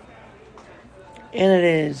 And it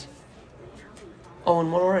is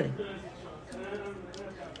 0-1 already.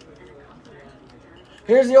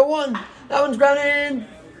 Here's the 0-1. That one's grounded in.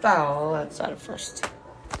 Foul outside of first.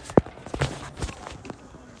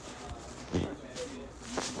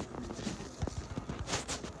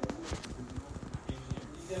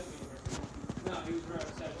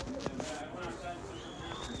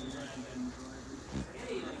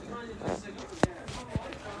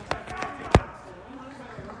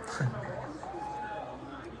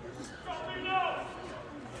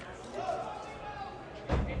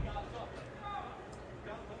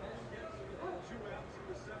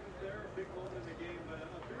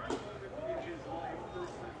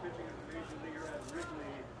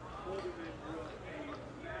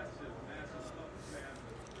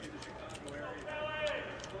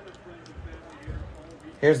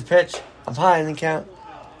 Here's the pitch. Up high in the count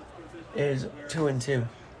is 2-2.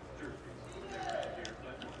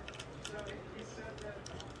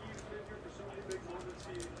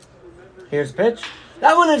 Here's the pitch.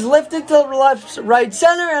 That one is lifted to the left, right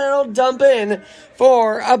center, and it'll dump in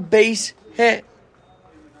for a base hit.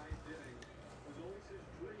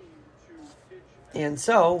 And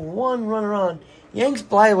so, one runner on. Yanks,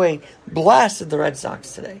 by the way, blasted the Red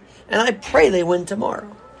Sox today. And I pray they win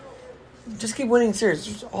tomorrow. Just keep winning series.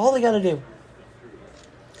 That's all they got to do.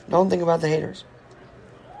 Don't think about the haters.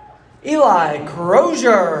 Eli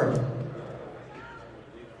Crozier.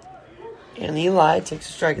 And Eli takes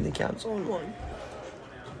a strike in the count. It's 0-1.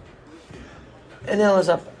 NL is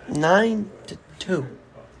up 9-2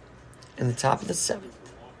 in the top of the 7th.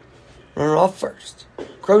 Runner off first.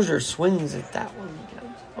 Crozier swings at that one.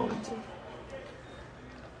 Counts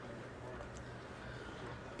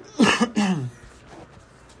 0-2.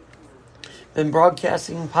 Been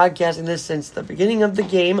podcasting this since the beginning of the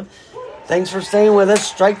game. Thanks for staying with us.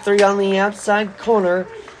 Strike 3 on the outside corner.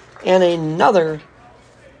 And another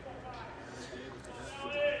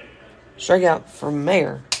strikeout for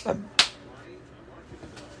Mayer.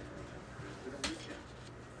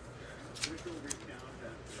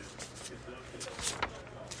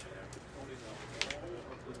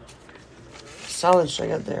 Solid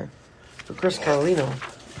strikeout there for Chris Carlino.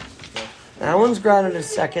 That one's grounded at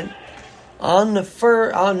second. On the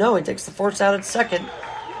he takes the force out at second.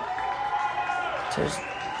 There's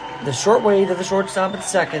the short way to the shortstop at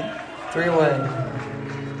second. 3 away.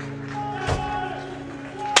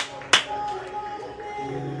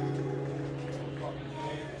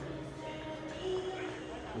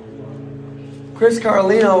 Chris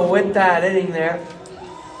Carlino with that inning there.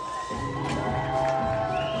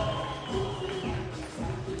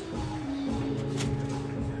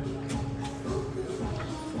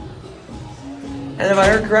 And if I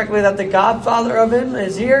heard correctly that the godfather of him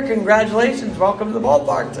is here, congratulations. Welcome to the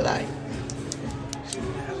ballpark today.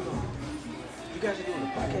 You guys are doing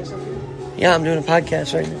a podcast up here? Yeah, I'm doing a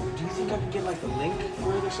podcast right now. Do you think I can get like the link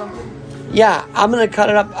for it or something? Yeah, I'm going to cut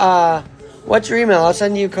it up. What's your email? I'll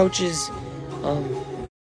send you coach's...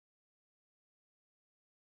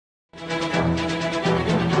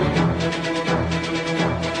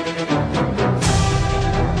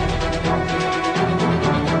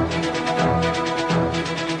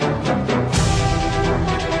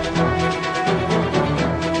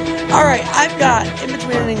 All right, I've got, in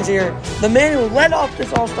between innings here, the man who led off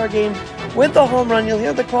this All-Star game with the home run. You'll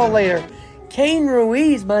hear the call later. Kane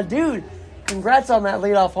Ruiz, my dude. Congrats on that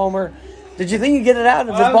leadoff homer. Did you think you'd get it out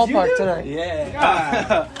of this ballpark tonight?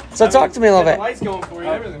 Yeah. So talk to me a little bit. Lights going for you,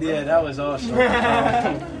 everything. Yeah, that was awesome.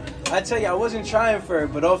 I tell you, I wasn't trying for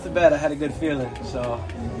it, but off the bat, I had a good feeling. So,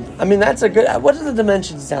 I mean, that's a good. What are the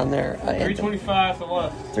dimensions down there? 325 to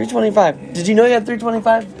left. 325. Did you know you had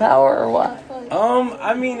 325 power or what?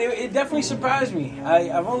 I mean, it definitely surprised me.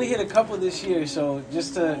 I've only hit a couple this year, so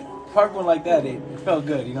just to park one like that, it felt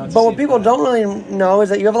good, you know. But what people don't really know is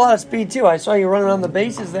that you have a lot of speed too. I saw you running on the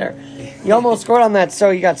bases there. You almost scored on that, so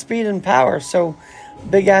you got speed and power. So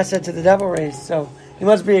big asset to the Devil Rays. So you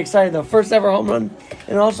must be excited though. First ever home run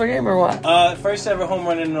in an All-Star game or what? First ever home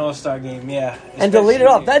run in an All-Star game, yeah. And to lead it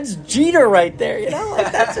off, that's Jeter right there. You know,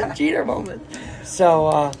 like that's a Jeter moment.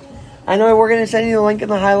 So I know we're going to send you the link in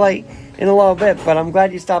the highlight in a little bit, but I'm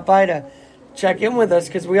glad you stopped by to check in with us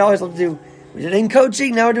because we always love to do. We did in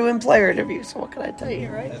coaching, now we're doing player interviews. So what can I tell you,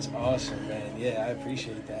 right? That's awesome, man. Yeah, I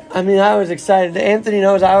appreciate that. I mean, I was excited. Anthony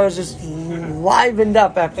knows I was just livened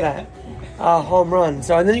up after that home run.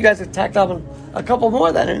 So, and then you guys have tacked on a couple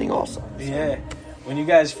more that inning also. Yeah. When you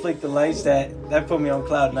guys flicked the lights, that put me on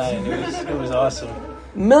cloud nine. It was awesome.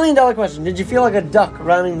 $1 million question. Did you feel like a duck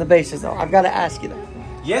rounding the bases, though? I've got to ask you that.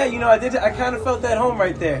 Yeah, you know, I did. I kind of felt that home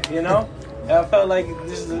right there, you know? I felt like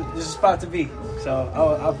this is a spot to be. So,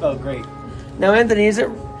 I felt great. Now, Anthony, is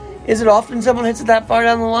it often someone hits it that far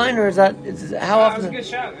down the line, or is how often? That was a good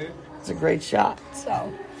shot, dude. It's a great shot.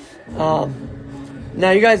 So,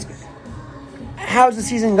 now you guys, how's the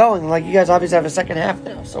season going? Like, you guys obviously have a second half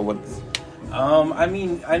now. So what's? I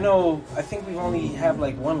mean, I think we only have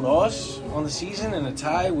like one loss on the season and a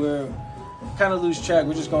tie. We're kind of lose track.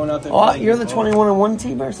 We're just going out there. Oh, you're the 21-1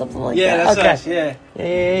 team or something like that. Yeah, that's us. Yeah.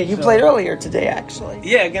 Yeah. You played earlier today, actually.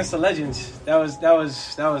 Yeah, against the Legends. That was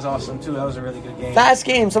awesome too. That was a really good game. Fast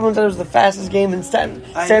game. Someone said it was the fastest game in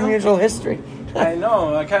Sam Usual history. I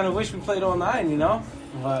know. I kind of wish we played all 9, you know.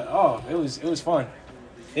 But it was fun.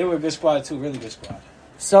 They were a good squad too. Really good squad.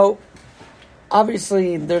 So,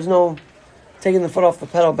 obviously, there's no taking the foot off the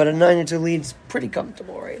pedal, but a 9-2 lead's pretty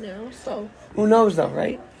comfortable right now. So, who knows though,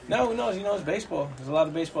 right? No, who knows? You know, it's baseball. There's a lot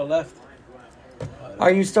of baseball left.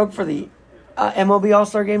 Are you stoked for the MLB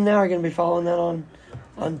All-Star game now? Are you going to be following that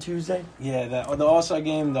on Tuesday? Yeah, the All-Star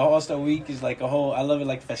game, the All-Star week is like I love it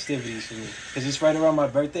like festivities for me. Because it's right around my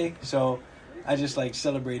birthday, so I just like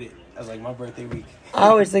celebrate it as like my birthday week. I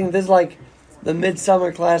always think this is like the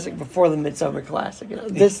Midsummer Classic before the Midsummer Classic. You know,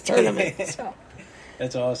 this tournament. So.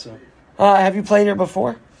 That's awesome. Have you played here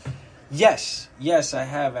before? Yes, I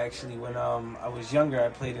have actually. When I was younger, I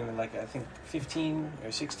played in like I think 15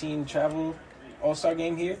 or 16 travel All-Star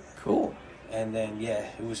game here. Cool. And then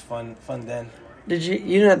it was fun then. Did you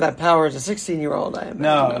didn't have that power as a 16-year-old? I imagine.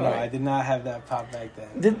 No, right? I did not have that pop back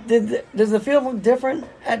then. Does the field look different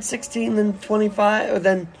at 16 than 25? Or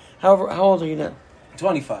then how old are you now?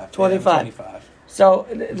 25. 25. Yeah, 25. So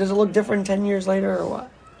does it look different 10 years later or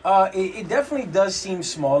what? It definitely does seem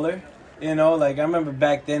smaller. You know, like I remember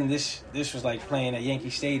back then, this was like playing at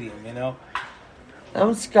Yankee Stadium. You know,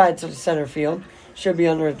 I'm skied to the center field. Should be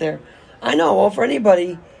under it there. I know. Well, for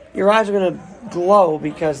anybody, your eyes are gonna glow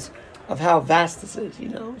because of how vast this is. You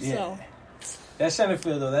know. Yeah. So that center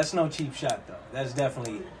field though, that's no cheap shot though. That's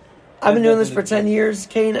definitely. I've been doing this for 10 years,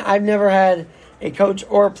 Kane. I've never had a coach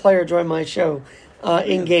or a player join my show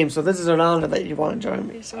in game. So this is an honor that you want to join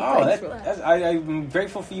me. So thanks for that. I'm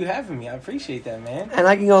grateful for you having me. I appreciate that, man. And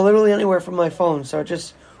I can go literally anywhere from my phone, so it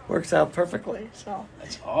just works out perfectly. So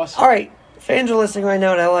that's awesome. All right, fans are listening right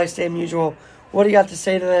now at LI Stadium Usual. What do you got to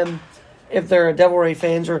say to them if they're Devil Ray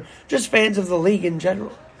fans or just fans of the league in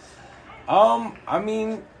general? I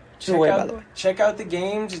mean, check out the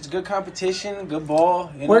games. It's good competition, good ball.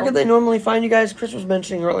 Where could they normally find you guys? Chris was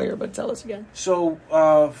mentioning earlier, but tell us again. So,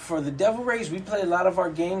 for the Devil Rays, we play a lot of our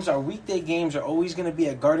games. Our weekday games are always going to be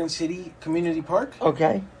at Garden City Community Park.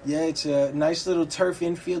 Okay. Yeah, it's a nice little turf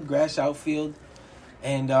infield, grass outfield.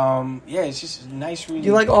 And, it's just nice. Really. Do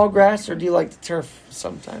you like all grass or do you like the turf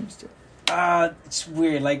sometimes too? It's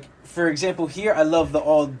weird. Like, for example, here I love the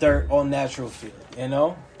all dirt, all natural field, you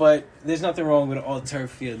know? But there's nothing wrong with an all turf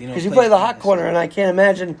field, you know? Because you play the hot corner, and I can't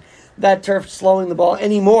imagine that turf slowing the ball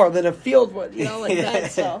any more than a field would, you know, like that.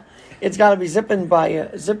 So it's got to be zipping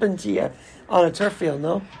to you on a turf field,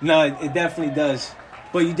 no? No, it definitely does.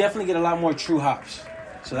 But you definitely get a lot more true hops.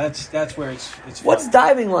 So that's where it's fun. What's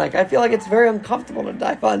diving like? I feel like it's very uncomfortable to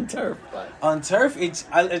dive on turf. But. On turf,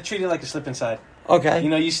 I treat it like a slip inside. Okay. You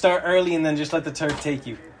know, you start early and then just let the turf take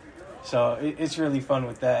you. So it's really fun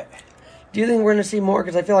with that. Do you think we're going to see more?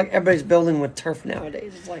 Because I feel like everybody's building with turf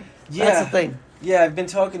nowadays. It's like, that's the thing. Yeah, I've been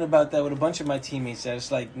talking about that with a bunch of my teammates. That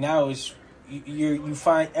it's like now you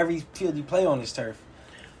find every field you play on is turf.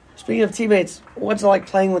 Speaking of teammates, what's it like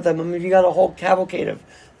playing with them? I mean, you got a whole cavalcade of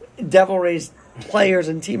Devil Rays players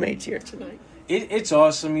and teammates here tonight. It's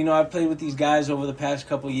awesome. You know, I played with these guys over the past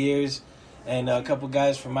couple years, and a couple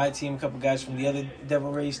guys from my team, a couple guys from the other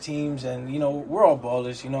Devil Rays teams, and, you know, we're all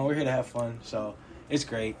ballers. You know, we're here to have fun, so it's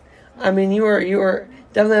great. I mean, you were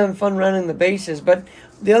definitely having fun running the bases, but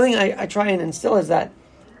the other thing I try and instill is that,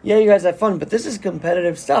 yeah, you guys have fun, but this is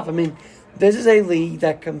competitive stuff. I mean, this is a league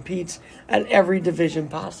that competes at every division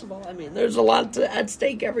possible. I mean, there's a lot at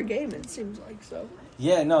stake every game, it seems like, so.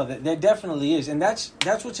 Yeah, no, there definitely is, and that's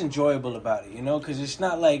what's enjoyable about it, you know, because it's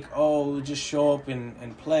not like, oh, just show up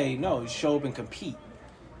and play. No, you show up and compete,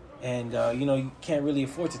 and you know, you can't really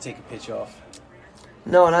afford to take a pitch off.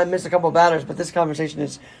 No, and I missed a couple of batters, but this conversation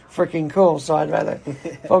is freaking cool, so I'd rather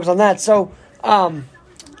focus on that. So,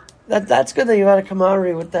 that's good that you had a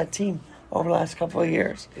camaraderie with that team over the last couple of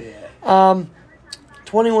years. Yeah.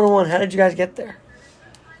 21-1, how did you guys get there?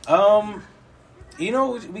 You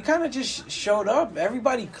know, we kind of just showed up.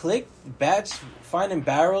 Everybody clicked, bats, finding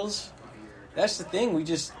barrels. That's the thing. We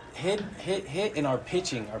just hit, and our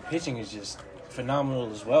pitching is just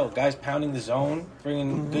phenomenal as well. Guys pounding the zone,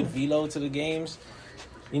 bringing good velo to the games.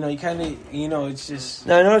 You know, it's just...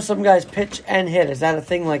 Now, I noticed some guys pitch and hit. Is that a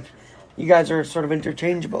thing, like, you guys are sort of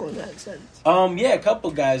interchangeable in that sense? Yeah, a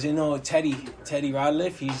couple guys. You know, Teddy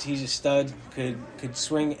Rodliff, he's a stud, could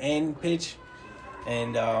swing and pitch.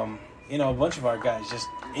 And, you know, a bunch of our guys just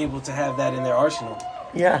able to have that in their arsenal.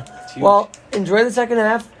 Yeah. Well, enjoy the second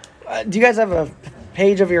half. Do you guys have a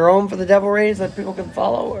page of your own for the Devil Rays that people can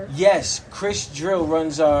follow? Or? Yes, Chris Drill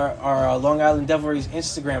runs our Long Island Devil Rays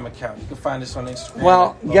Instagram account. You can find us on Instagram.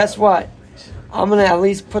 Well, guess what? I'm going to at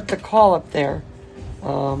least put the call up there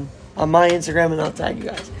on my Instagram, and I'll tag you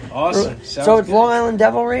guys. Awesome. So it's good. Long Island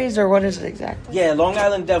Devil Rays, or what is it exactly? Yeah, Long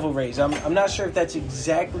Island Devil Rays. I'm not sure if that's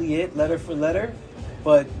exactly it, letter for letter,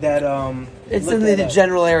 but that it's in the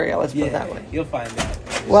general area. Let's put it that way. You'll find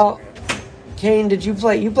that. Well, Kane, did you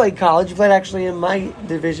play? You played college. You played actually in my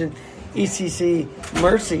division, ECC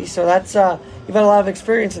Mercy. So that's you've had a lot of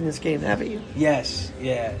experience in this game, haven't you? Yes.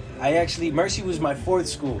 Yeah. Mercy was my fourth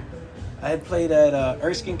school. I had played at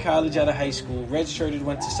Erskine College out of high school. Redshirted,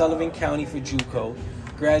 went to Sullivan County for JUCO.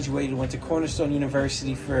 Graduated, went to Cornerstone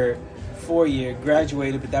University for 4 years.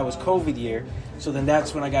 Graduated, but that was COVID year. So then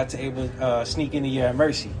that's when I got to able sneak in a year at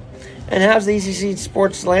Mercy. And how's the ECC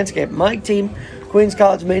sports landscape? My team, Queens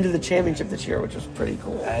College, made it to the championship this year, which was pretty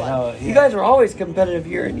cool. I know. Yeah. You guys were always competitive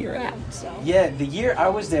year in, year out. So. Yeah, the year I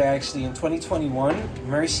was there, actually, in 2021,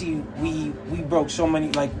 Mercy, we broke so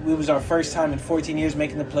many, like, it was our first time in 14 years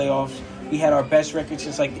making the playoffs. We had our best record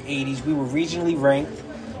since, like, the 80s. We were regionally ranked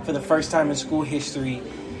for the first time in school history.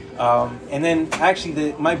 And then,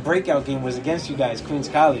 actually, my breakout game was against you guys, Queens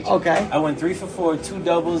College. Okay. I went 3 for 4, 2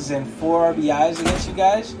 doubles, and 4 RBIs against you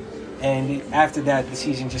guys. And after that, the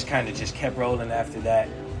season just kept rolling after that.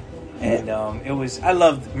 And I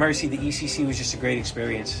loved Mercy. The ECC was just a great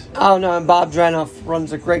experience. Oh, no, and Bob Dranoff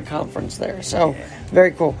runs a great conference there. So,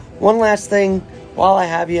 very cool. One last thing while I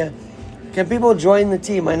have you. Can people join the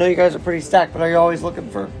team? I know you guys are pretty stacked, but are you always looking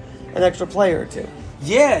for an extra player or two?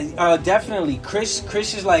 Yeah, definitely. Chris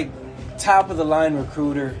is like top of the line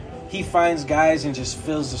recruiter. He finds guys and just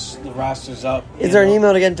fills the rosters up. Is there an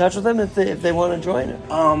email to get in touch with them if they want to join it?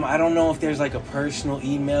 I don't know if there's like a personal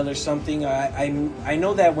email or something. I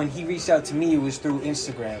know that when he reached out to me, it was through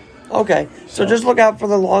Instagram. Okay, so just look out for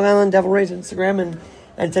the Long Island Devil Rays Instagram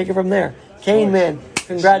and take it from there. Kane, man,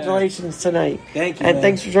 congratulations tonight. Thank you, and man.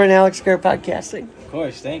 thanks for joining Alex Garrett Podcasting. Of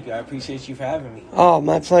course, thank you. I appreciate you for having me. Oh,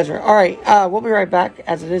 my pleasure. All right, we'll be right back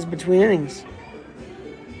as it is between innings.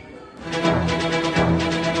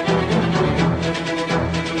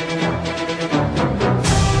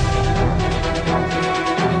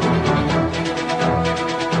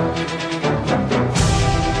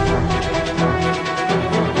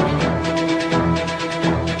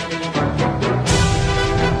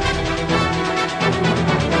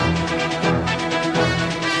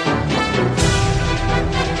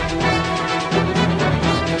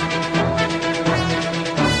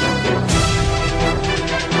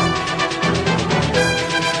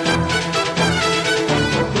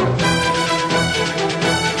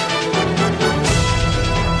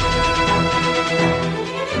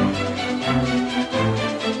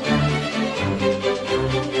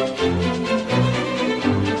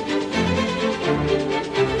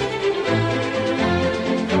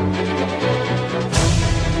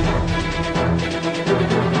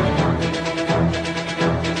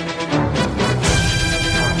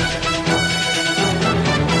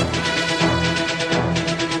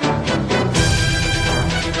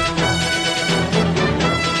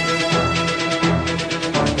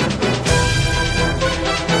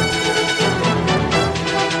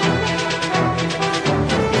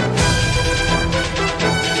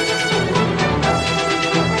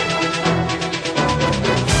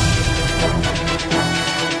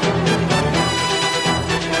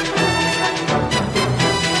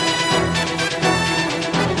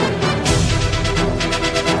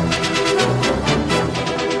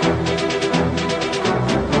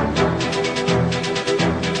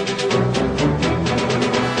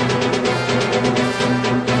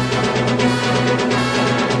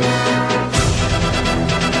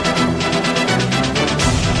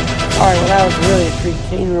 that was really a treat.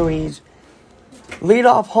 Kane Ruiz,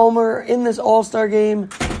 leadoff homer in this All-Star game.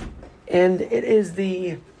 And it is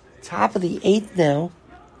the top of the 8th now.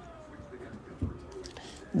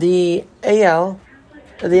 The NL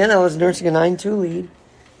is nursing a 9-2 lead.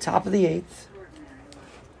 Top of the 8th.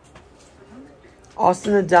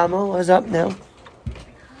 Austin Adamo is up now.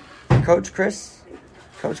 Coach Chris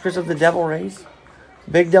of the Devil Rays.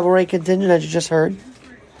 Big Devil Ray contingent, as you just heard.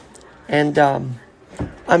 And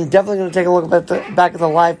I'm definitely going to take a look back at the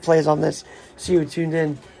live plays on this. See who tuned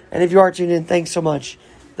in. And if you are tuned in, thanks so much.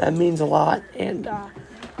 That means a lot. And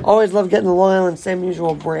always love getting the Long Island Sam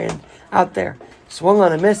Usual brand out there. Swung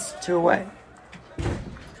on a miss, 2 away.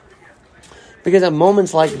 Because at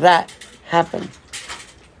moments like that happen.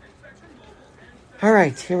 All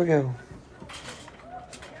right, here we go.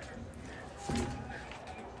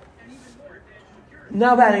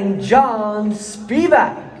 Now batting, John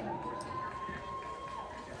Spivak.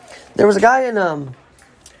 There was a guy in,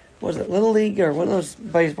 was it Little League or one of those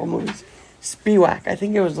baseball movies? Spivak. I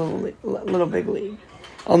think it was Little Big League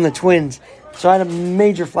on the Twins. So I had a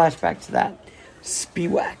major flashback to that.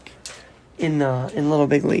 Spivak in Little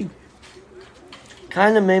Big League.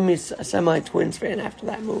 Kind of made me a semi-Twins fan after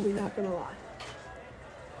that movie, not going to lie.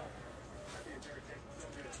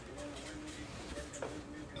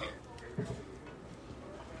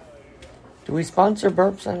 Do we sponsor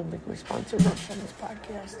burps? I don't think we sponsor burps on this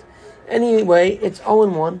podcast. Anyway, it's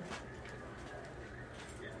 0-1.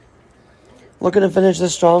 Looking to finish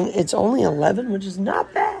this strong. It's only 11, which is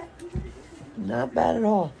not bad. Not bad at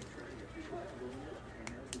all.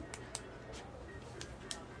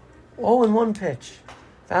 0-1 pitch.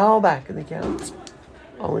 Foul back in the count.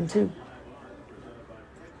 0-2.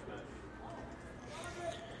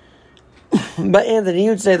 But Anthony,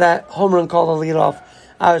 you'd say that home run call to lead off,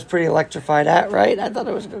 I was pretty electrified at, right? I thought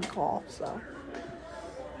it was a good call, so.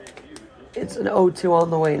 It's an 0-2 on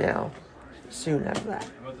the way now. Soon after that.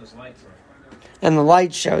 How about those lights? And the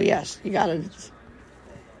light show, yes. You gotta.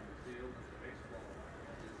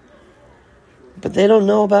 But they don't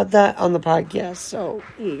know about that on the podcast, so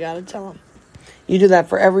you gotta tell them. You do that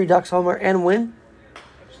for every Ducks homer and win?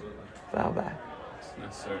 Absolutely. Foul back. It's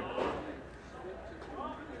necessary.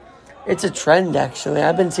 It's a trend, actually.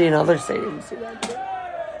 I've been seeing other stadiums do that too.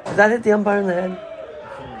 Does that hit the umpire in the head?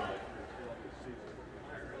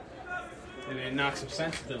 Maybe it knocks some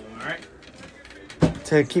sense into them, alright?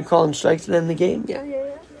 To keep calling strikes and end the game? Yeah.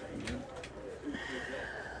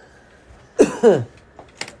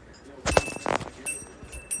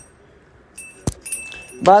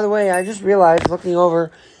 By the way, I just realized, looking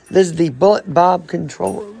over, this is the Bullet Bob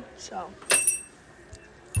control room. So,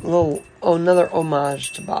 another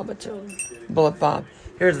homage to Bobatone. Bullet Bob.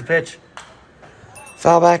 Here's the pitch.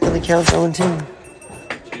 Foul back in the count, 0-2.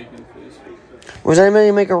 Was anybody going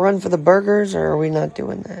to make a run for the burgers, or are we not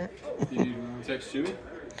doing that? Did you text Chewy?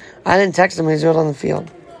 I didn't text him. He's out on the field.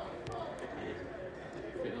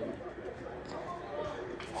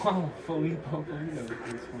 Wow, Filippo.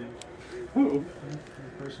 Who? The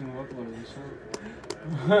person who uploaded the show.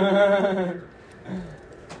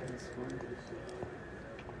 That's funny.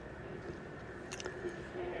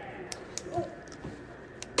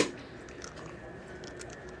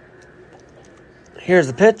 Here's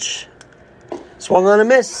the pitch. Swung on a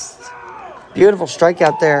miss. Beautiful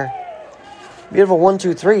strikeout there. Beautiful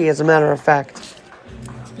 1-2-3, as a matter of fact.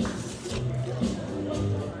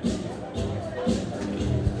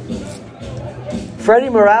 Freddie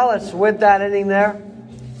Morales with that inning there.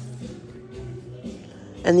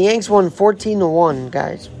 And the Yanks won 14-1,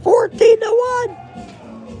 guys. 14-1!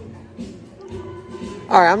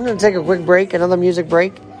 All right, I'm going to take a quick break, another music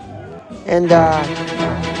break, and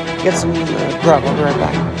get some grub. I'll be right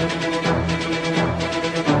back.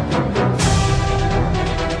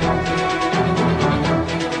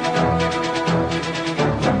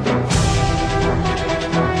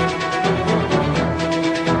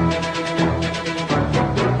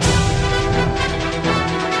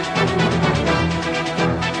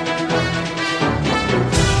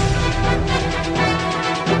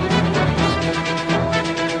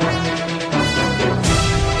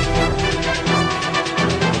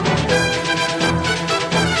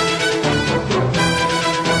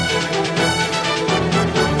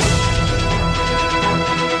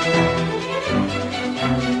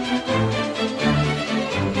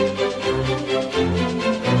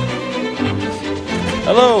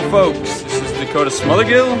 Hello, folks. This is Dakota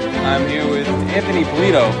Smothergill. I'm here with Anthony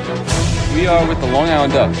Polito. We are with the Long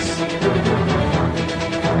Island Ducks.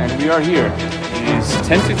 And we are here. It is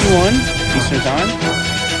 10:51 Eastern Time.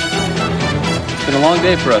 It's been a long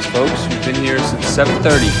day for us, folks. We've been here since 7:30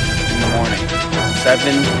 in the morning.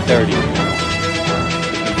 7:30.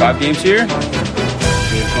 5 games here.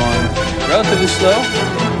 They've gone relatively slow.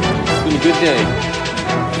 It's been a good day.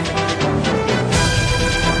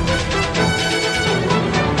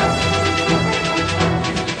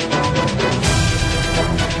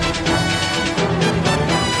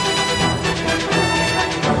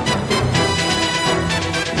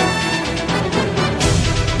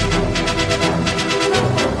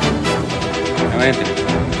 Anthony,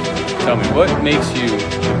 tell me, what makes you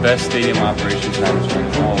the best stadium operations manager in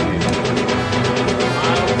all of you?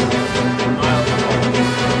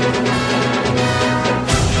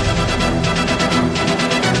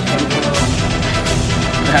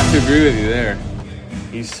 I have to agree with you there.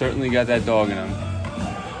 He's certainly got that dog in him.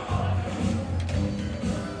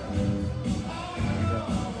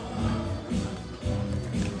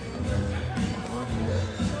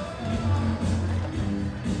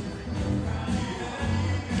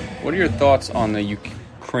 What are your thoughts on the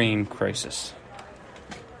Ukraine crisis?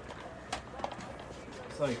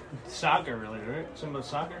 It's like soccer, really, right? Something about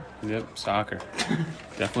soccer? Yep, soccer.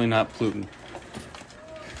 Definitely not Pluton.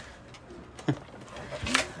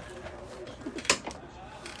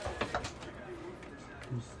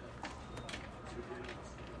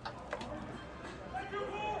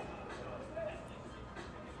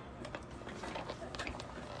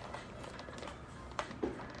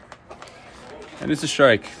 And it's a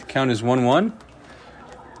strike. The count is 1-1.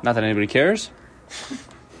 Not that anybody cares.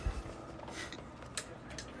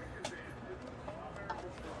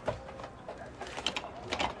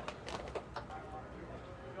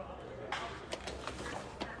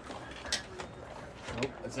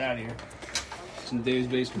 Nope, it's out of here. It's in Dave's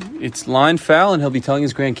basement. It's line foul, and he'll be telling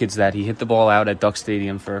his grandkids that he hit the ball out at Duck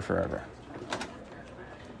Stadium for forever.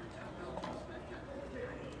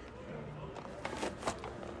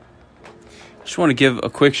 Just want to give a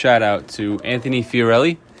quick shout out to Anthony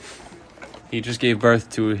Fiorelli. He just gave birth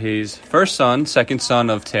to his first son, second son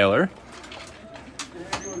of Taylor.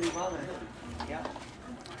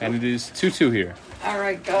 And it is 2-2 here. All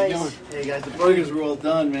right, guys. Hey guys, the burgers were all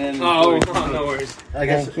done, man. Oh, no worries. I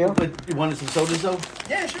guess. Thank you. But you wanted some sodas though?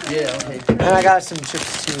 Yeah, sure. Yeah. Okay. And I got some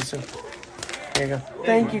chips too, so there you go.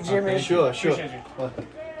 Thank you, Jimmy. Sure. Appreciate you.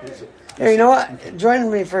 Here, you know what? Join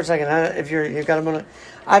me for a second. If you've got a minute.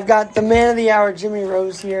 I've got the man of the hour, Jimmy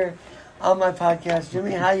Rose, here on my podcast.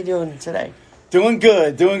 Jimmy, how you doing today? Doing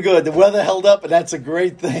good. The weather held up, and that's a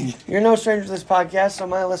great thing. You're no stranger to this podcast, so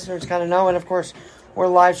my listeners kind of know. And, of course, we're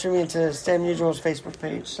live streaming to Stan Mutual's Facebook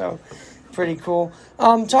page, so pretty cool.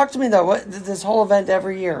 Talk to me, though. What this whole event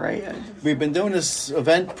every year, right? We've been doing this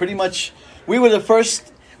event pretty much. We were the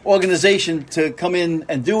first organization to come in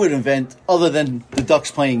and do an event other than the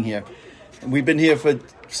Ducks playing here. And we've been here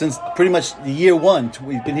since pretty much the year one.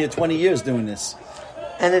 We've been here 20 years doing this.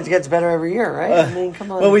 And it gets better every year, right? I mean, come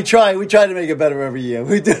on. Well, we try to make it better every year.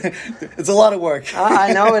 We do. It's a lot of work.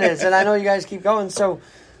 I know it is, and I know you guys keep going. So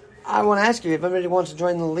I want to ask you, if anybody wants to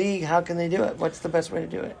join the league, how can they do it? What's the best way to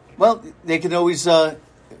do it? Well, they can always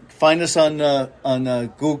find us on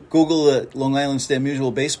Google Long Island Stan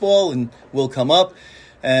Musial Baseball, and we'll come up.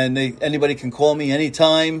 And anybody can call me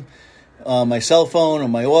anytime, my cell phone or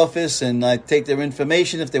my office, and I take their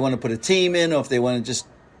information if they want to put a team in or if they want to just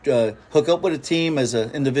hook up with a team as an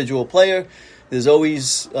individual player. There's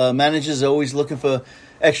always managers are always looking for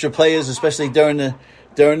extra players, especially during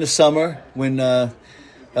the summer when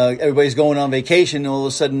everybody's going on vacation. All of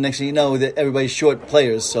a sudden, next thing you know, that everybody's short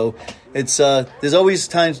players. So it's there's always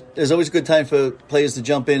good time for players to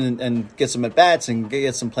jump in and get some at bats and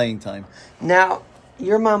get some playing time. Now,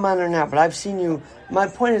 you're my minor now, but I've seen you. My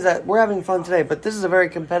point is that we're having fun today, but this is a very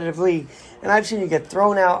competitive league, and I've seen you get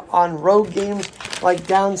thrown out on road games like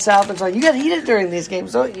down south and so on. You get heated during these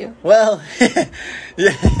games, don't you? Well,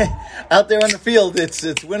 yeah, out there on the field,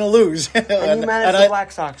 it's win or lose. And you manage the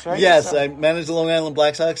Black Sox, right? Yes, so. I manage the Long Island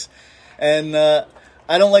Black Sox, and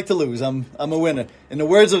I don't like to lose. I'm a winner. In the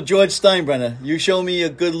words of George Steinbrenner, you show me a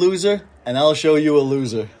good loser, and I'll show you a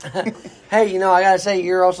loser. Hey, I got to say,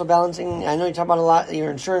 you're also balancing, I know you talk about a lot your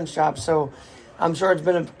insurance job, so I'm sure it's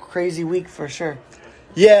been a crazy week for sure.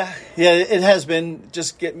 Yeah, it has been.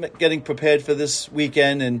 Just getting prepared for this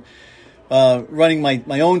weekend and running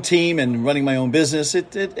my own team and running my own business.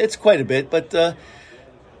 It's quite a bit, but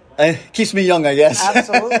it keeps me young, I guess.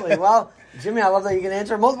 Absolutely. Well, Jimmy, I love that you can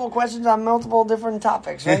answer multiple questions on multiple different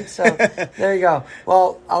topics, right? So there you go.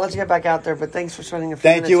 Well, I'll let you get back out there, but thanks for spending a few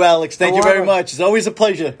minutes. Thank you, Alex. Thank you very much. It's always a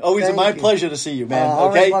pleasure. Always my pleasure to see you, man.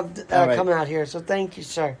 Okay? Always loved coming out here, so thank you,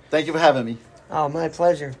 sir. Thank you for having me. Oh, my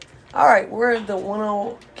pleasure. All right, we're at the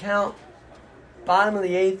 1-0 count, bottom of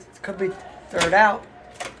the 8th. Could be third out.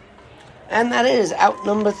 And that is out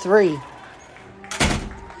number 3.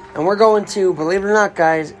 And we're going to, believe it or not,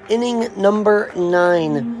 guys, inning number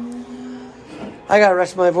 9. I got to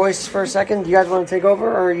rest my voice for a second. Do you guys want to take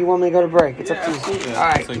over, or you want me to go to break? It's up to you. Absolutely. All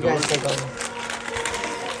right, you guys take over.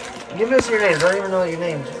 Give us your names. I don't even know your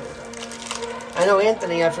names. I know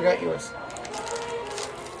Anthony. I forgot yours.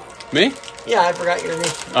 Me? Yeah, I forgot your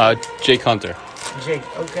name. Jake Hunter. Jake,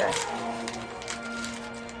 okay.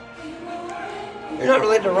 You're not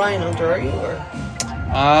related to Ryan Hunter, are you?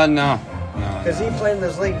 No. Because he played in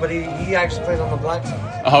this league, but he actually plays on the Black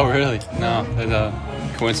Sox. Oh, really? No, it's a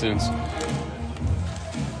coincidence.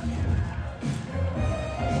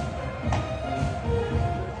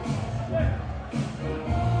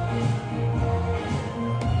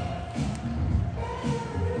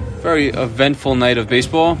 Very eventful night of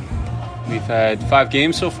baseball. We've had 5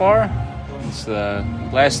 games so far. It's the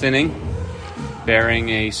last inning, bearing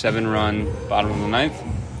a 7-run bottom of the 9th.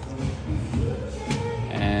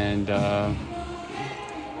 And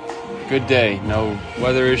good day. No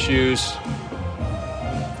weather issues.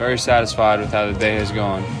 Very satisfied with how the day has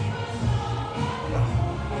gone.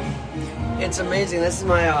 It's amazing. This is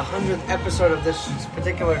my 100th episode of this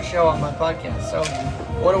particular show on my podcast. So,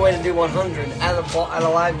 what a way to do 100 at a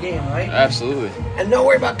live game, right? Absolutely. And don't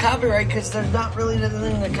worry about copyright because there's not really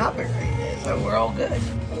anything to copyright. So we're all good.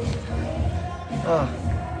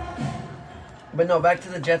 But no, back to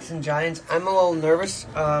the Jets and Giants. I'm a little nervous.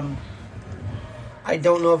 I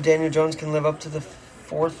don't know if Daniel Jones can live up to the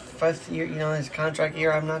 5th year, his contract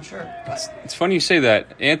year. I'm not sure. It's funny you say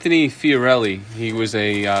that. Anthony Fiorelli, he was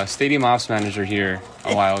a stadium ops manager here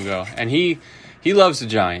a while ago, and he loves the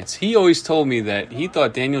Giants. He always told me that he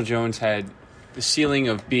thought Daniel Jones had the ceiling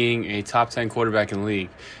of being a top 10 quarterback in the league,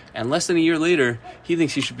 and less than a year later, he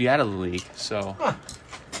thinks he should be out of the league. So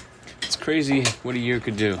it's crazy what a year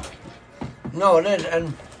could do. No, it is,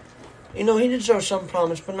 and he did show some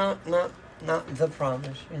promise, but not the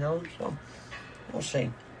promise, So we'll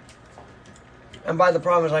see. And by the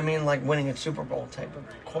promise, I mean like winning a Super Bowl type of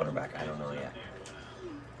quarterback. I don't know yet.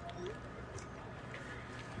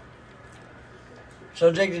 So,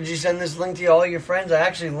 Jake, did you send this link to all your friends? I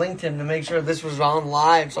actually linked him to make sure this was on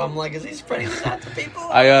live. So I'm like, is he spreading this out to people?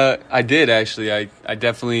 I did, actually. I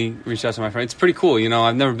definitely reached out to my friends. It's pretty cool.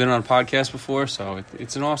 I've never been on a podcast before, so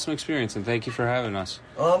it's an awesome experience, and thank you for having us.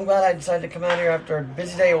 Well, I'm glad I decided to come out here after a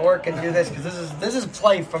busy day of work and do this, because this is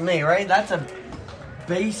play for me, right? That's a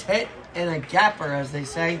base hit and a gapper, as they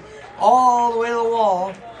say, all the way to the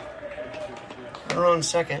wall. Hold on a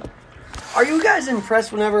second. Are you guys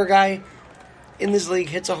impressed whenever a guy in this league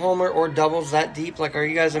hits a homer or doubles that deep? Like, are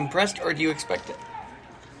you guys impressed, or do you expect it?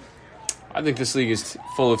 I think this league is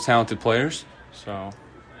full of talented players, so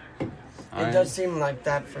it does seem like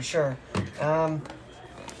that for sure.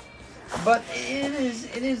 But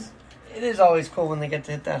it is always cool when they get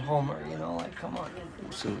to hit that homer. Like, come on,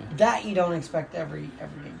 absolutely. That you don't expect every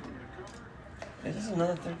game. Is this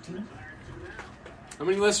another 13? How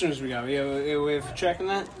many listeners we got? We have a way of checking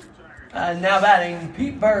that? Now batting,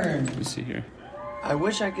 Pete Burns. Let me see here. I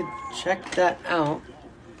wish I could check that out.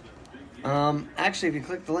 Actually, if you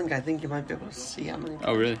click the link, I think you might be able to see how many.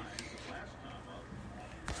 Oh, really?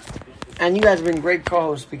 And you guys have been great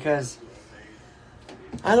co-hosts, because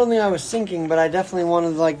I don't think I was sinking, but I definitely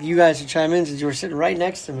wanted you guys to chime in since you were sitting right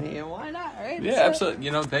next to me. Why not, right? Yeah, absolutely.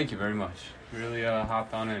 Thank you very much. Really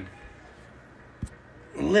hopped on in.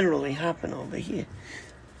 Literally hopping over here.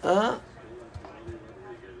 All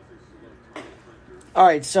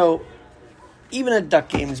right, so even at Duck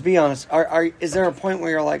games, be honest, is there a point where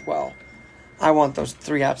you're like, well, I want those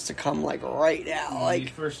 3 outs to come right now, In the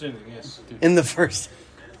first inning, yes. In the first.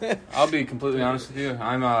 I'll be completely honest with you.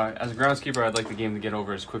 I'm as a groundskeeper, I'd like the game to get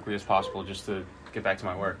over as quickly as possible, just to get back to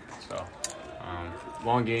my work. So,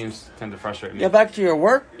 long games tend to frustrate me. Get back to your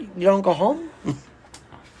work? You don't go home?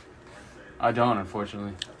 I don't,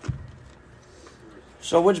 unfortunately.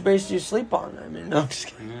 So which base do you sleep on? I mean, no, I'm just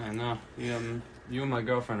kidding. Yeah, no. You and my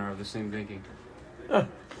girlfriend are of the same thinking.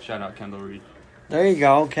 Shout out Kendall Reed. There you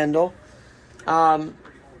go, Kendall. Not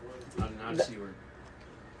a C word.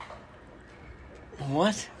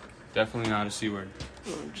 What? Definitely not a C word.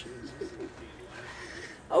 Oh, Jesus.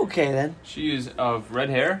 Okay, then. She is of red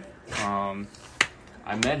hair.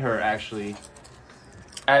 I met her, actually,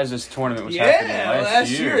 as this tournament was happening last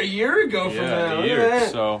year. A year ago from now. A year.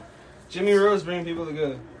 So Jimmy Rose bringing people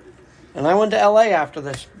together. And I went to LA after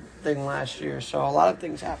this thing last year, so a lot of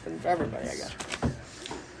things happened for everybody, I guess.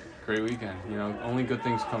 great weekend. Only good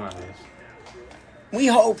things come out of this. We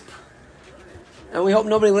hope. And we hope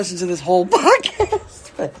nobody listens to this whole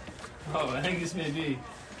podcast. But I think this may be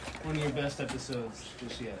one of your best episodes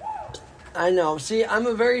just yet. I know. See, I'm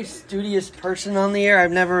a very studious person on the air.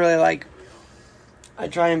 I've never really, I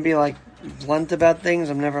try and be like blunt about things.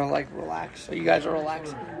 I'm never like relaxed. So you guys are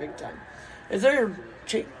relaxing big time. Is there?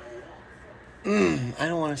 I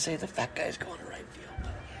don't want to say the fat guy's going to right field.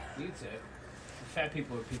 You could say it. Fat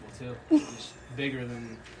people are people too. Just bigger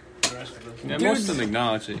than the rest of us. Yeah, most of them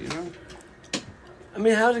acknowledge it, you know? I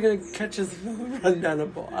mean, how's it going to catch his run down a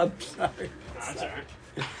ball? I'm sorry. That's all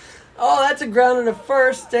right. Oh, that's a ground and a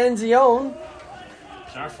first. Stanzione.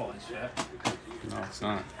 It's our fault he's fat. No, it's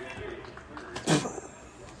not.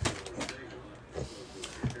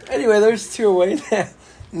 Anyway, there's 2 away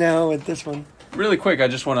now with this one. Really quick, I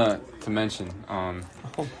just want to mention.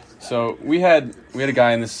 So we had a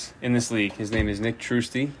guy in this league. His name is Nick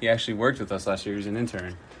Trusty. He actually worked with us last year. He was an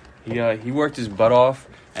intern. He worked his butt off,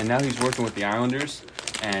 and now he's working with the Islanders.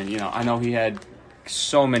 And I know he had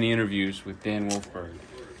so many interviews with Dan Wolfberg.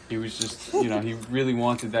 He was just he really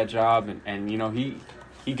wanted that job, and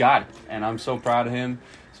he got it. And I'm so proud of him.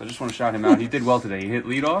 So I just want to shout him out. He did well today. He hit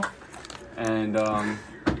leadoff, and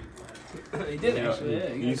He did actually.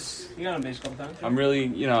 Yeah, he got on base a couple times. I'm really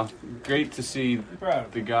great to see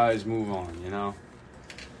the guys move on.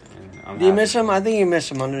 And Do you miss him? I think you miss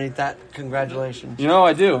him underneath that. Congratulations.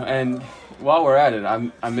 I do. And while we're at it,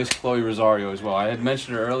 I miss Chloe Rosario as well. I had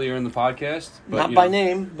mentioned her earlier in the podcast. But, Not by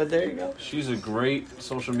name, but there you go. She's a great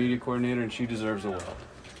social media coordinator, and she deserves the world.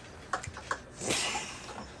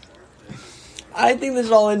 I think this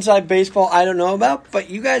is all inside baseball I don't know about, but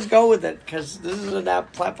you guys go with it because this is a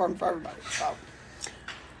platform for everybody. So.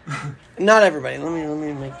 Not everybody. Let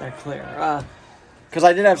me make that clear. Because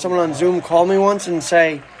I did have someone on Zoom call me once and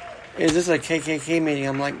say, "Is this a KKK meeting?"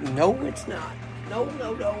 I'm like, "No, it's not. No."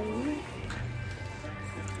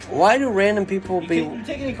 Why do random people You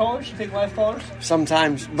take any callers? You take live callers?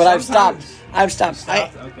 Sometimes, but I've stopped.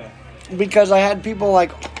 Okay. Because I had people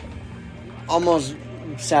like almost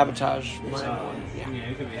sabotage my one. Yeah,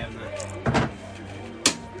 you could be having that.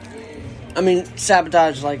 I mean,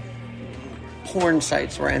 sabotage like porn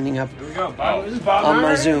sites were ending up Here we go. This is Bob on my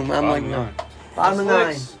Murray? Zoom. I'm like, no. Bottom of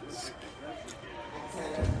 9.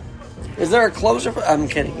 Is there a closer? I'm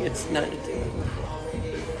kidding. It's 9-2.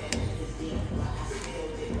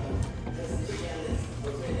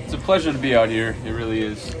 It's a pleasure to be out here. It really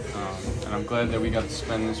is. And I'm glad that we got to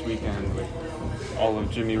spend this weekend with all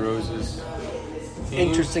of Jimmy Rose's team.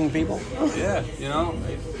 Interesting people. Yeah,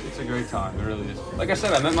 it's a great time. It really is. Like I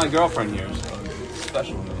said, I met my girlfriend here, so it's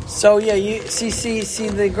special to me. So yeah, you see,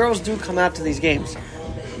 the girls do come out to these games.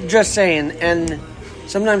 Just saying, and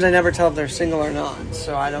sometimes I never tell if they're single or not.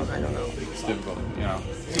 So I don't know. It's difficult,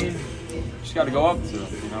 Just got to go up to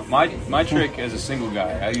them, My trick as a single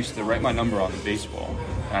guy, I used to write my number on the baseball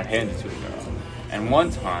and I'd hand it to a girl. And one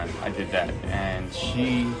time I did that, and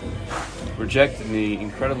she rejected me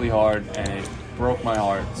incredibly hard, and it broke my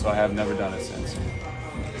heart. So I have never done it since.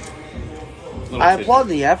 I applaud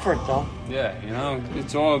the effort, though. Yeah,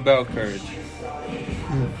 it's all about courage.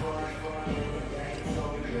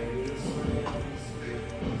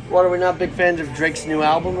 What, are we not big fans of Drake's new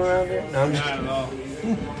album around here? No, I'm just Not at all.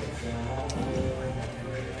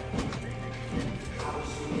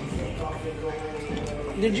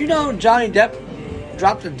 Did you know Johnny Depp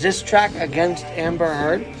dropped a diss track against Amber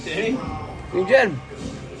Heard? Did he? He did.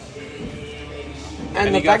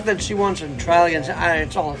 And And the he fact got- that she wants to trial against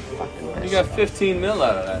it's all a fucking mess. You got 15 mil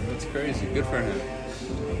out of that. That's crazy. Good for him.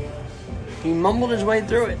 He mumbled his way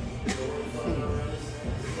through it.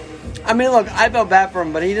 I mean, look, I felt bad for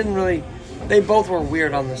him, but he didn't really... They both were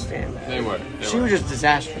weird on the stand. They were. She was just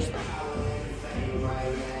disastrous, though.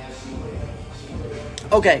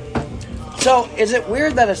 Okay, so is it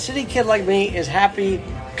weird that a city kid like me is happy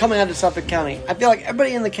coming out of Suffolk County? I feel like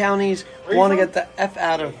everybody in the counties want to get the F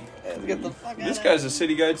out of... Get the fuck out This of guy's a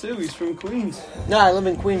city guy, too. He's from Queens. No, I live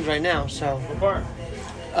in Queens right now, so... What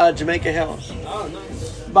part? Jamaica Hills. Oh,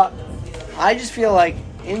 nice. But I just feel like,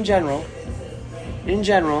 in general,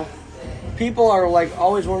 people are like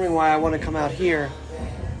always wondering why I want to come out here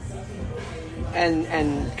and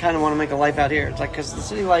kind of want to make a life out here. It's like, because the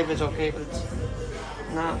city life is okay, but it's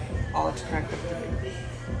not all it's cracked up to be.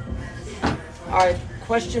 All right,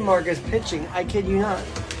 question mark is pitching. I kid you not.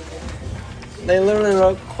 They literally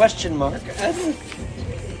wrote question mark.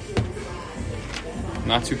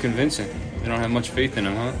 Not too convincing. They don't have much faith in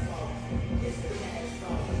him, huh?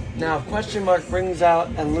 Now, if question mark brings out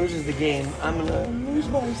and loses the game, I'm going to lose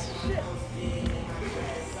my shit.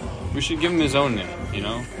 We should give him his own name,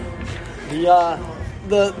 The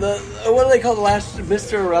what do they call the last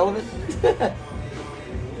Mr. Irrelevant?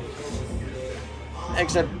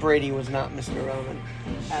 Except Brady was not Mr. Irrelevant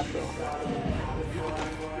after all.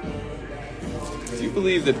 Do you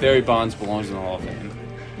believe that Barry Bonds belongs in the Hall of Fame?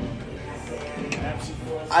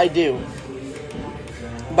 I do.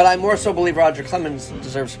 But I more so believe Roger Clemens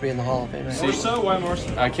deserves to be in the Hall of Fame. More so? Why more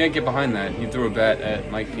so? I can't get behind that. He threw a bat at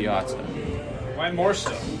Mike Piazza. Why more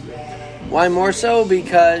so? Why more so?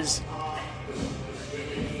 Because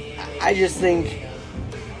I just think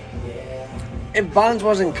if Bonds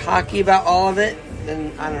wasn't cocky about all of it,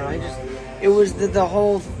 then I don't know. It was the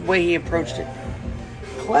whole way he approached it.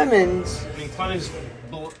 Clemens. I mean,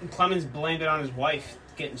 Clemens blamed it on his wife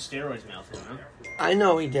getting steroids mouthed, you know? I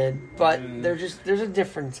know he did, but there's a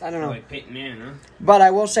difference. I don't know. Like Peyton Manning, huh? But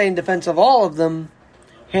I will say, in defense of all of them,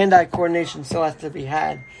 hand-eye coordination still has to be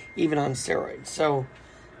had, even on steroids. So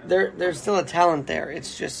there's still a talent there.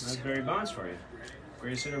 It's just That's Barry Bonds for you,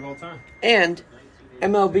 greatest hitter of all time. And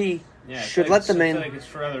MLB should let them in. I feel like it's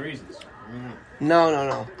for other reasons.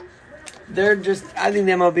 No. They're just. I think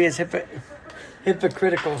the MLB is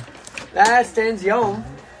hypocritical. That stands Yom.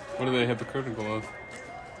 What are they hypocritical of?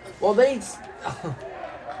 Well,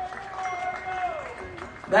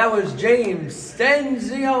 that was James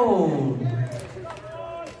Stenzione.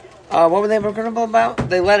 What were they hypocritical about?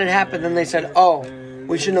 They let it happen, then they said, "Oh,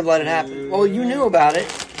 we shouldn't have let it happen." Well, you knew about it.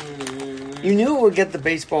 You knew it would get the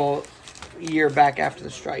baseball year back after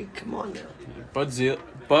the strike. Come on now.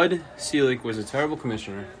 Bud Selig was a terrible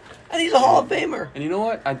commissioner. And he's a Hall of Famer. And you know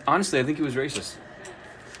what? Honestly, I think he was racist.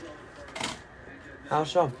 How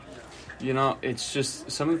so? You know, it's just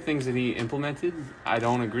some of the things that he implemented, I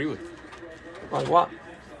don't agree with. Like what?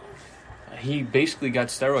 He basically got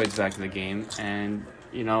steroids back in the game, and,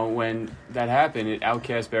 you know, when that happened, it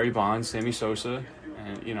outcast Barry Bonds, Sammy Sosa,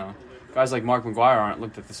 and, you know, guys like Mark McGwire aren't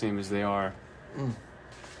looked at the same as they are.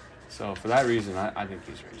 So, for that reason, I think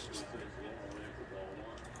he's racist.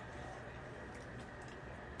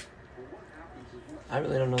 I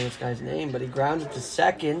really don't know this guy's name, but he grounded to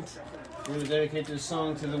second. We will dedicate this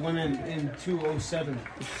song to the women in 207.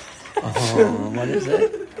 Oh, what is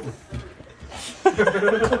it?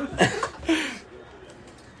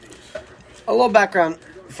 A little background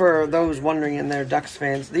for those wondering and they're Ducks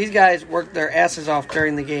fans. These guys work their asses off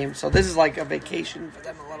during the game, so this is like a vacation for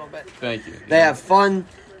them a little bit. Thank you. They have fun.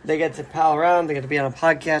 They get to pal around. They get to be on a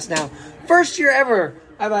podcast now. First year ever,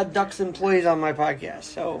 I've had Ducks employees on my podcast,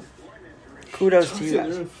 so kudos to you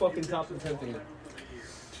guys. They're in fucking top of the 10th again.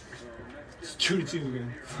 It's 2-2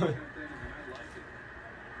 again.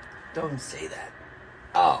 Don't say that.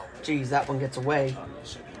 Oh, geez, that one gets away.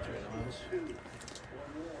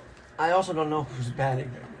 I also don't know who's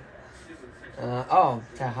batting.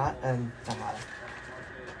 Tejada.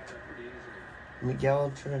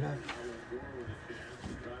 Miguel Trinidad.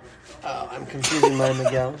 Oh, I'm confusing my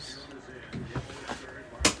Miguels.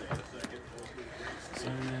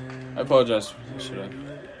 I apologize. Should I?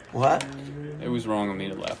 What? It was wrong of me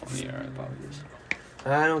to laugh on the air. I apologize.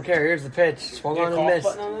 I don't care. Here's the pitch. Swung on and missed.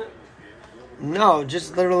 Button on that? No,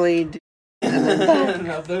 just literally.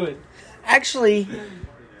 I'll do it. Actually,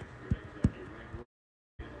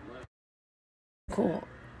 cool.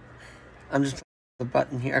 I'm just the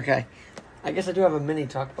button here. Okay. I guess I do have a mini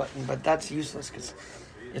talk button, but that's useless because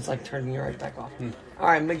it's like turning you right back off. All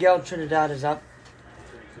right, Miguel Trinidad is up.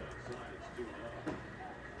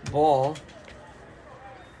 Ball.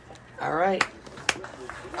 All right.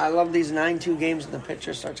 I love these 9-2 games and the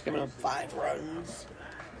pitcher starts giving up 5 runs.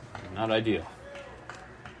 Not ideal.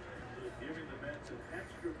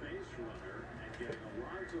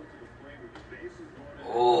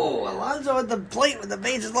 Oh, Alonso at the plate with the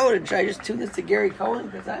bases loaded. Should I just tune this to Gary Cohen?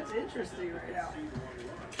 Because that's interesting right now.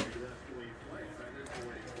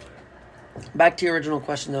 Back to your original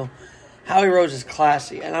question, though. Howie Rose is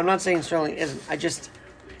classy. And I'm not saying Sterling isn't.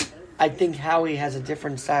 I think Howie has a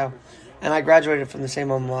different style. And I graduated from the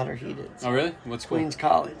same alma mater he did. Oh, really? What's school? Queens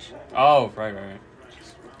College. Oh, right.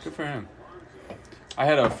 Good for him. I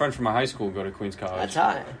had a friend from my high school go to Queens College. That's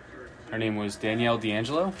high. Her name was Danielle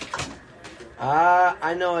D'Angelo.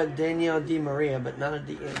 I know a Danielle Di Maria, but not a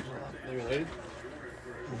D'Angelo. They related?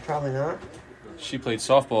 Probably not. She played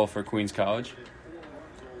softball for Queens College.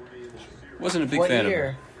 Wasn't a big What fan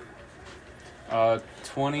year? of her.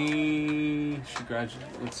 20... She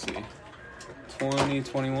graduated... Let's see.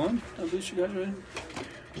 2021, I believe she graduated.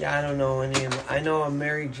 Yeah, I don't know any of them. I know a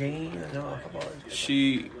Mary Jane. I know a couple others.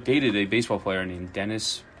 She dated a baseball player named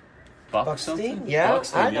Dennis Buckstein? Yeah,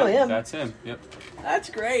 Buckstein, I know him. That's him, yep. That's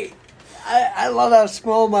great. I love how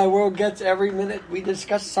small my world gets every minute we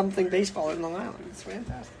discuss something baseball in Long Island. It's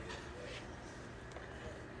fantastic.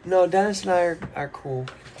 No, Dennis and I are cool.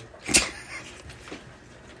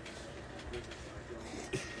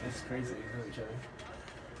 That's crazy. They know each other.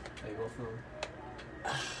 They both know.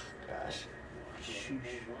 Oh, gosh.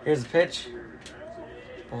 Here's the pitch.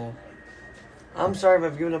 Ball. I'm sorry if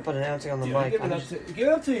I've given up on announcing on the Dude, mic. give it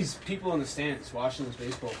up to these people in the stands watching this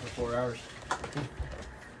baseball for 4 hours.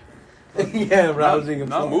 Yeah, rousing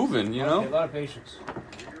Not himself. moving, you know? A lot of patience.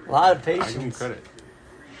 A lot of I give him patience. credit.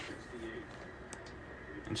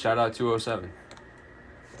 And shout out 207.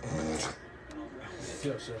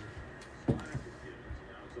 207.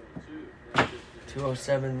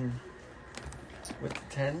 207 with the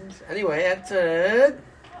tens. Anyway, that's a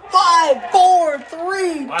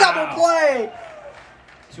 5-4-3 Wow. double play.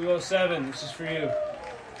 207, this is for you.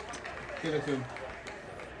 Give it to him.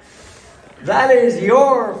 That is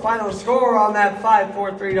your final score on that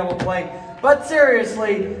 5-4-3 double play. But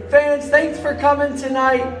seriously, fans, thanks for coming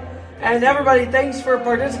tonight. And everybody, thanks for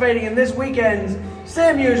participating in this weekend's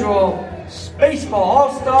Sam Usual Baseball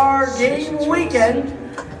All-Star Game Weekend.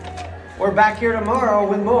 We're back here tomorrow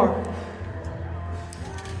with more.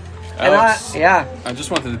 Alex, And I just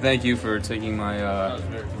wanted to thank you for taking my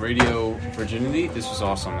radio virginity. This was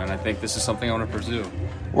awesome, and I think this is something I want to pursue.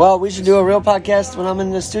 Well, we should do a real podcast when I'm in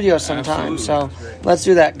the studio sometime. Absolutely. So let's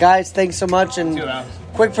do that. Guys, thanks so much. And 2 hours.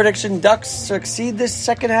 quick prediction, Ducks succeed this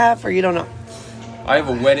second half, or you don't know? I have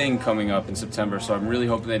a wedding coming up in September, so I'm really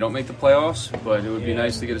hoping they don't make the playoffs, but it would be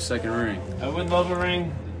nice to get a second ring. I would love a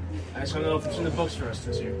ring. I just don't know if it's in the books for us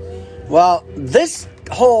this year. Well, this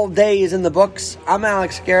whole day is in the books. I'm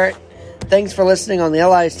Alex Garrett. Thanks for listening on the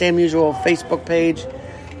LI Sam Usual Facebook page,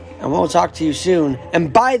 and we'll talk to you soon.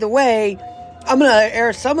 And by the way, I'm going to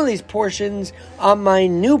air some of these portions on my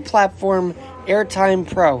new platform, Airtime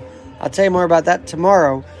Pro. I'll tell you more about that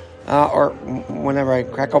tomorrow, or whenever I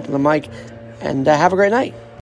crack open the mic. And have a great night.